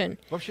depression.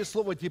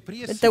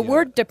 The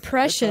word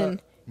depression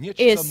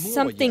is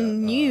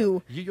something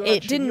new.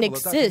 It didn't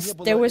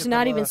exist. There was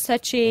not even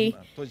such a,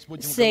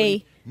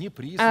 say,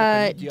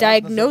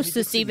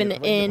 diagnosis even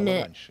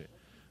in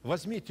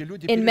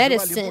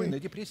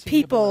medicine.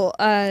 People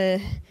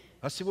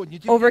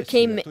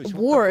overcame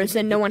wars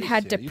and no one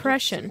had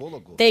depression.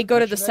 They go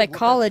to the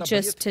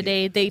psychologist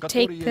today. They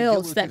take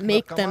pills that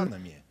make them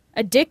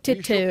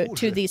addicted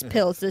to these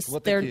pills,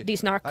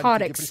 these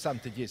narcotics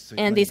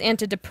and these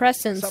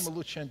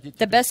antidepressants.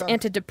 The best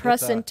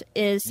antidepressant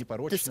is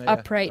this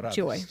upright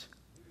joy.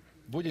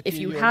 If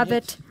you have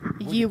it,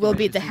 you will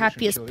be the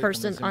happiest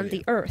person on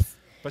the earth.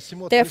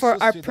 Therefore,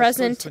 our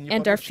present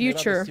and our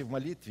future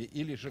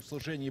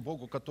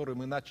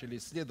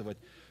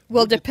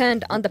will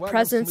depend on the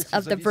presence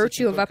of the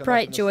virtue of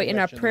upright joy in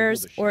our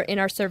prayers or in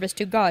our service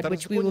to God,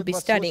 which we will be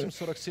studying.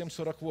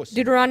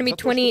 Deuteronomy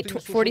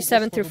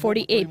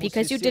 28:47-48,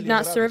 because you did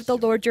not serve the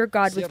Lord your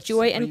God with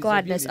joy and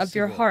gladness of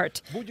your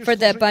heart, for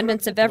the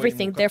abundance of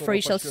everything, therefore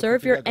you shall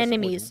serve your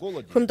enemies,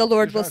 whom the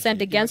Lord will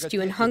send against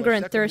you in hunger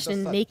and thirst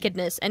and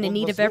nakedness and in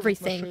need of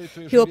everything.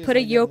 He will put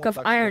a yoke of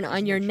iron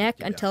on your neck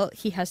until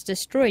he has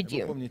destroyed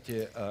you.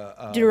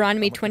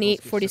 Deuteronomy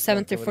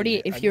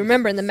 28:47-48. If you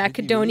remember, in the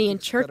Macedonian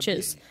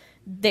churches,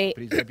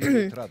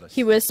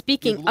 he was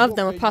speaking of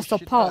them, Apostle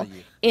Paul.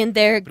 In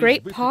their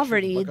great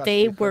poverty,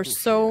 they were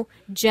so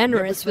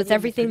generous with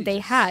everything they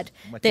had.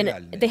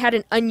 Then they had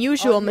an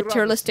unusual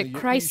materialistic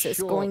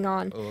crisis going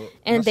on,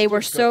 and they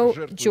were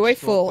so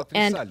joyful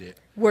and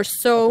were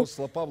so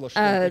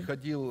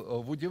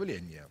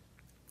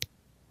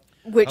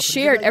which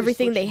shared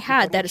everything they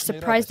had, that it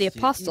surprised the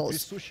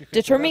apostles.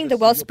 Determining the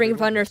wellspring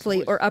of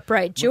unearthly or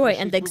upright joy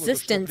and the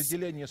existence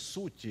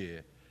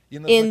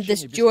in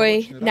this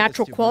joy,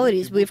 natural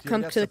qualities, we've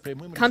come to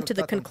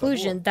the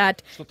conclusion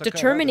that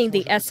determining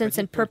the essence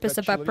and purpose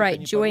of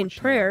upright joy in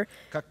prayer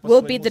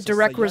will be the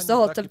direct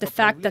result of the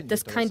fact that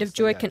this kind of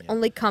joy can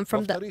only come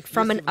from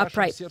an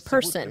upright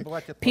person.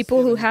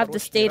 People who have the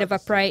state of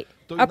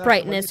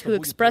uprightness, who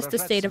express the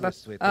state of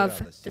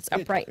this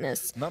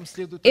uprightness.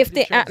 If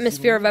the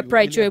atmosphere of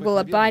upright joy will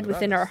abide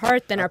within our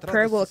heart, then our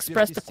prayer will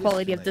express the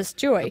quality of this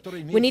joy.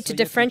 We need to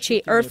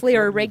differentiate earthly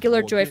or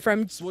irregular joy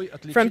from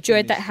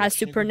joy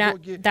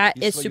that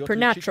is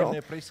supernatural,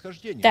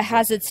 that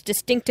has its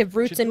distinctive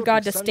roots in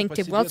God,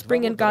 distinctive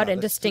wellspring in God, and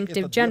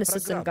distinctive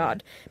genesis in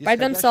God. By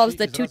themselves,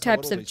 the two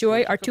types of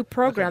joy are two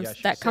programs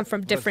that come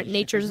from different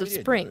natures of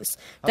springs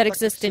that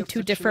exist in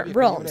two different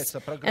realms.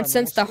 And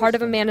since the heart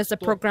of a man is a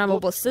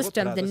programmable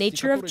system, the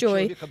nature of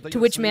joy to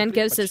which man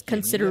gives his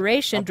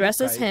consideration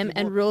dresses him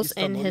and rules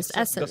in his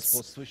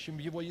essence.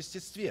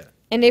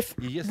 And if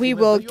we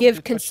will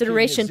give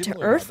consideration to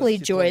earthly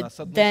joy,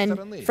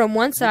 then from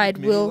one side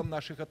will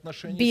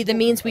be the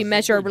means we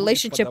measure our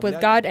relationship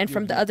with God, and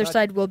from the other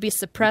side will be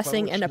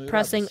suppressing and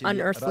oppressing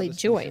unearthly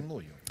joy.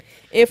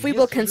 If we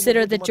will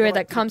consider the joy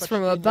that comes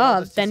from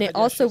above, then it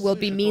also will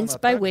be means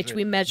by which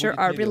we measure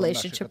our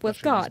relationship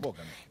with God.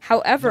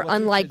 However,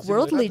 unlike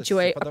worldly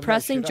joy,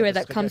 oppressing joy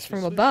that comes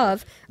from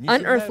above,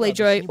 unearthly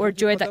joy or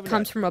joy that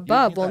comes from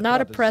above will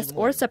not oppress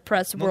or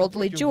suppress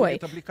worldly joy,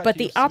 but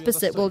the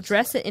opposite will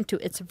dress it into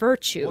its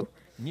virtue.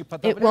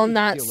 It will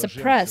not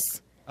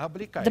suppress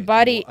The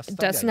body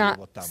does not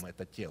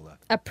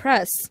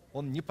oppress,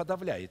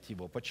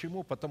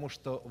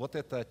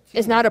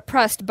 is not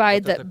oppressed by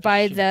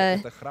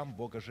the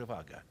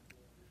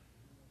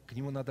К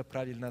нему надо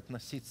правильно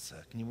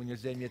относиться, к нему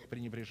нельзя иметь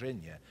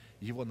пренебрежение,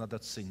 его надо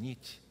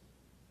ценить.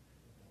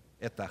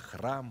 Это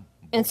храм.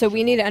 And so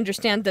we need to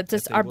understand that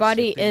our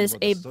body is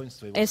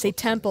a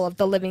temple of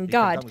the living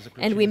God.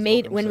 And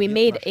when we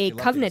made a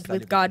covenant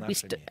with God,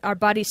 our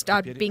body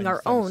stopped being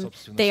our own.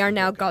 They are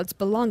now God's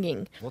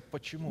belonging.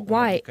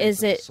 Why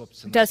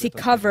does He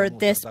cover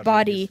this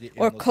body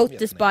or coat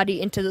this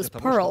body into this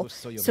pearl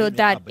so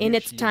that in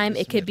its time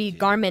it could be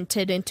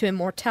garmented into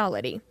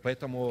immortality?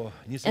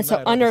 And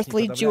so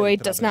unearthly joy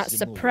does not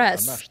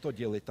suppress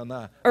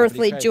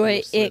earthly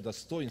joy. It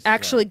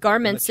actually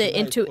garments it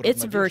into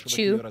its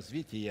virtue,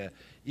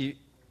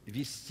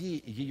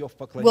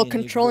 will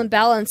control and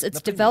balance its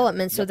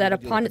development so that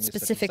upon its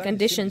specific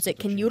conditions it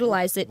can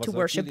utilize it to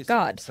worship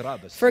God.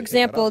 For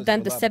example,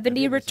 then the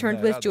 70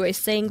 returned with joy,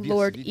 saying,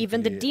 Lord,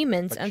 even the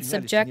demons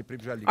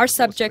are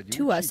subject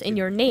to us in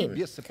your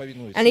name.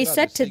 And He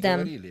said to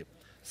them,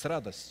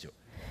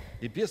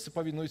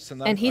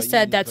 and He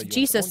said, that's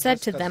Jesus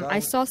said to them, I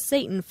saw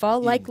Satan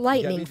fall like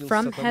lightning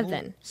from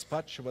heaven.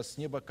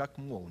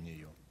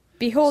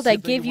 Behold, I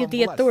give you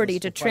the authority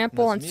to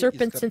trample on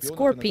serpents and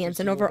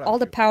scorpions and over all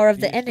the power of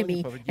the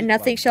enemy, and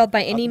nothing shall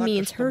by any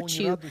means hurt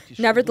you.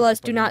 Nevertheless,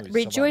 do not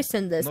rejoice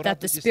in this,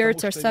 that the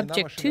spirits are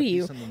subject to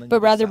you,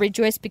 but rather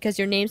rejoice because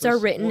your names are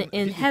written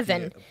in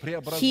heaven.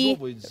 He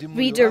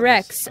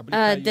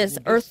redirects this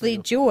earthly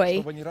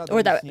joy,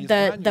 or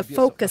the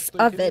focus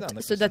of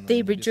it, so that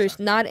they rejoice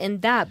not in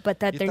that, but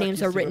that their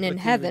names are written in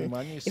heaven.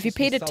 If you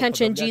paid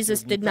attention,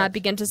 Jesus did not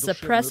begin to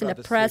suppress and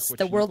oppress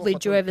the worldly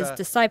joy of His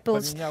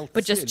disciples,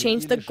 but just changed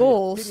the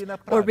goals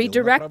or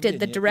redirected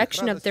the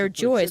direction of their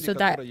joy so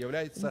that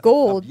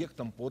gold,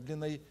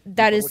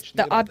 that is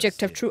the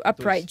object of true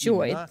upright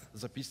joy,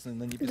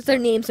 that their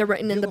names are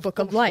written in the book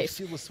of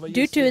life.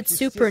 Due to its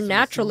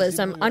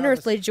supernaturalism,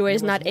 unearthly joy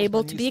is not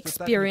able to be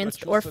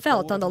experienced or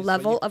felt on the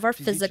level of our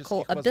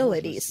physical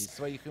abilities.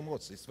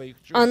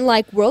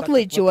 Unlike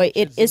worldly joy,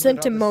 it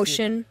isn't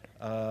emotion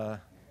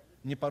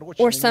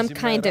or some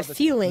kind of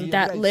feeling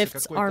that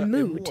lifts our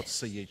mood.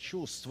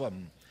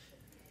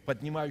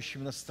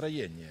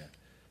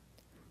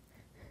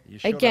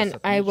 Again,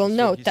 I will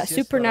note that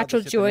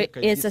supernatural joy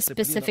is a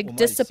specific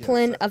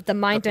discipline of the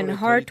mind and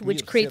heart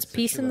which creates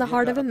peace in the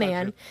heart of a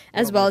man,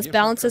 as well as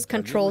balances,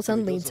 controls,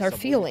 and leads our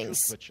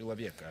feelings.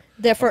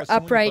 Therefore,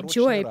 upright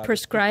joy,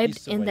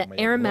 prescribed in the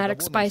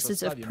aromatic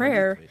spices of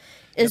prayer,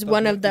 is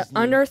one of the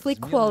unearthly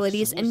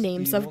qualities and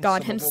names of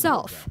God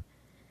Himself.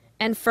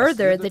 And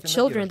further, the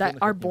children that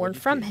are born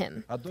from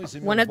Him.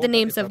 One of the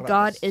names of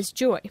God is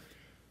joy.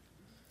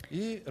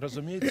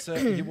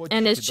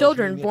 And His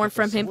children born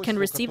from Him can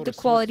receive the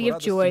quality of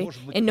joy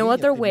in no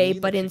other way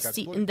but in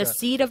the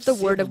seed of the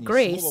word of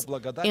grace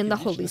in the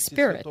Holy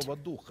Spirit,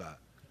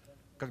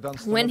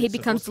 when He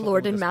becomes the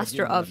Lord and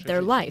Master of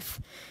their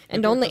life,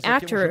 and only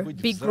after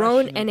be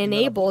grown and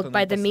enabled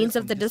by the means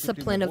of the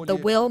discipline of the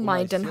will,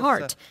 mind, and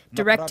heart,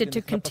 directed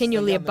to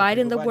continually abide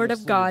in the Word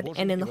of God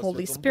and in the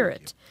Holy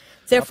Spirit.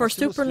 Therefore,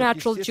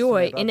 supernatural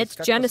joy, in its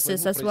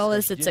genesis as well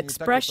as its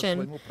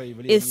expression,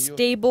 is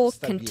stable,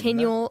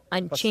 continual,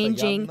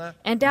 unchanging,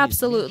 and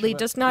absolutely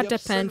does not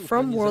depend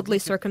from worldly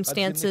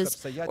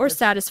circumstances or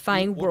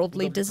satisfying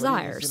worldly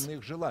desires.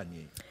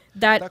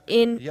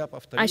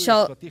 I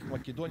shall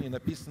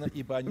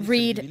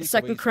read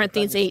 2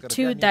 Corinthians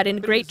 8:2, that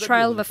in great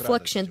trial of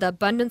affliction the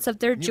abundance of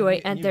their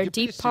joy and their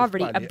deep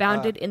poverty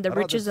abounded in the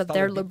riches of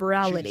their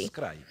liberality.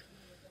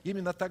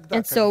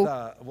 And so,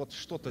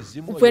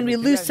 when we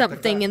lose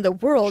something in the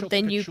world,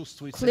 then you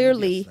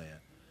clearly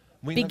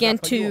begin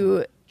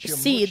to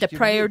see the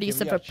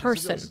priorities of a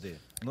person.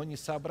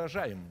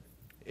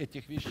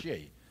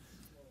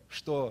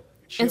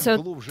 And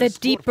so the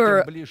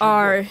deeper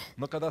our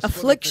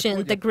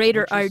affliction, the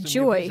greater our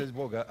joy.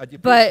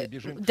 But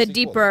the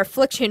deeper our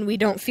affliction, we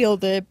don't feel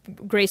the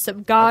grace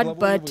of God,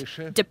 but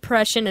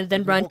depression, and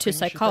then run to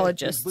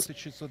psychologists.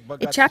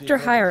 A chapter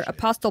higher,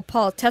 Apostle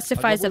Paul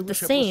testifies of the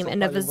same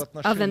and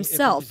of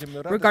himself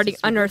regarding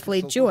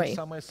unearthly joy.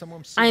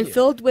 I am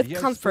filled with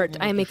comfort.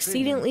 I am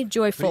exceedingly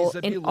joyful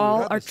in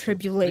all our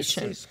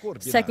tribulation.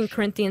 2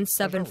 Corinthians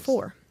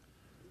 7:4.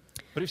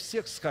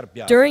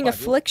 During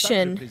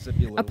affliction,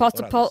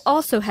 Apostle Paul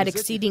also had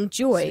exceeding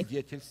joy.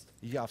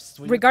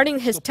 Regarding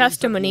his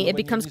testimony, it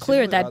becomes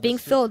clear that being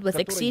filled with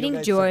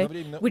exceeding joy,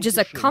 which is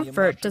a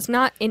comfort, does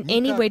not in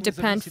any way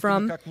depend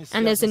from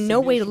and is in no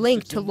way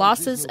linked to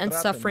losses and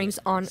sufferings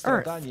on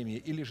earth,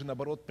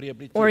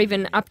 or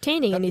even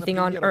obtaining anything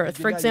on earth.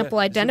 For example,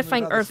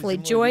 identifying earthly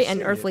joy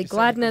and earthly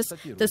gladness,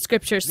 the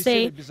scriptures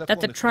say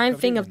that the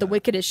triumphing of the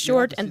wicked is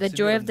short and the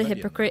joy of the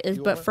hypocrite is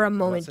but for a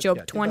moment,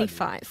 Job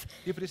 25.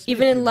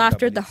 Even in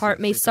laughter the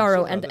heart may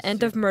sorrow and the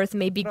end of mirth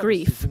may be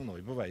grief,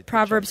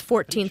 Proverbs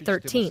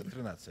 14:13.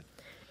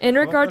 In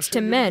regards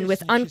to men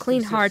with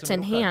unclean hearts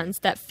and hands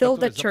that fill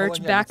the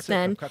church back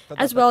then,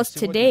 as well as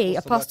today,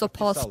 Apostle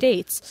Paul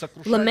states,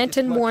 "Lament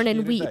and mourn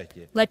and weep.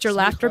 Let your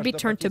laughter be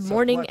turned to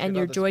mourning and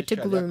your joy to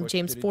gloom,"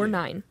 James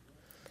 4:9.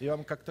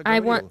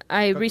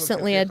 I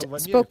recently had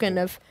spoken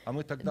of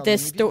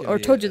this, or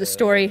told you the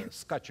story.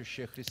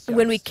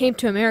 When we came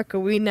to America,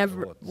 we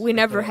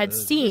never had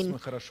seen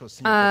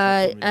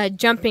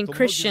jumping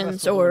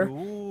Christians or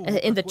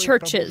in the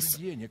churches.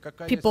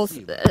 People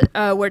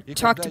were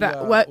talked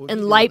about what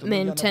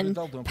enlightenment and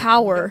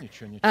power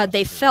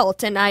they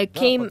felt, and I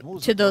came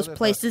to those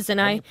places and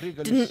I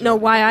didn't know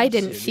why I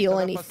didn't feel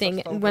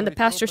anything. And when the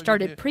pastor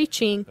started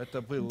preaching,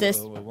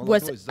 this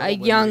was a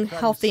young,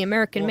 healthy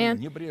American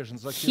man.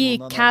 He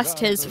cast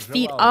his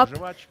feet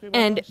up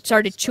and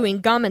started chewing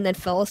gum and then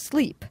fell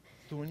asleep.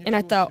 And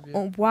I thought,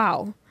 oh,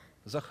 wow.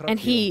 And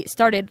he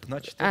started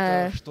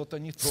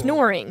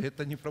snoring.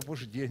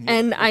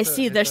 And I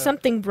see there's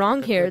something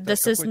wrong here.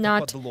 This is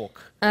not,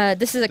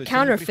 this is a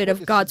counterfeit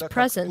of God's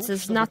presence.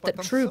 This is not the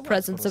true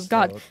presence of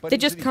God. They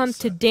just come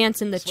to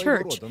dance in the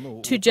church,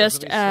 to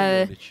just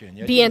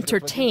be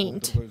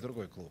entertained.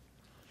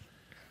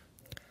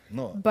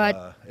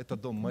 But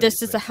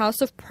this is a house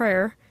of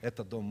prayer.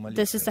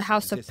 This is a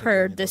house of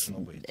prayer.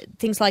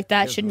 Things like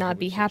that should not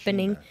be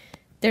happening.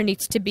 There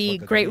needs to be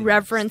great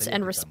reverence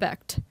and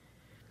respect.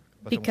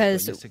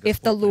 Because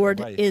if the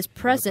Lord is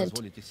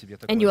present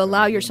and you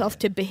allow yourself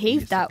to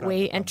behave that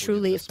way, and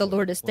truly if the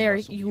Lord is there,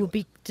 you will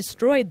be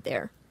destroyed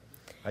there.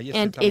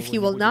 And if He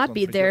will not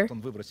be there,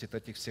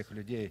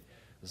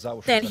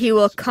 then He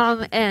will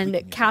come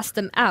and cast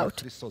them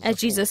out, as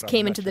Jesus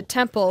came into the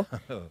temple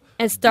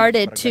and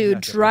started to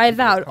drive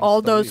out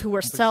all those who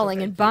were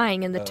selling and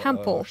buying in the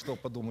temple.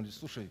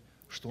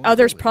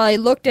 Others probably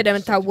looked at him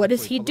and thought, what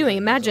is he doing?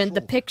 Imagine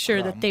the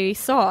picture that they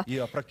saw.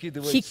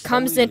 He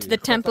comes into the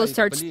temple,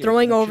 starts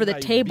throwing over the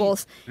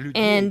tables,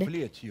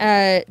 and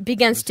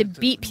begins to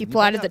beat people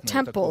out of the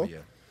temple.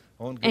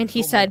 And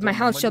he said, "My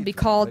house shall be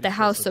called the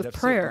house of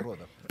prayer,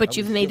 but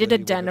you've made it a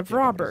den of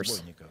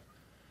robbers."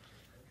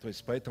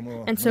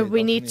 And so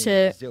we need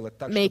to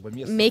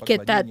make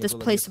it that this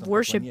place of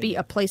worship be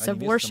a place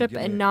of worship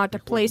and not a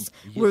place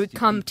where we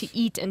come to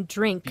eat and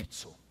drink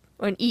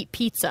and eat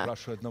pizza.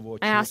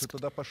 I asked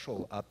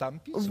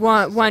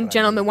one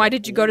gentleman, why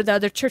did you go to the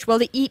other church? Well,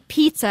 they eat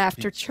pizza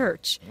after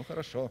church.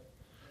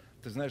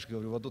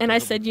 And I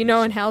said, you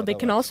know, in hell they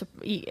can also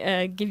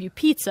give you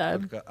pizza,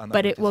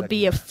 but it will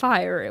be a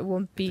fire. It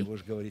won't be...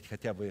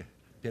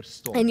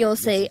 And you'll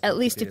say, at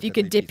least if you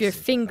could dip your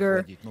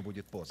finger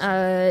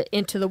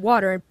into the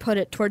water and put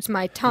it towards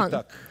my tongue,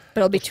 but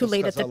it'll be too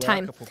late at the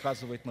time.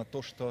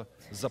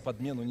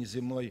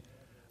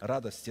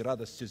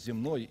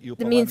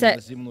 It means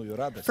that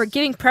for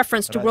giving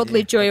preference to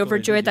worldly joy over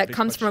joy that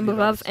comes from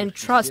above and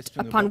trust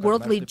upon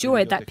worldly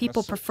joy that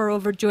people prefer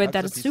over joy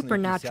that is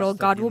supernatural,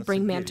 God will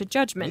bring man to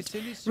judgment.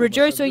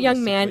 Rejoice, O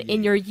young man,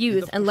 in your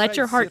youth, and let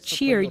your heart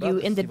cheer you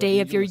in the day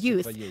of your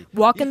youth.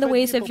 Walk in the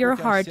ways of your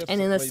heart and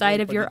in the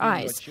sight of your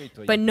eyes.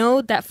 But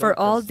know that for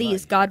all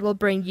these God will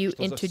bring you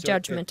into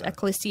judgment.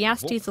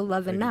 Ecclesiastes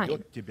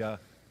 11:9.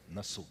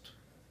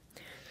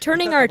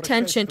 Turning our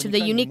attention to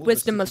the unique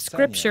wisdom of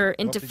Scripture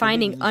in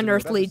defining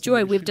unearthly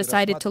joy, we've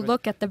decided to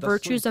look at the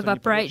virtues of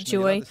upright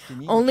joy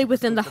only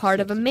within the heart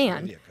of a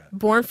man,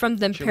 born from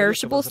the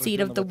imperishable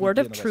seed of the Word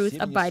of truth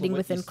abiding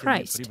within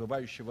Christ.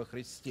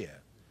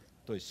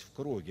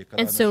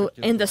 And so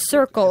in the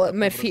circle,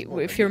 if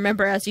you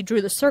remember as he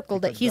drew the circle,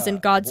 that he's in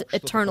God's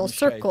eternal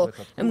circle.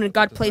 And when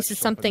God places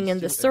something in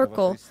the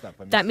circle,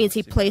 that means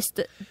he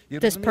placed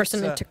this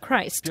person into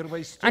Christ.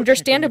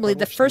 Understandably,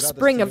 the first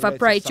spring of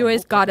upright joy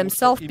is God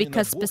himself,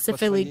 because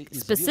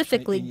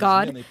specifically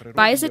God,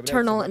 by his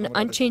eternal and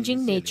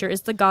unchanging nature,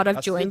 is the God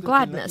of joy and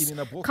gladness.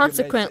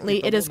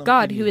 Consequently, it is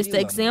God who is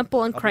the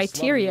example and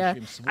criteria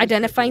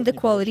identifying the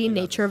quality and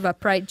nature of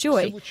upright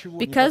joy.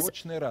 Because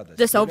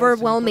this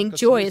overwhelming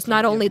joy is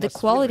not only the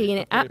quality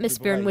and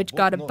atmosphere in which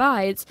God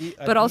abides,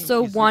 but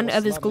also one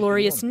of his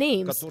glorious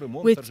names,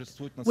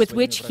 with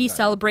which he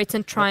celebrates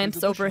and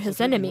triumphs over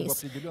his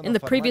enemies. In the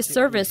previous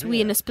service,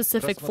 we in a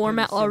specific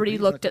format already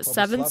looked at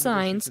 7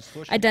 signs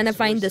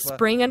identifying the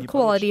spring and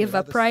quality of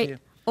upright,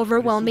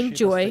 overwhelming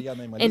joy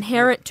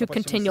inherent to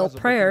continual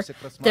prayer.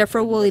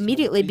 Therefore, we'll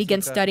immediately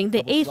begin studying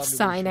the 8th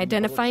sign,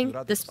 identifying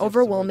this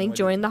overwhelming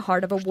joy in the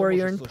heart of a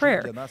warrior in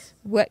prayer,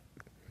 what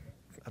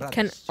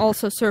can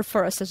also serve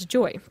for us as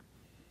joy.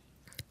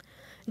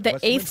 The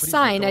 8th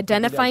sign,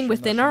 identifying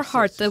within our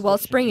heart the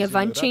wellspring of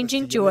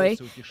unchanging joy,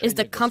 is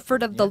the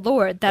comfort of the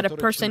Lord that a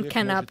person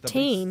can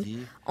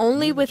obtain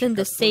only within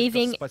the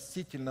saving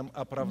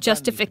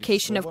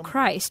justification of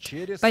Christ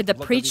by the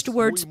preached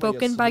word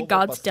spoken by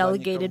God's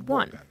delegated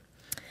one.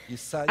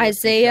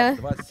 Isaiah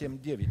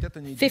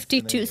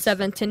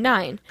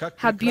 52:7-9.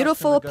 How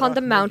beautiful upon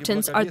the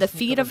mountains are the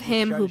feet of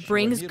him who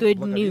brings good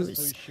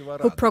news,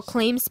 who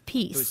proclaims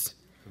peace,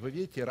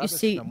 You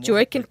see,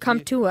 joy can come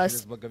to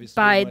us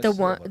by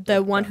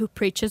the one who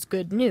preaches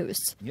good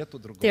news.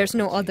 There's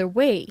no other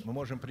way.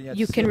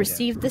 You can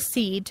receive the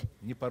seed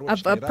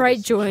of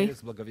upright joy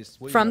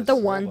from the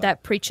one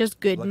that preaches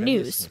good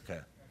news.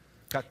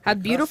 How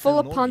beautiful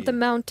upon the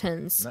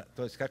mountains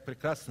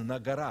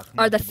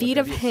are the feet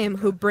of him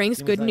who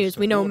brings good news.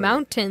 We know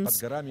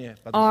mountains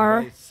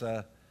are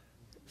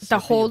the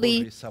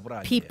holy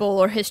people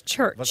or his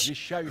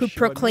church, who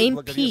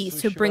proclaim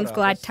peace, who brings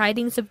glad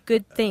tidings of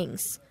good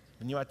things.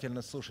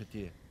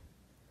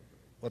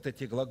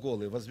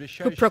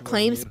 Who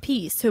proclaims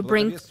peace, who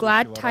brings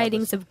glad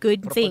tidings of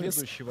good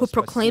things, who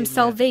proclaims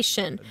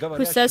salvation,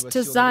 who says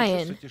to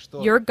Zion,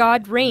 your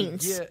God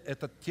reigns.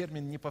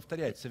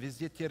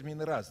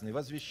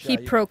 He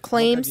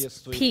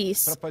proclaims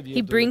peace,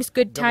 he brings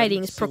good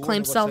tidings,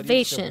 proclaims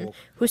salvation,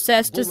 who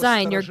says to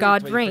Zion, your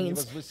God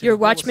reigns. Your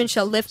watchmen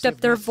shall lift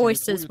up their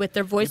voices, with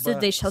their voices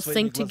they shall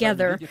sing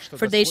together,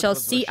 for they shall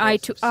see eye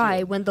to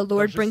eye when the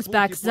Lord brings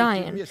back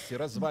Zion.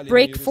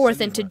 Break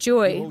forth into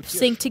joy,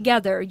 sing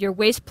together, your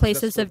waste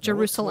places of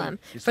Jerusalem,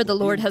 for the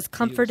Lord has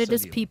comforted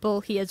his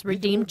people, he has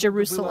redeemed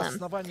Jerusalem.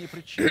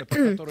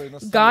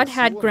 God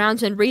had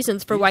grounds and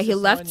reasons for why he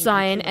left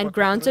Zion, and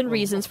grounds and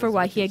reasons for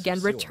why he again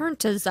returned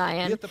to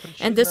Zion,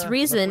 and this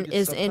reason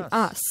is in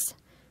us.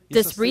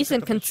 This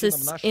reason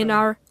consists in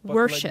our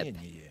worship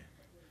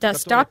that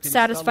stopped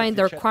satisfying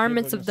the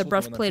requirements of the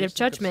breastplate of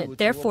judgment.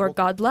 Therefore,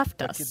 God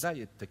left us.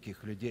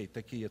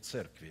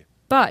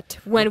 But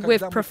when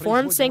we've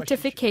performed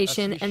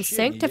sanctification and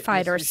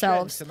sanctified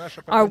ourselves,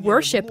 our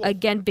worship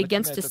again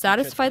begins to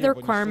satisfy the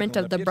requirement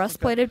of the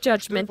breastplate of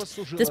judgment.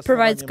 This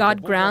provides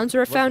God grounds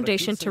or a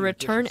foundation to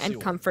return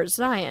and comfort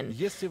Zion.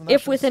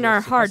 If within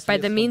our heart, by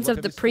the means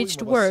of the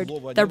preached word,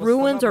 the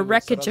ruins or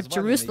wreckage of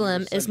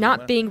Jerusalem is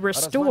not being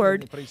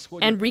restored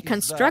and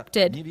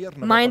reconstructed,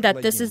 mind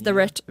that this is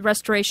the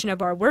restoration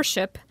of our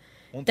worship,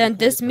 then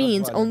this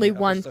means only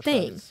one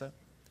thing: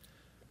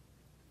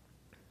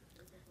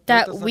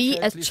 that we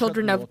as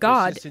children of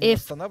God,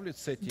 if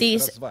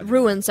these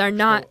ruins are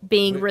not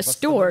being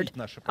restored,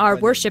 our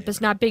worship is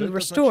not being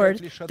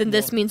restored, then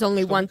this means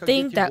only one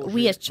thing: that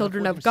we as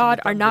children of God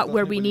are not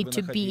where we need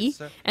to be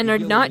and are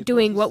not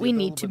doing what we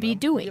need to be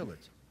doing.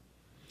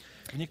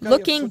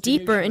 Looking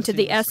deeper into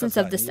the essence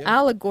of this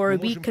allegory,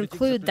 we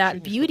conclude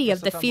that beauty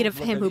of the feet of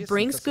him who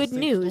brings good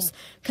news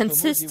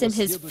consists in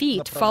his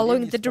feet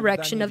following the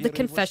direction of the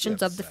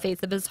confessions of the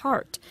faith of his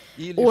heart,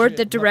 or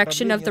the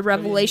direction of the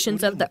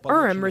revelations of the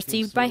Urim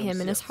received by him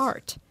in his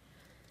heart.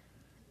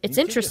 It's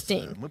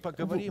interesting.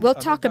 We'll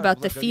talk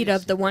about the feet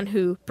of the one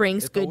who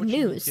brings good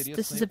news.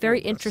 This is a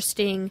very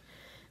interesting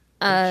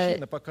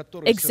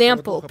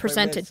example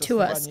presented to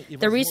us.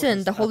 The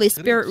reason the Holy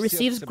Spirit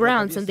receives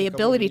grounds and the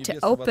ability to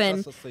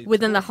open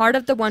within the heart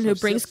of the one who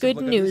brings good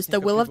news the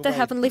will of the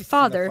Heavenly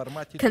Father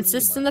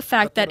consists in the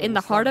fact that in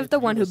the heart of the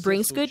one who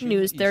brings good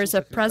news there is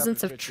a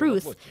presence of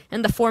truth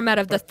in the format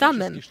of the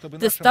Thummim.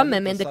 This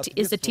Thummim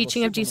is the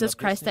teaching of Jesus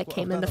Christ that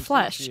came in the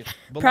flesh.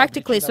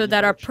 Practically, so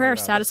that our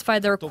prayers satisfy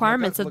the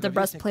requirements of the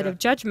breastplate of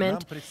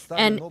judgment,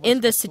 and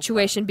in this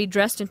situation be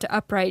dressed into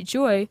upright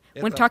joy.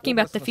 When talking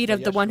about the feet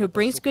of the one who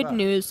brings good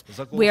news,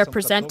 we are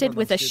presented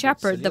with a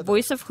shepherd, the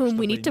voice of whom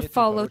we need to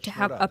follow to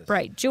have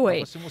upright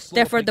joy.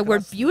 Therefore, the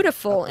word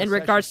beautiful in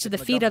regards to the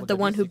feet of the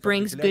one who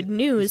brings good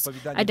news,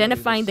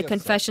 identifying the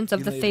confessions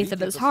of the faith of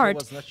his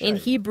heart, in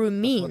Hebrew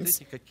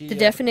means, the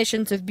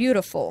definitions of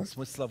beautiful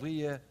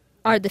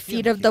are the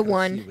feet of the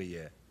one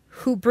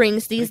who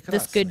brings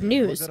this good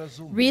news: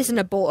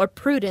 reasonable or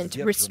prudent,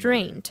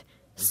 restrained,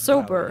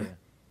 sober,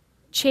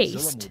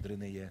 chaste,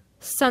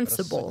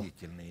 sensible,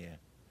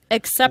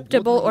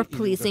 acceptable or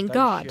pleasing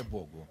God,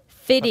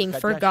 fitting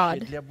for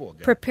God,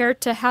 prepared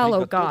to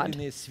hallow God,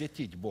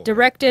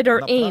 directed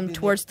or aimed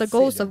towards the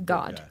goals of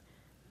God,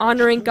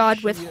 honoring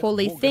God with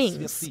holy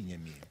things,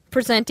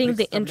 presenting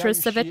the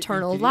interests of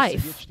eternal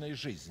life,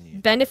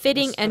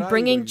 benefiting and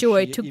bringing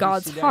joy to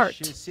God's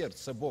heart,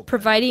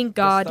 providing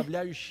God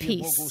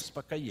peace.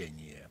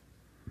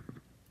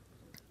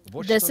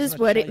 This is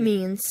what it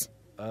means,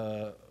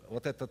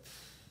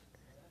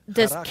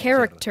 this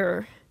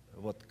character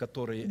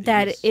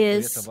that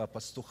is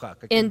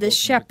in the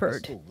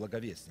shepherd.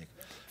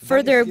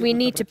 Further, we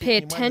need to pay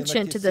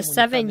attention to the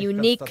 7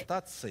 unique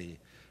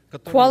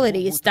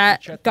qualities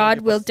that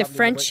God will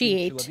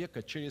differentiate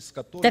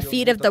the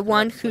feet of the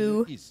one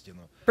who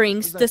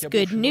brings this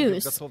good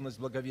news.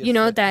 You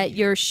know that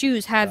your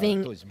shoes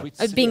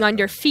being on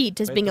your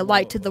feet is being a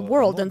light to the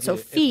world, and so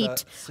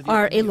feet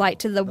are a light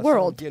to the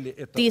world.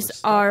 These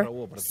are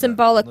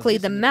symbolically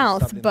the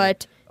mouth,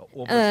 but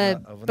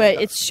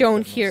it's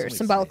shown here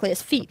symbolically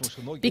as feet,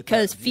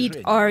 because feet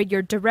are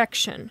your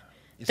direction,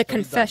 the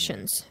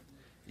confessions.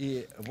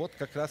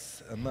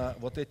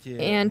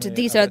 And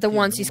these are the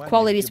ones, these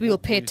qualities we will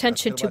pay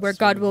attention to, where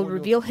God will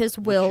reveal His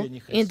will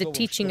in the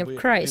teaching of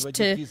Christ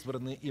to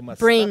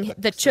bring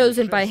the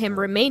chosen by Him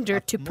remainder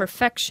to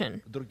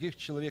perfection.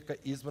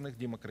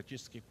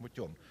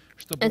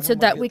 And so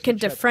that we can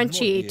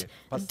differentiate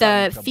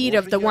the feet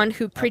of the one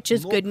who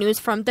preaches good news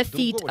from the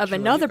feet of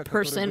another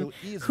person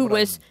who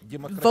was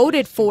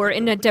voted for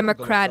in a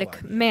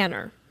democratic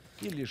manner,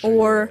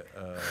 or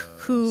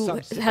who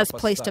has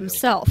placed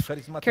himself.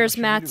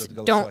 Charismats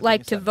don't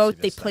like to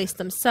vote, they place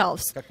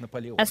themselves.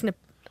 As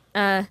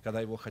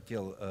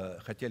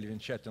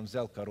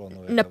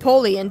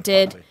Napoleon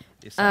did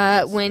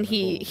when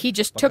he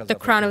just took the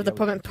crown of the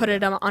Pope and put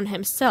it on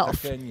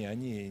himself.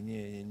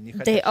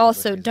 They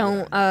also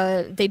don't,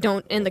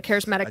 in the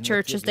charismatic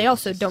churches, they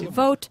also don't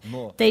vote.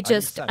 They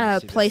just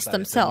place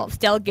themselves,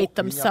 delegate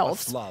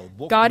themselves.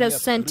 God has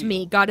sent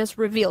me, God has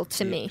revealed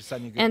to me.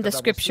 And the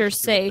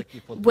scriptures say,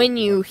 when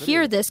you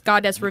hear this,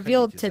 God has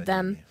revealed to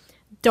them,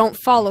 don't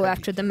follow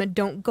after them and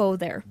don't go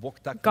there.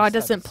 God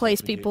doesn't place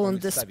people in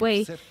this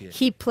way.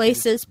 He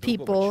places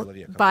people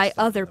by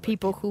other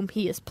people whom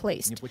He has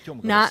placed.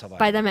 Not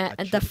by them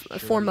in the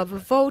form of a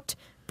vote,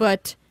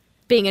 but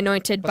being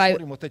anointed by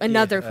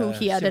another who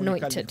He had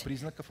anointed.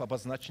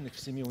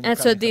 And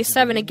so these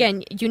 7,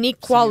 again,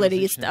 unique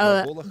qualities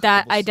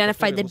that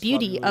identify the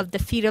beauty of the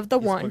feet of the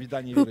one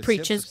who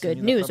preaches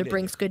good news or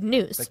brings good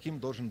news.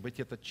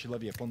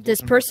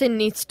 This person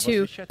needs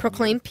to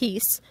proclaim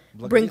peace,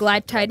 bring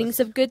glad tidings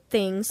of good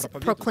things,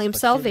 proclaim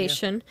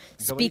salvation,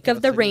 speak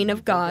of the reign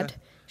of God.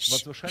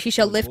 He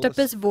shall lift up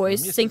his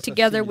voice, sing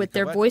together with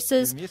their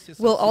voices,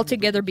 will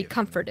altogether be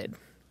comforted.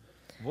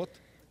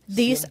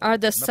 These are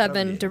the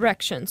 7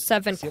 directions,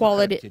 7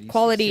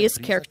 qualities,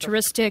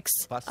 characteristics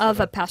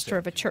of a pastor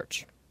of a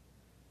church.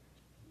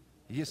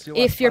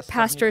 If your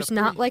pastor is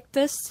not like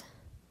this,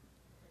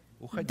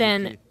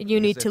 then you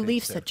need to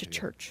leave such a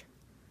church.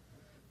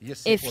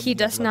 If he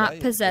does not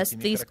possess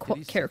these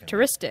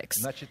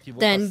characteristics,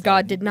 then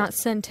God did not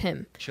send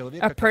him.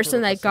 A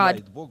person that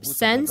God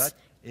sends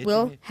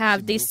will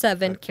have these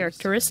 7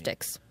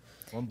 characteristics.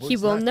 He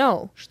will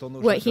know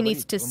what he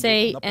needs to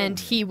say, and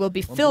he will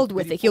be filled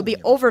with it. He'll be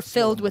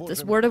overfilled with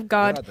this word of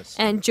God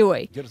and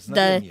joy,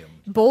 the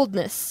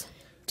boldness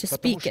to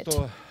speak it.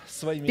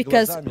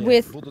 Because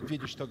with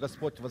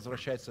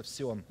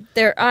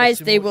their eyes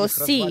they will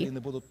see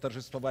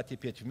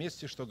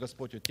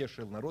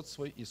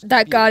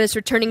that God is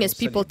returning His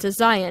people to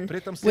Zion.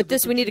 With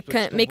this, we need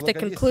to make the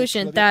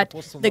conclusion that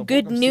the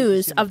good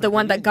news of the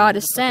one that God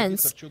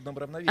sends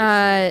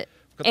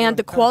and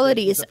the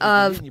qualities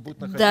of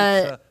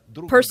the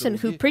person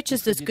who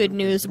preaches this good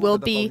news will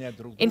be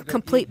in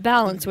complete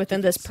balance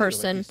within this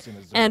person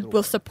and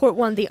will support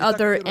one the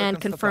other and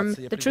confirm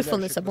the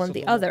truthfulness of one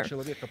the other.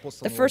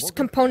 The first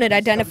component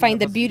identifying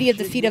the beauty of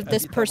the feet of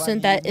this person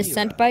that is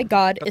sent by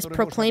God is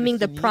proclaiming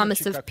the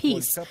promise of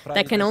peace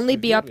that can only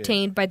be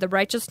obtained by the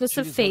righteousness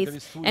of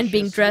faith and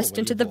being dressed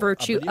into the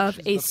virtue of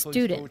a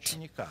student.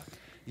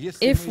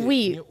 If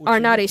we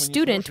are not a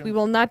student, we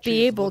will not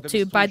be able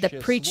to, by the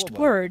preached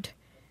word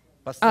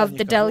of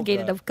the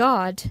delegated of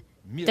God,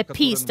 the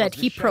peace that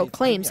He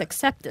proclaims,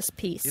 accept this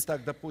peace. For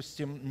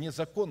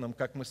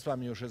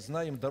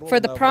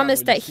the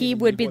promise that He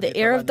would be the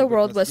heir of the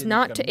world was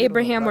not to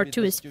Abraham or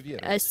to his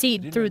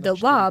seed through the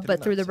law,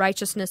 but through the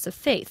righteousness of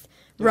faith.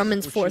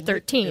 Romans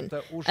 4:13.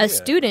 A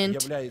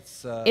student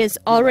is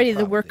already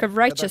the work of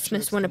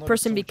righteousness. When a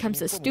person becomes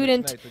a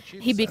student,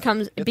 he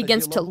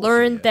begins to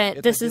learn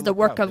that this is the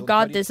work of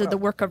God, this is the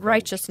work of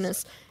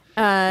righteousness.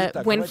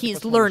 When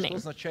he's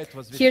learning.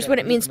 Here's what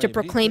it means to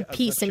proclaim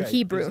peace in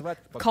Hebrew.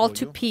 Call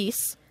to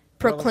peace,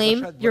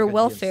 proclaim your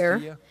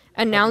welfare,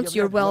 announce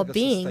your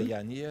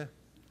well-being,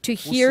 to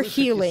hear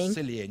healing,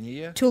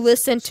 to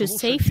listen to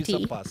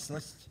safety,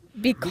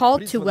 be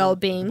called to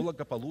well-being,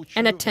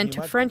 and attend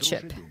to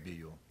friendship.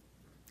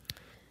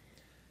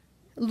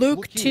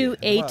 Luke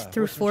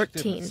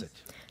 2:8-14.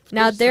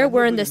 Now there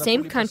were in the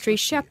same country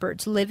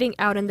shepherds living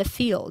out in the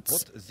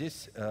fields.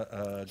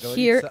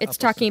 Here it's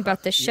talking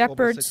about the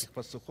shepherds,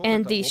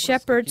 and the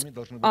shepherds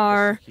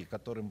are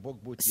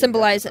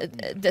symbolized,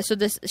 so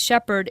this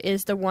shepherd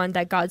is the one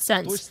that God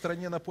sends.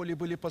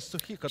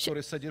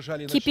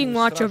 Keeping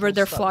watch over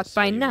their flock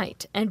by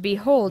night, and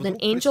behold, an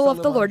angel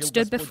of the Lord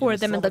stood before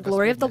them, and the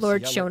glory of the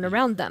Lord shone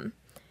around them.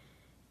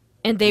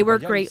 And they were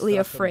greatly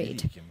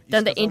afraid.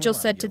 Then the angel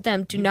said to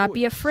them, "Do not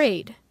be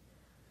afraid.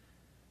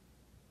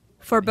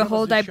 For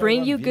behold, I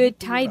bring you good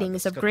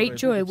tidings of great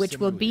joy, which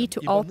will be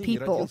to all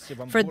people.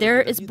 For there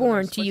is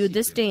born to you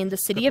this day in the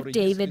city of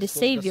David a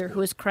Savior,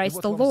 who is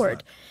Christ the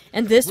Lord.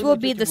 And this will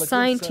be the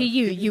sign to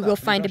you. You will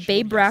find a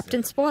babe wrapped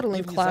in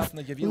swaddling cloth,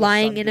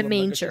 lying in a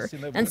manger."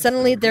 And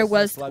suddenly there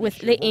was with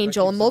the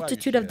angel a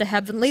multitude of the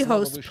heavenly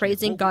hosts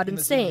praising God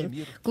and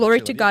saying, "Glory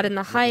to God in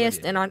the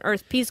highest, and on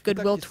earth peace,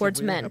 goodwill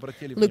towards men."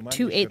 Luke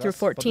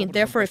 2:8-14.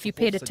 Therefore, if you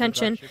paid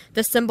attention,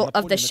 the symbol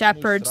of the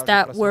shepherds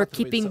that were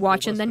keeping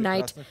watch in the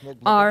night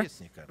are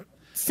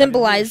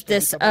symbolize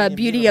this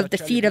beauty of the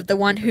feet of the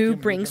one who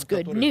brings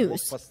good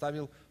news.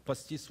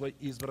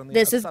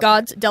 This is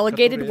God's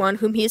delegated one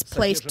whom He has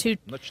placed to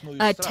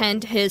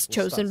attend His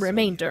chosen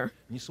remainder.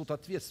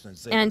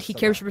 And He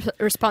carries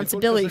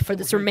responsibility for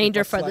this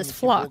remainder, for this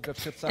flock.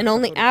 And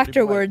only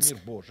afterwards,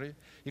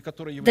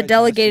 the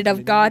delegated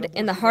of God,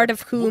 in the heart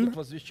of whom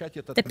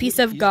the peace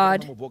of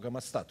God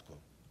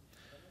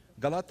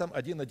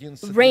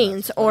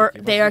reigns, or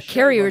they are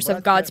carriers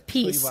of God's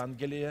peace.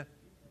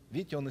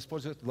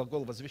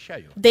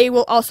 They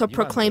will also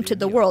proclaim to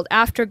the world.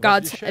 After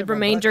God's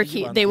remainder,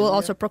 they will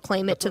also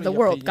proclaim it to the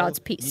world, God's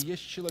peace.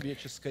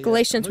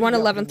 Galatians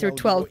 1:11 through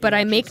 12. But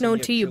I make known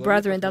to you,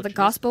 brethren, that the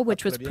gospel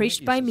which was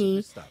preached by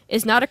me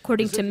is not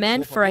according to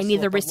men, for I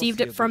neither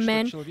received it from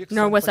men,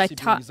 nor was I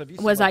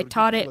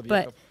taught it,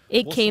 but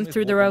it came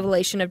through the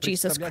revelation of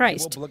Jesus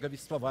Christ.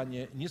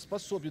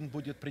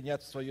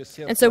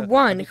 And so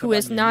one who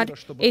is not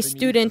a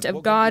student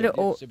of God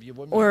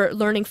or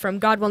learning from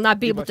God will not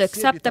be able to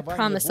accept the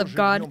promise of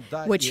God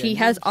which He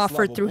has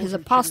offered through His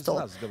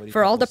apostle.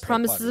 For all the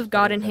promises of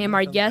God in Him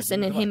are yes,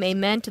 and in Him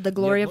amen, to the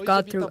glory of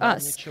God through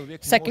us.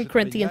 2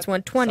 Corinthians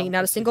 1:20.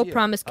 Not a single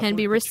promise can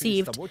be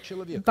received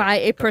by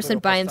a person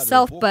by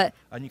himself, but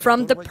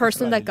from the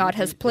person that God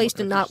has placed,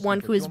 and not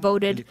one who is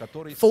voted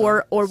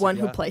for or one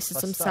who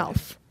places himself.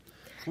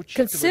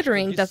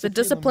 Considering that the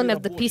discipline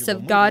of the peace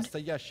of God,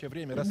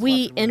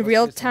 we in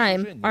real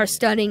time are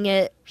studying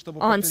it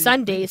on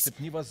Sundays.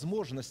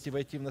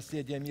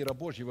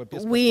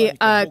 We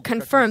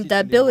confirm the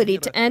ability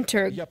to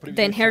enter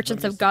the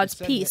inheritance of God's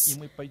peace.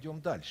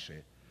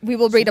 We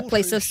will read a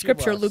place of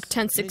Scripture, Luke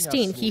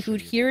 10:16. He who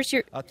hears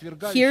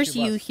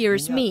you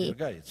hears me.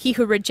 He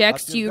who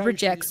rejects you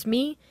rejects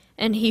me.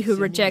 And he who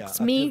rejects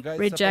me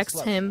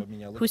rejects him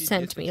who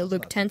sent me.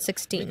 Luke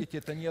 10:16.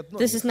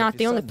 This is not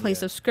the only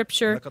place of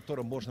Scripture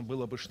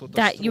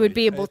that you would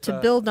be able to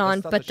build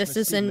on, but this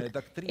is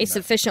a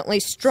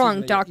sufficiently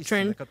strong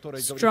doctrine,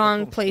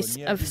 strong place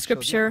of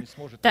Scripture,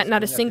 that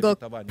not a single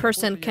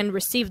person can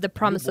receive the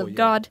promise of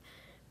God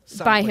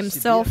by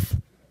himself,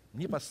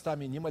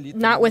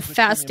 not with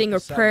fasting or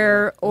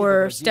prayer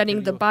or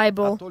studying the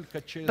Bible,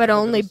 but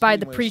only by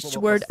the preached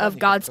word of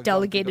God's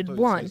delegated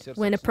one,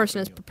 when a person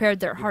has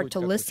prepared their heart to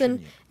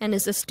listen and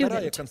is a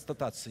student.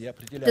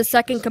 The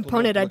second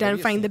component,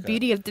 identifying the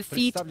beauty of the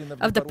feet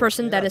of the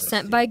person that is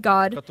sent by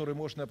God,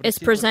 is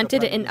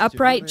presented in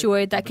upright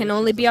joy that can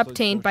only be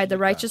obtained by the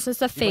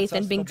righteousness of faith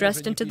and being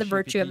dressed into the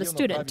virtue of a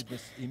student.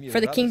 For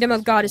the kingdom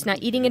of God is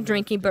not eating and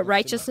drinking, but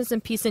righteousness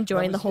and peace and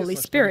joy in the Holy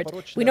Spirit.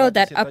 We know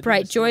that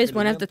upright joy is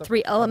one of the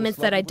three elements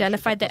that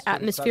identify the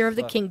atmosphere of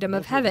the kingdom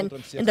of heaven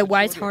in the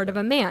wise heart of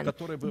a man,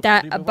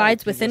 that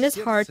abides within his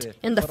heart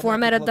in the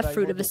format of the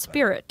fruit of the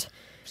Spirit,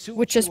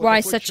 which is why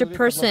such a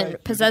person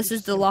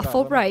possesses the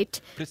lawful right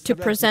to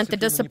present the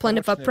discipline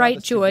of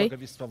upright joy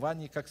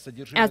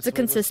as the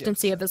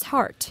consistency of his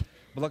heart.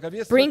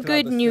 Bring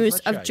good news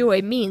of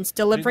joy means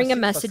delivering a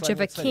message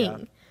of a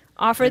king.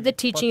 Offer the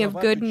teaching of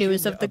good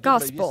news of the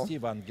gospel,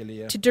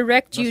 to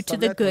direct you to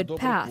the good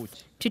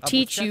path, to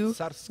teach you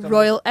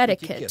royal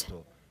etiquette,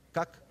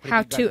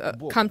 how to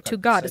come to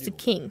God as a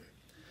king,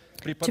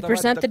 to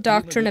present the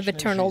doctrine of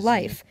eternal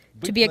life,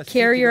 to be a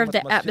carrier of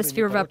the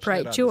atmosphere of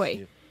upright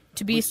joy,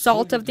 to be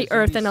salt of the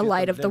earth and a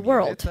light of the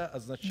world.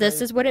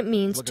 This is what it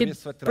means to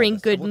bring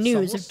good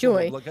news of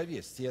joy.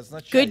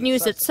 Good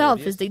news itself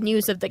is the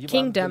news of the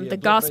kingdom, the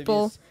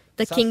gospel,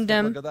 the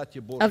kingdom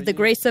of the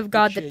grace of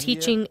God, the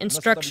teaching,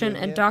 instruction,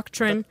 and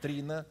doctrine,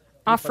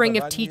 offering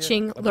of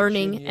teaching,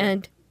 learning,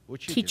 and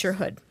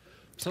teacherhood.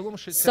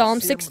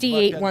 Psalm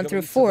 68, 1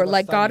 through 4.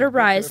 Let God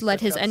arise, let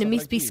his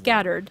enemies be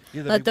scattered.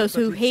 Let those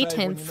who hate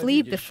him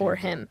flee before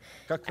him.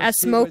 As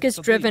smoke is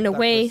driven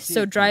away,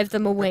 so drive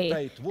them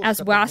away.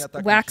 As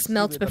wax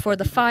melts before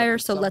the fire,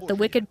 so let the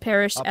wicked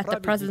perish at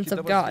the presence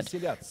of God.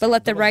 But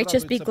let the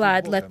righteous be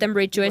glad, let them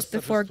rejoice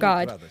before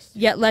God.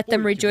 Yet let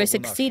them rejoice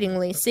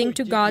exceedingly. Sing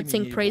to God,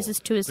 sing praises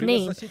to his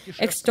name.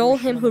 Extol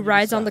him who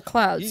rides on the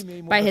clouds,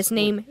 by his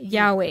name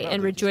Yahweh,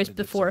 and rejoice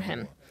before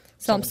him.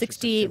 Psalm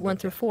 68, 1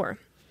 through 4.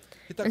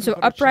 And so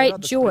upright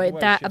joy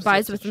that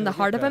abides within the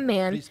heart of a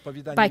man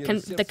by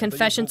the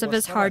confessions of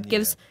his heart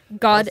gives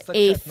God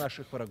a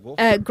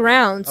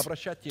grounds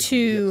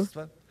to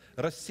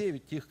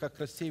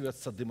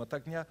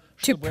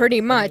pretty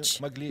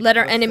much let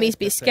our enemies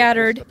be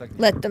scattered,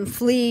 let them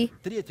flee,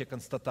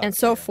 and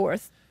so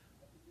forth.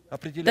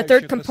 The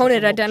third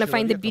component,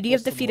 identifying the beauty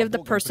of the feet of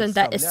the person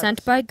that is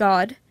sent by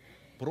God,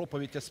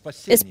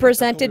 is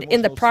presented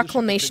in the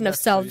proclamation of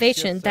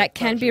salvation that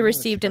can be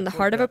received in the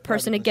heart of a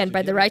person, again,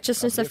 by the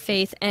righteousness of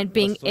faith and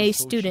being a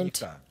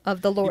student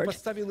of the Lord.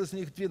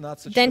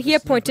 Then he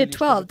appointed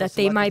 12, that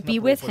they might be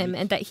with him,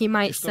 and that he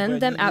might send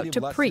them out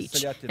to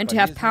preach, and to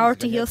have power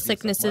to heal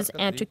sicknesses,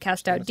 and to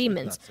cast out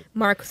demons.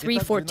 Mark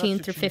 3:14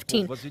 through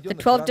 15. The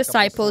 12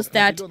 disciples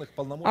that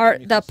are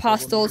the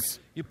apostles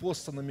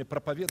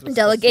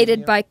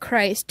delegated by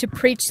Christ to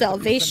preach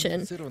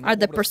salvation are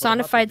the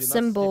personified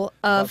symbol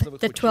of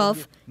the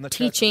 12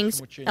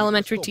 teachings,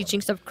 elementary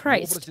teachings of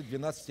Christ,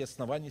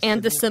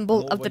 and the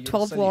symbol of the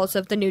 12 walls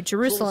of the New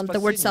Jerusalem. The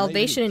word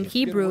salvation in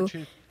Hebrew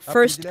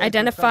first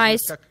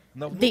identifies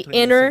the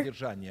inner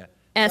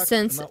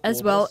essence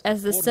as well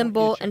as the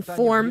symbol and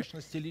form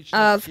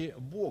of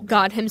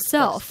God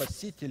Himself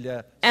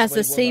as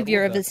the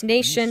Savior of His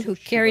nation who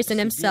carries in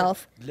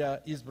Himself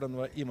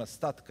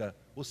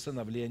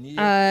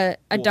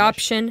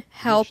adoption,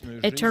 help,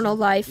 eternal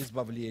life,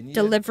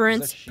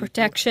 deliverance,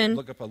 protection,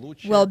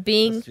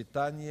 well-being,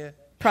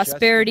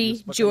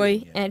 prosperity,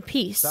 joy, and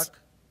peace.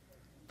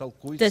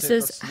 This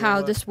is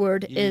how this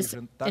word is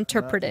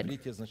interpreted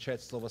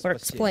or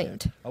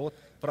explained.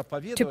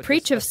 To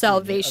preach of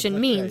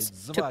salvation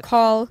means to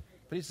call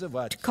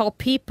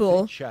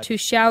people, to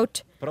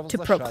shout, to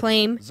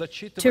proclaim,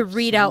 to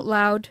read out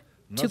loud,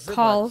 to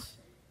call,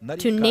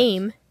 to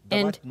name,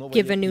 and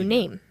give a new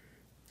name.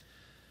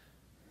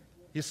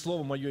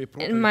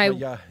 And my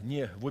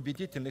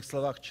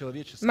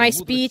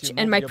speech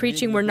and my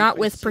preaching were not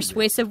with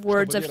persuasive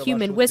words of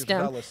human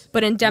wisdom,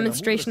 but in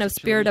demonstration of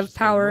spirit of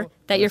power,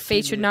 that your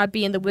faith should not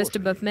be in the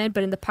wisdom of men,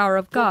 but in the power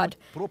of God.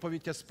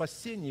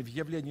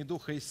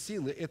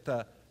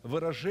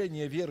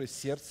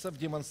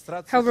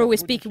 However, we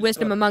speak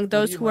wisdom among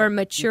those who are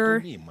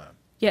mature,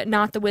 yet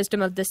not the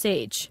wisdom of this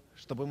age.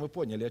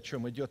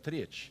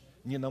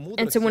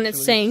 And so when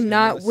it's saying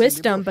not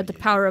wisdom, but the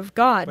power of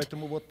God,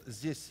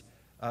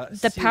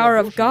 the power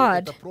of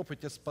God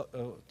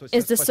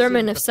is the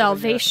sermon of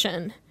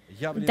salvation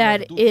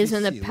that is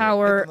in the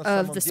power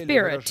of the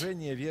Spirit.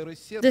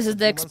 This is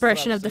the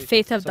expression of the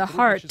faith of the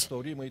heart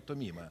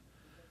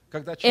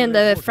and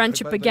the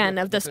friendship again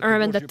of this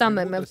Urim and the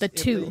Thummim, of the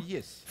two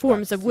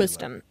forms of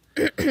wisdom.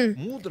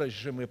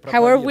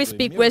 However, we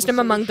speak wisdom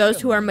among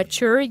those who are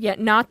mature, yet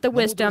not the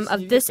wisdom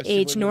of this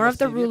age, nor of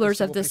the rulers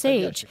of this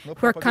age,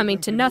 who are coming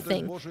to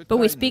nothing. But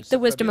we speak the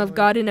wisdom of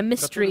God in a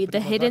mystery,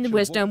 the hidden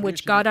wisdom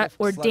which God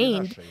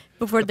ordained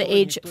before the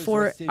age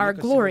for our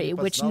glory,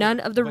 which none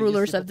of the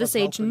rulers of this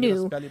age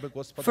knew.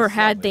 For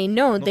had they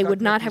known, they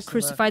would not have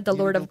crucified the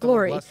Lord of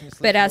glory.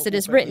 But as it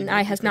is written,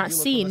 eye has not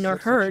seen nor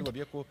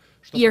heard,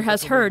 ear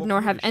has heard,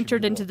 nor have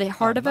entered into the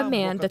heart of a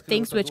man the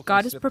things which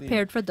God has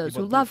prepared for those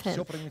who love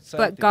Him.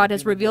 But God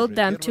has revealed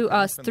them to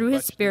us through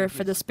His Spirit,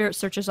 for the Spirit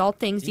searches all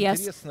things,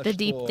 yes, the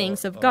deep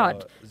things of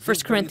God.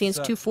 1 Corinthians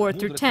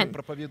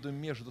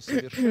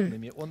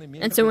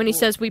 2:4-10. And so when he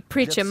says we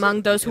preach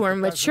among those who are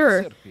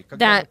mature,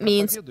 that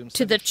means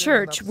to the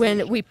church.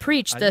 When we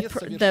preach,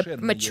 the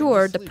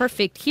mature, the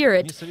perfect hear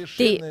it.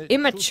 The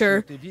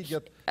immature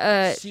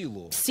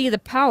see the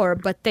power,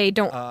 but they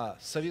don't. But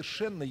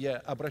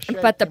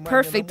the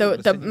perfect,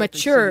 the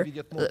mature,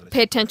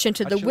 pay attention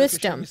to the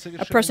wisdom.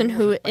 A person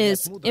who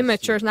is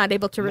immature is not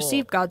able to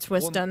receive God's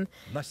wisdom,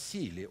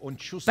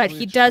 but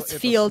he does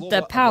feel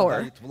the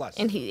power,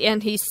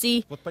 and he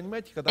sees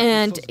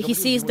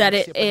that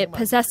it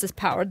possesses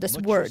power. This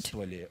word.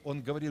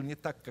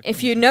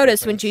 If you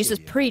notice, when Jesus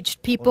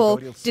preached, people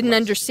didn't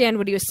understand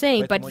what he was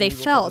saying, but they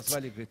felt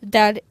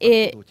that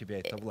it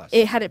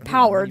had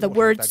power. The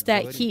words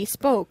that he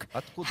spoke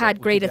had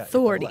great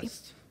authority.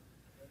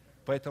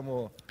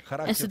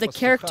 And so the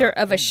character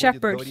of a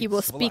shepherd, he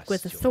will speak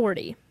with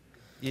authority.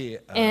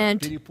 And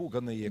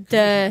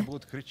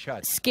the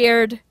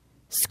scared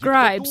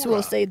scribes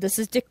will say, this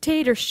is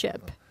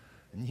dictatorship.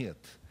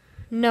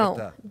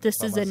 No,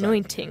 this is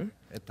anointing.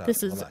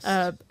 This is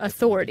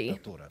authority,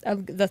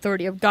 the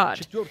authority of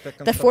God.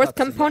 The fourth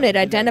component,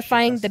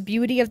 identifying the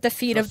beauty of the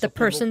feet of the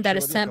person that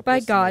is sent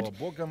by God,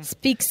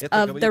 speaks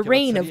of the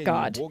reign of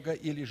God,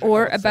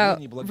 or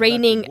about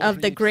reigning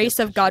of the grace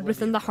of God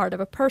within the heart of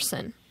a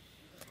person.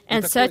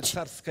 And such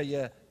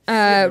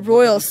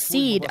royal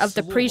seed of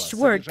the preached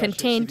word,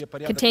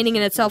 containing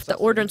in itself the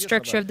order and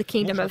structure of the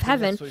kingdom of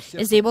heaven,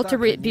 is able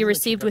to be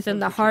received within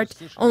the heart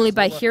only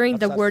by hearing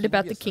the word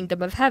about the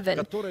kingdom of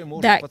heaven,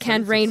 that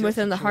can reign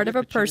within the heart of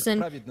a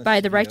person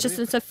by the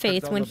righteousness of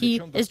faith when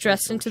he is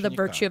dressed into the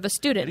virtue of a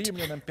student.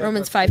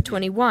 Romans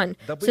 5:21.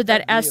 So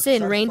that as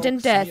sin reigned in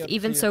death,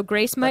 even so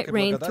grace might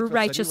reign through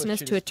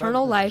righteousness to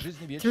eternal life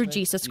through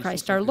Jesus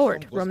Christ our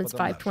Lord. Romans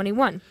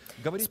 5:21.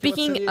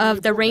 Speaking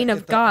of the reign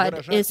of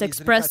God is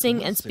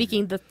expressing and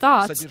speaking the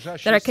thoughts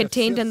that are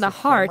contained in the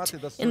heart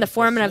in the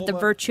form of the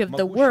virtue of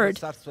the word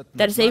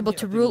that is able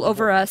to rule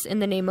over us in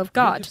the name of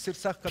God.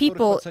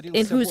 People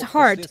in whose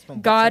heart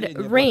God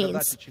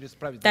reigns,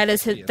 that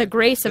is, the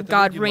grace of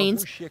God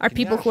reigns, are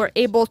people who are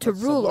able to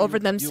rule over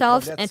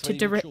themselves and to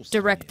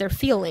direct their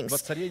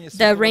feelings.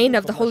 The reign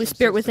of the Holy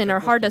Spirit within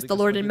our heart as the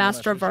Lord and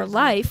Master of our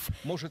life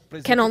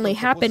can only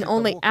happen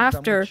only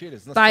after,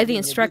 by the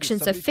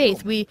instructions of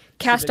faith, we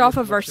cast off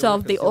of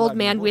ourselves the old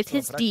man with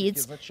his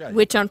deeds,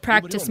 which on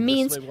practice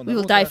means we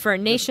will die for our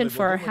nation,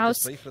 for our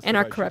house, and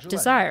our corrupt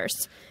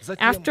desires.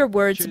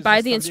 Afterwards,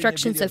 by the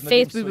instructions of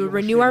faith, we will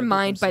renew our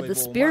mind by the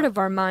spirit of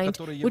our mind,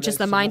 which is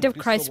the mind of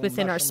Christ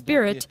within our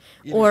spirit,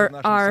 or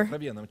our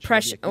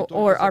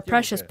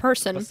precious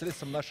person.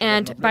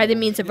 And by the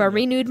means of our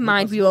renewed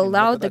mind, we will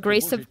allow the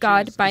grace of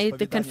God by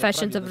the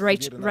confessions of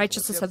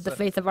righteousness of the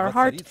faith of our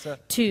heart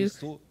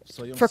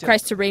for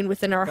Christ to reign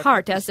within our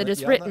heart, as it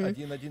is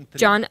written,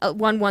 John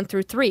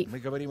 1:1-3.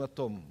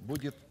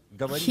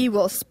 He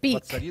will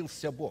speak.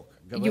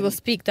 You will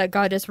speak that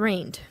God has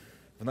reigned.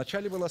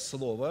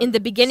 In the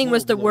beginning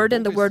was the Word,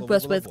 and the Word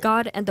was with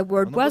God, and the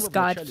Word was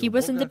God. He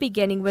was in the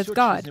beginning with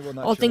God.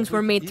 All things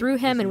were made through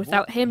Him, and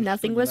without Him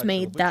nothing was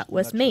made that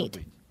was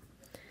made.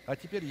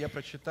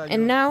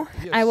 And now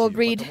I will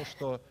read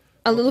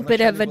a little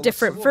bit of a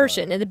different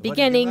version. In the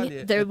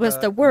beginning there was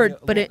the Word,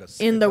 but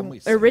in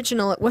the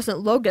original it wasn't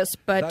logos,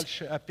 but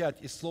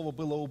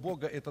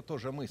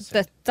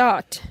the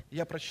thought.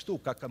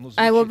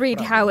 I will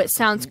read how it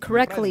sounds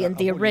correctly in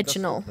the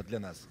original.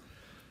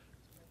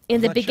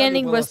 In the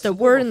beginning was the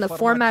Word in the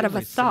format of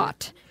a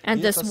thought,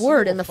 and this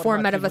Word in the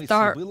format of a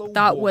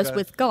thought was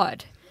with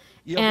God,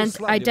 and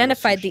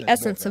identified the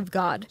essence of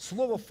God.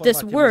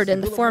 This Word in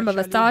the form of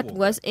a thought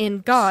was in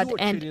God,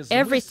 and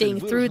everything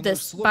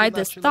by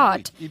this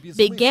thought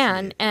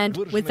began, and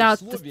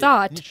without the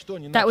thought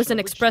that wasn't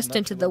expressed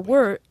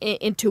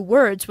into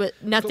words,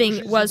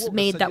 nothing was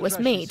made that was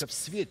made.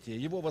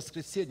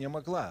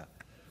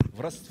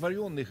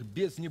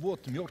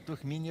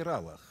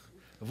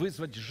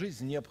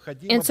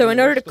 And so in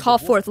order to call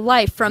forth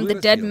life from the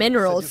dead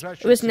minerals,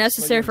 it was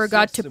necessary for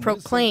God to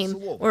proclaim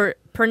or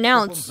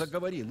announce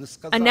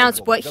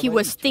what He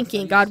was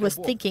thinking, God was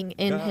thinking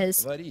in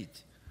His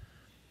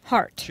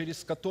heart,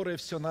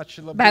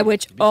 by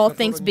which all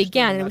things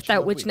began and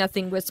without which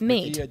nothing was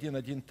made.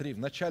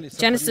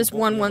 Genesis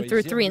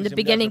 1:1-3. In the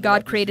beginning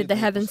God created the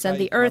heavens and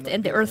the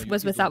earth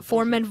was without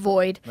form and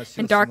void,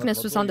 and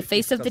darkness was on the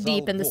face of the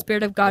deep, and the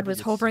Spirit of God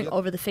was hovering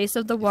over the face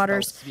of the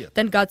waters.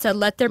 Then God said,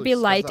 "Let there be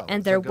light,"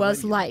 and there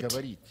was light.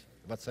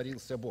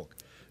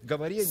 And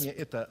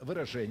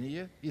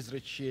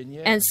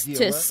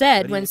to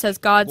said, when it says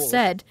God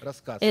said,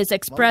 is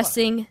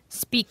expressing,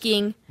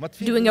 speaking,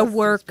 doing a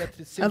work,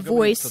 a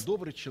voice,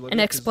 an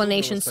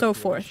explanation, so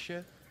forth.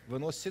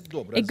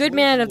 A good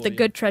man out of the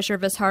good treasure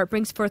of his heart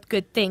brings forth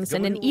good things,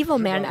 and an evil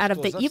man out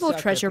of the evil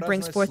treasure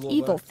brings forth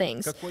evil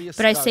things.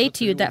 But I say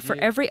to you that for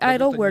every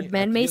idle word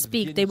man may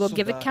speak, they will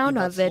give account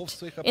of it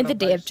in the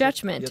day of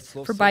judgment.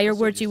 For by your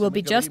words you will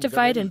be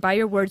justified, and by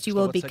your words you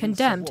will be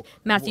condemned.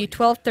 Matthew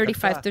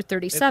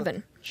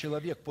 12:35-37.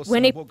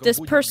 When this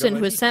person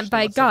who is sent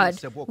by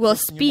God will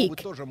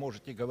speak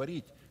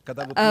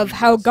of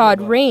how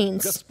God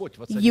reigns,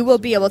 you will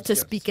be able to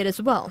speak it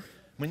as well.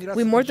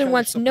 We more than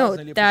once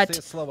note that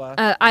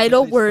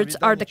idle words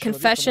are the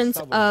confessions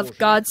of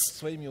God's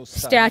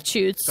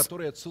statutes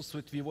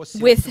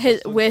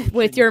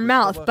with your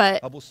mouth,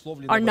 but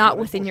are not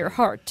within your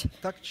heart.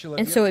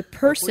 And so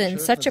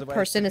such a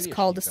person is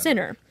called a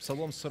sinner.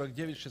 Psalm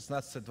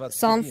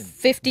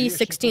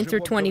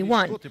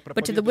 50:16-21.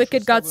 But to the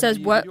wicked God says,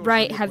 "What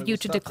right have you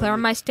to declare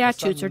my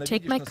statutes or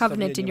take my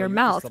covenant in your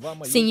mouth,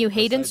 seeing you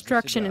hate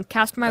instruction and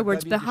cast my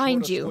words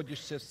behind you?"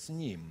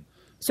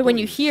 So when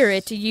you hear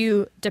it,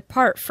 you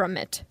depart from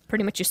it.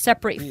 Pretty much you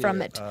separate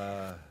from it.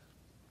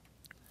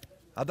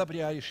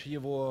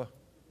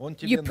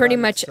 You pretty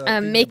much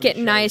make it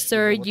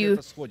nicer.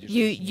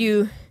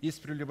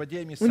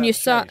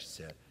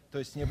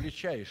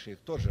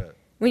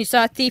 When you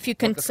saw a thief, you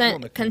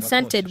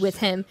consented with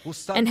him,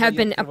 and have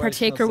been a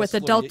partaker with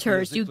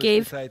adulterers. You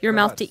gave your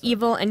mouth to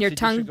evil, and your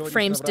tongue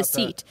frames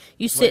deceit.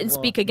 You sit and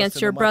speak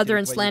against your brother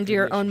and slander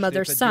your own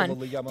mother's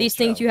son. These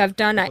things you have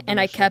done, and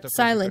I kept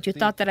silent. You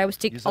thought that I was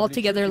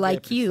altogether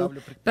like you,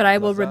 but I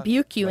will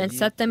rebuke you and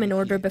set them in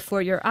order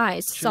before your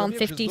eyes. Psalm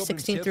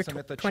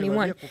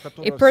 50:16-21.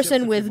 A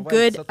person with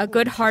a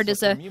good heart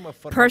is a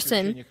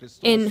person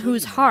in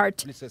whose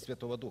heart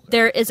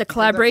there is a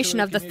collaboration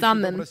of the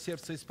Thummim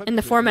in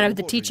the format of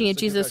the teaching of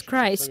Jesus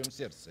Christ,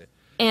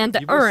 and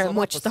the Urim,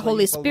 which is the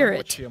Holy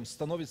Spirit,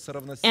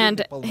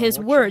 and His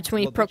words,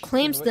 when He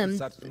proclaims them,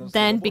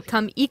 then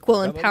become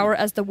equal in power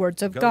as the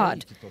words of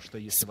God.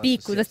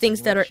 Speak the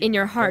things that are in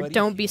your heart,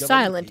 don't be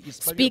silent.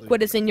 Speak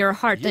what is in your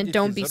heart, then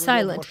don't be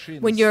silent.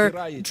 When you're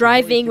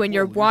driving, when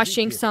you're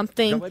washing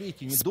something,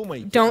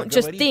 don't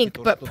just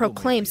think, but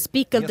proclaim.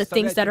 Speak of the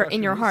things that are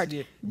in your heart.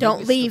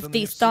 Don't leave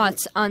these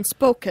thoughts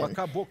unspoken.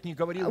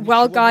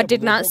 While God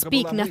did not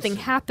speak, nothing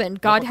happened.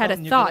 God had a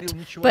thought,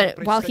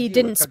 but while He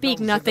didn't speak,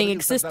 nothing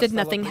existed,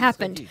 nothing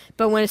happened.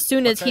 But as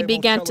soon as He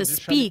began to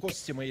speak,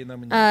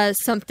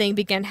 something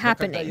began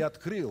happening.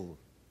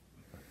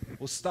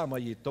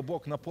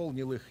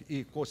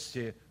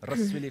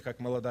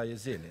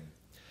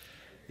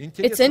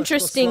 It's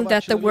interesting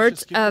that the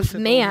words of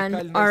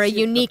man are a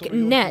unique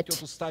net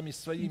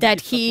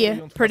that he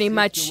pretty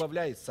much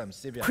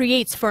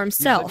creates for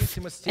himself.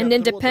 And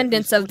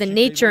independence of the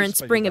nature and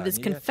spring of his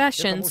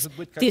confessions,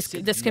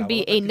 this can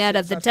be a net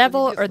of the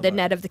devil or the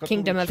net of the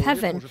kingdom of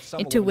heaven,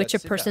 into which a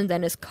person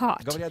then is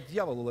caught.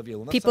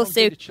 People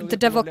say, the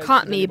devil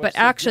caught me, but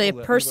actually a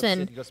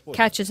person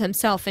catches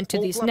himself into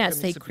these nets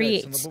that he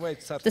creates.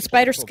 The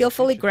spider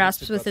skillfully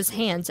grasps with his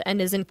hands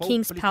and is in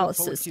king's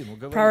palaces.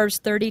 Proverbs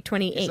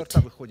 30:28. And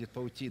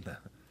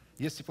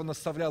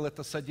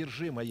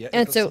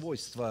so,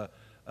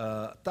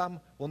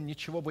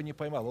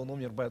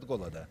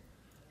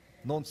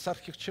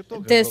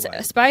 this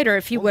spider,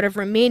 if he would have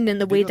remained in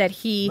the way that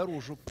he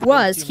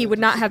was, he would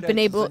not have been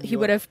able, he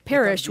would have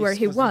perished where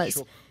he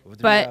was.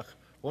 But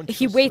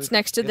he waits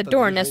next to the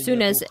door, and as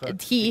soon as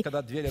he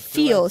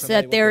feels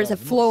that there is a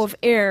flow of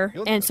air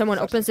and someone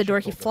opens the door,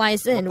 he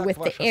flies in with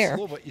the air.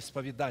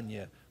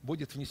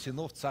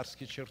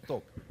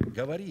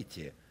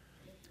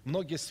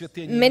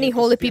 Many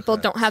holy people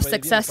don't have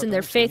success in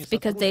their faith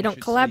because they don't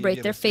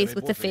collaborate their faith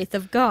with the faith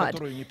of God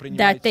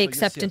that they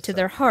accept into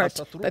their heart,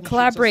 but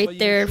collaborate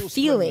their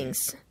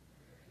feelings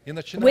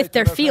with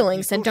their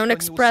feelings and don't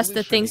express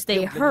the things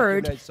they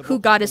heard, who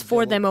God is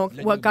for them or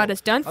what God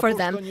has done for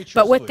them,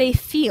 but what they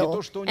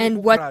feel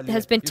and what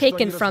has been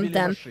taken from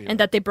them and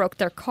that they broke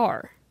their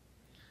car.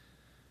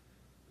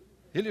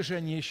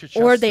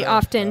 Or they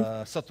often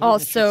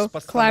also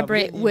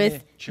collaborate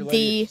with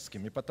the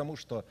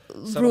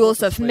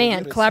rules of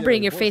man.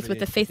 Collaborating your faith with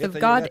the faith of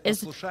God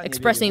is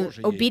expressing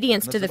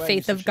obedience to the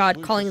faith of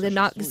God, calling the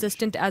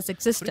not-existent as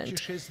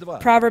existent.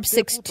 Proverbs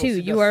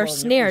 6:2, you are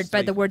snared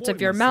by the words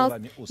of your mouth,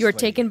 you are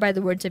taken by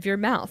the words of your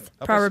mouth.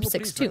 Proverbs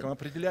 6:2.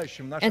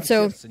 And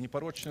so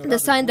the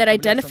sign that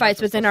identifies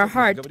within our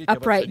heart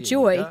upright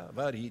joy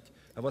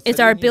is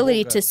our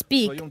ability to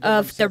speak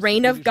of the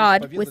reign of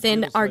God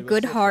within our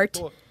good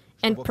heart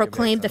and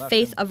proclaim the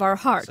faith of our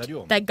heart,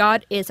 that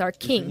God is our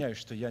King.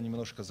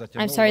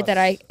 I'm sorry that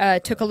I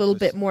took a little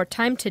bit more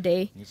time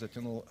today.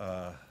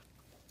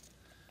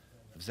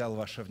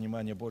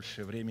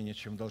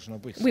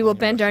 We will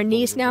bend our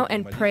knees now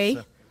and pray.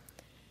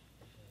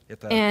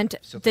 And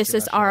this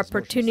is our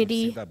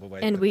opportunity,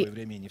 and we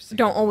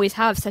don't always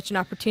have such an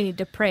opportunity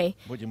to pray.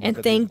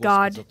 And thank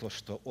God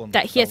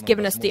that He has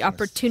given us the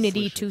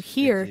opportunity to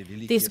hear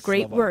these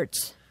great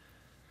words,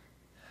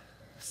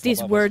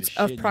 these words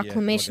of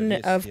proclamation,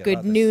 of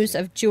good news,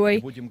 of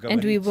joy.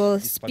 And we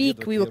will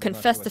speak, we will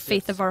confess the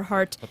faith of our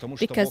heart,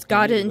 because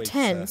God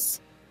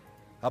intends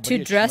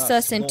to dress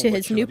us into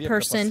His new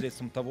person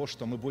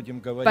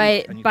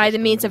by the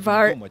means of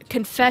our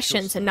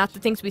confessions, and not the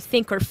things we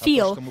think or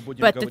feel,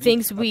 but the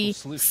things we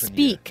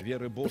speak,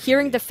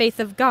 hearing the faith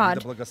of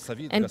God.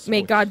 And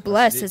may God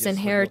bless His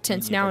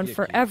inheritance now and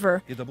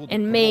forever,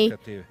 and may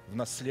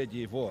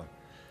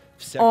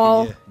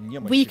all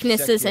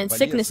weaknesses and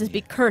sicknesses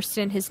be cursed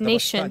in His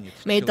nation.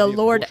 May the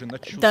Lord,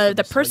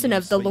 the person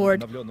of the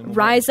Lord,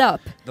 rise up,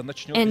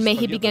 and may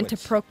he begin to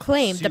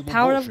proclaim the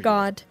power of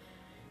God.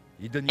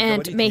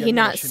 And may he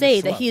not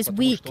say that he is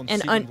weak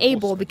and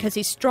unable, because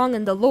he's strong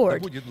in the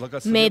Lord.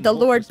 May the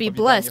Lord be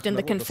blessed in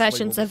the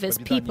confessions of his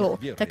people,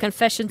 the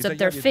confessions of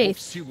their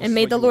faith. And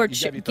may the Lord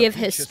give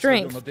his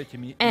strength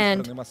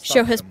and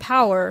show his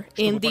power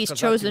in the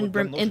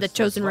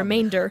chosen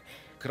remainder,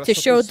 to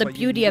show the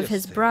beauty of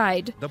his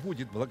bride.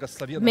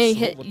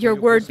 May your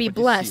word be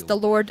blessed, the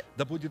Lord,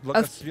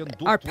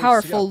 our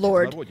powerful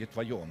Lord.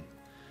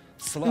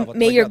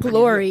 May your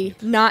glory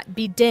not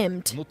be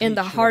dimmed in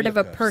the heart of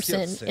a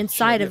person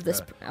inside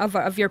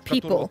of your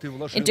people,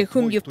 into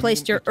whom you've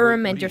placed your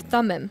Urim and your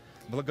Thummim.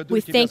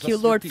 We thank you,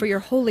 Lord, for your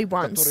holy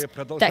ones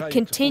that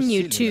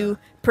continue to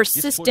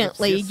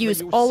persistently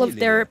use all of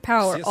their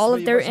power, all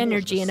of their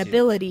energy and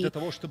ability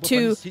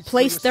to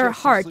place their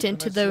heart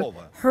into the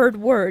heard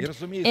word.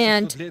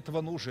 And,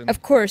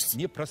 of course,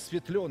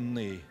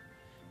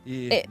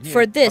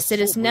 for this, it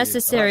is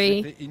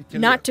necessary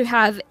not to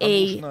have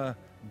a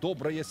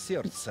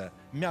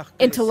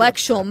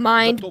intellectual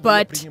mind,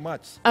 but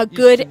a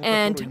good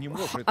and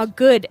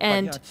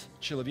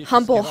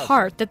humble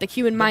heart that the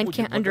human mind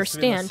can't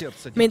understand.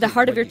 May the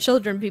heart of your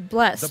children be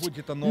blessed.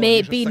 May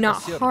it be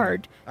not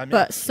hard,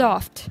 but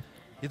soft.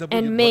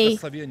 And may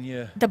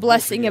the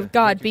blessing of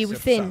God be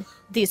within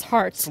these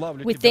hearts.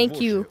 We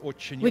thank you,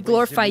 we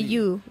glorify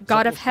you,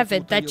 God of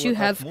heaven, that you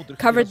have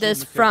covered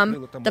this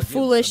from the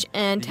foolish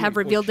and have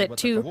revealed it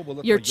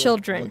to your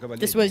children.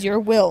 This was your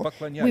will.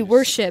 We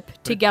worship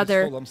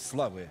together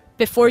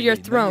before your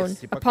throne,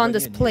 upon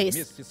this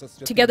place,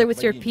 together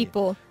with your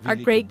people, our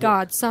great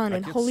God, Son,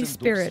 and Holy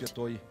Spirit.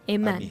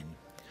 Amen.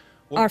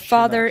 Our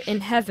Father in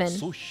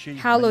heaven,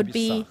 hallowed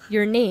be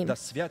your name.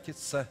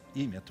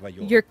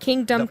 Your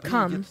kingdom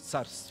come,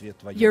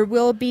 your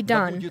will be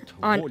done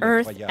on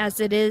earth as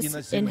it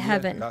is in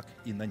heaven.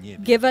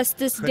 Give us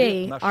this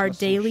day our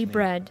daily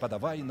bread,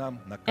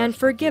 and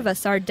forgive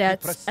us our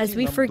debts as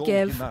we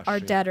forgive our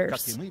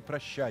debtors.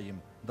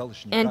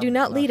 And do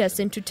not lead us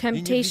into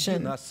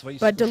temptation,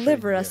 but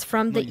deliver us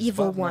from the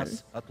evil one.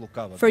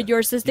 For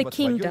yours is the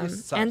kingdom,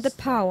 and the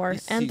power,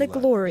 and the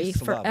glory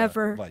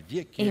forever.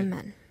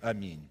 Amen.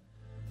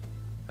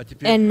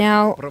 And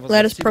now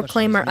let us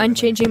proclaim our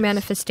unchanging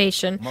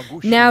manifestation.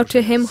 Now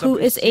to Him who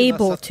is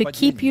able to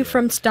keep you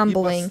from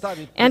stumbling,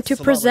 and to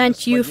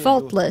present you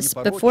faultless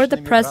before the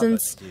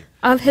presence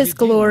of His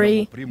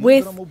glory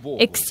with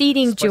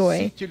exceeding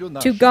joy,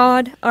 to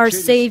God our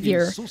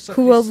Savior,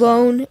 who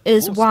alone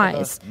is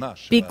wise,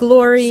 be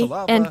glory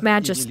and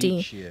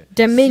majesty,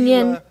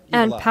 dominion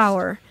and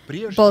power,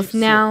 both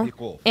now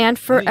and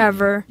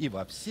forever.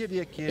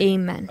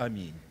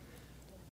 Amen.